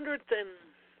 400.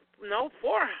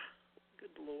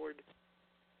 Good Lord.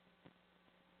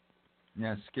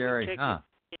 Yeah, scary, huh?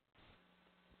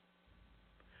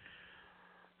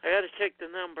 I got to check the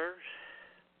numbers.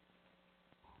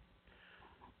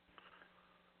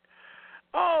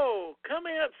 Oh,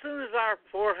 coming up soon is our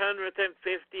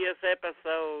 450th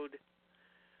episode.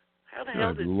 How the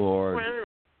hell did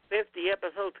 450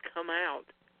 episodes come out?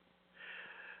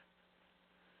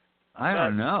 I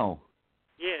don't know.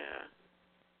 Yeah.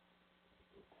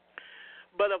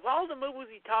 But of all the movies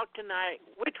we talked tonight,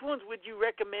 which ones would you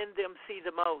recommend them see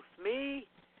the most? Me,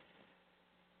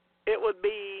 it would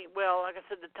be, well, like I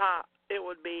said, the top, it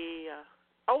would be,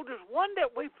 there's one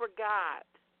that we forgot.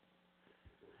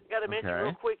 Got to mention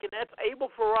real quick, and that's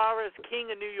Abel Ferrara's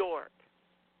King of New York.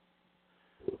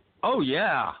 Oh,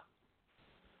 yeah.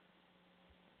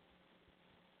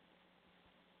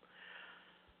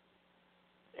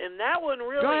 And that one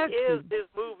really is this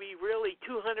movie really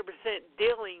 200%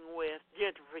 dealing with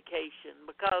gentrification,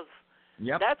 because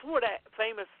that's where that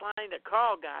famous line that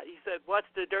Carl got. He said, "What's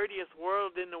the dirtiest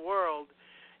word in the world?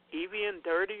 Even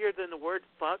dirtier than the word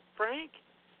fuck, Frank?"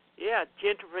 Yeah,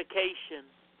 gentrification.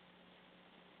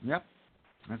 Yep,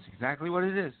 that's exactly what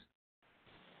it is.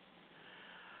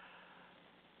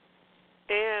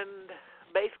 And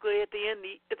basically, at the end,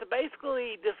 it's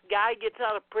basically this guy gets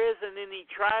out of prison and he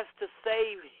tries to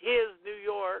save his New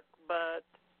York, but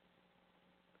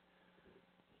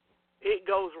it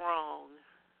goes wrong.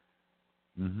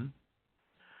 Mm-hmm.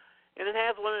 And it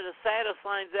has one of the saddest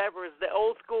lines ever. Is the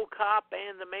old school cop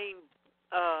and the main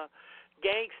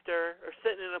gangster are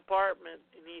sitting in an apartment,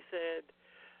 and he said,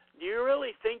 "Do you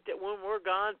really think that when we're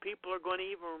gone, people are going to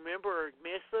even remember or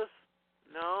miss us?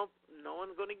 No, no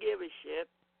one's going to give a shit."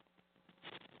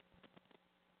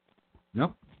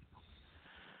 Nope.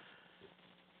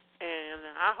 And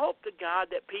I hope to God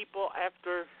that people,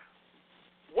 after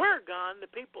we're gone, the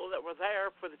people that were there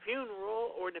for the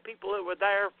funeral or the people that were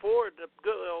there for the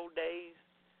good old days,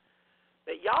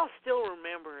 that y'all still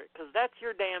remember it, because that's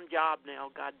your damn job now,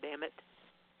 God damn it.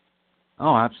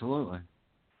 Oh, absolutely.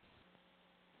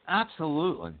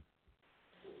 Absolutely.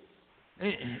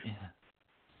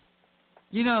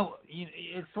 You know,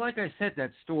 it's like I said,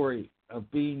 that story of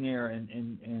being there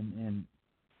and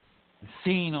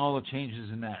seeing all the changes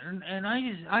in that, and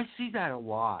I see that a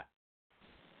lot.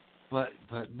 But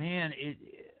man,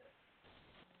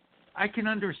 I can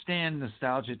understand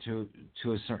nostalgia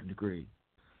to a certain degree,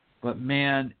 but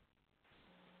man,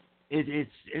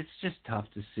 it's just tough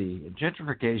to see.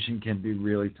 Gentrification can be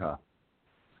really tough,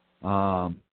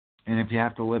 and if you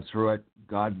have to live through it,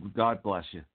 God bless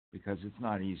you, because it's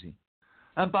not easy.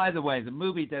 And by the way, the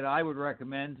movie that I would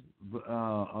recommend,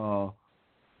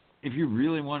 if you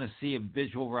really want to see a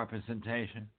visual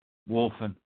representation,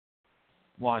 Wolfen.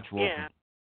 Watch Wolfen. Yeah.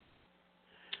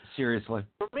 Seriously.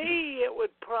 For me, it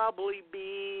would probably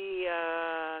be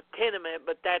Tenement,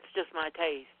 but that's just my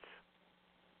tastes.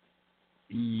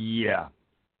 Yeah.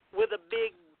 With a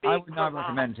big I would not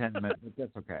recommend Tenement, but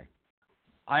that's okay.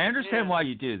 I understand why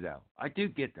you do, though. I do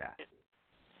get that.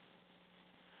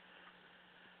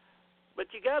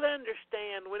 But you got to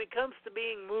understand, when it comes to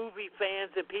being movie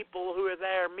fans and people who are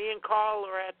there, me and Carl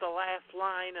are at the last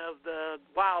line of the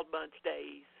Wild Bunch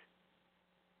days.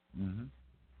 Mm-hmm.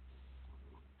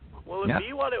 Will it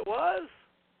be what it was?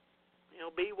 It'll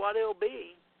be what it'll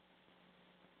be.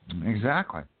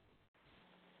 Exactly.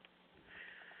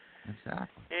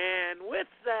 And with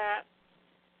that,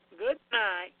 good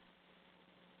night.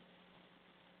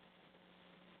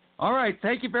 All right.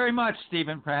 Thank you very much,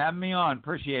 Stephen, for having me on.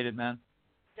 Appreciate it, man.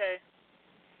 Okay.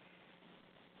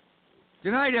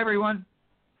 Good night, everyone.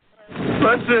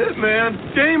 That's it,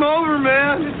 man. Game over,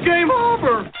 man. It's game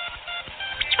over.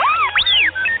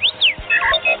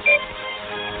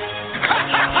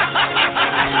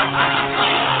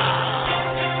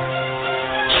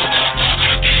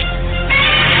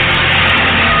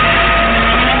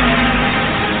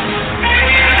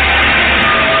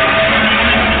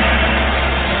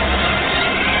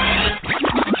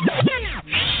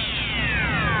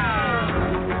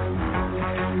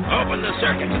 Open the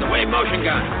circuit to the wave motion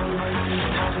gun.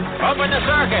 Open the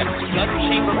circuit. Gun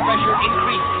chamber pressure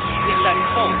increased. It's at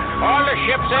full. All the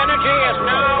ship's energy is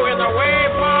now in the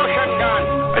wave motion gun.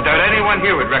 I doubt anyone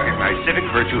here would recognize civic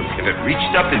virtue if it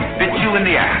reached up and bit you in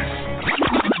the ass.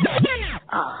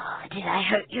 Oh, did I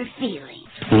hurt your feelings?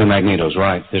 Well, Magneto's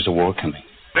right. There's a war coming.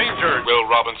 Danger, Will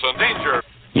Robinson, danger.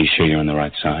 You sure you're on the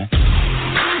right side?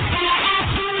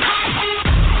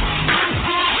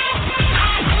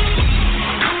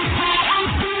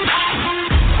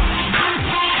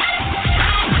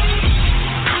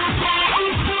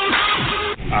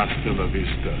 Hasta la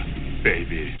vista,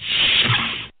 baby.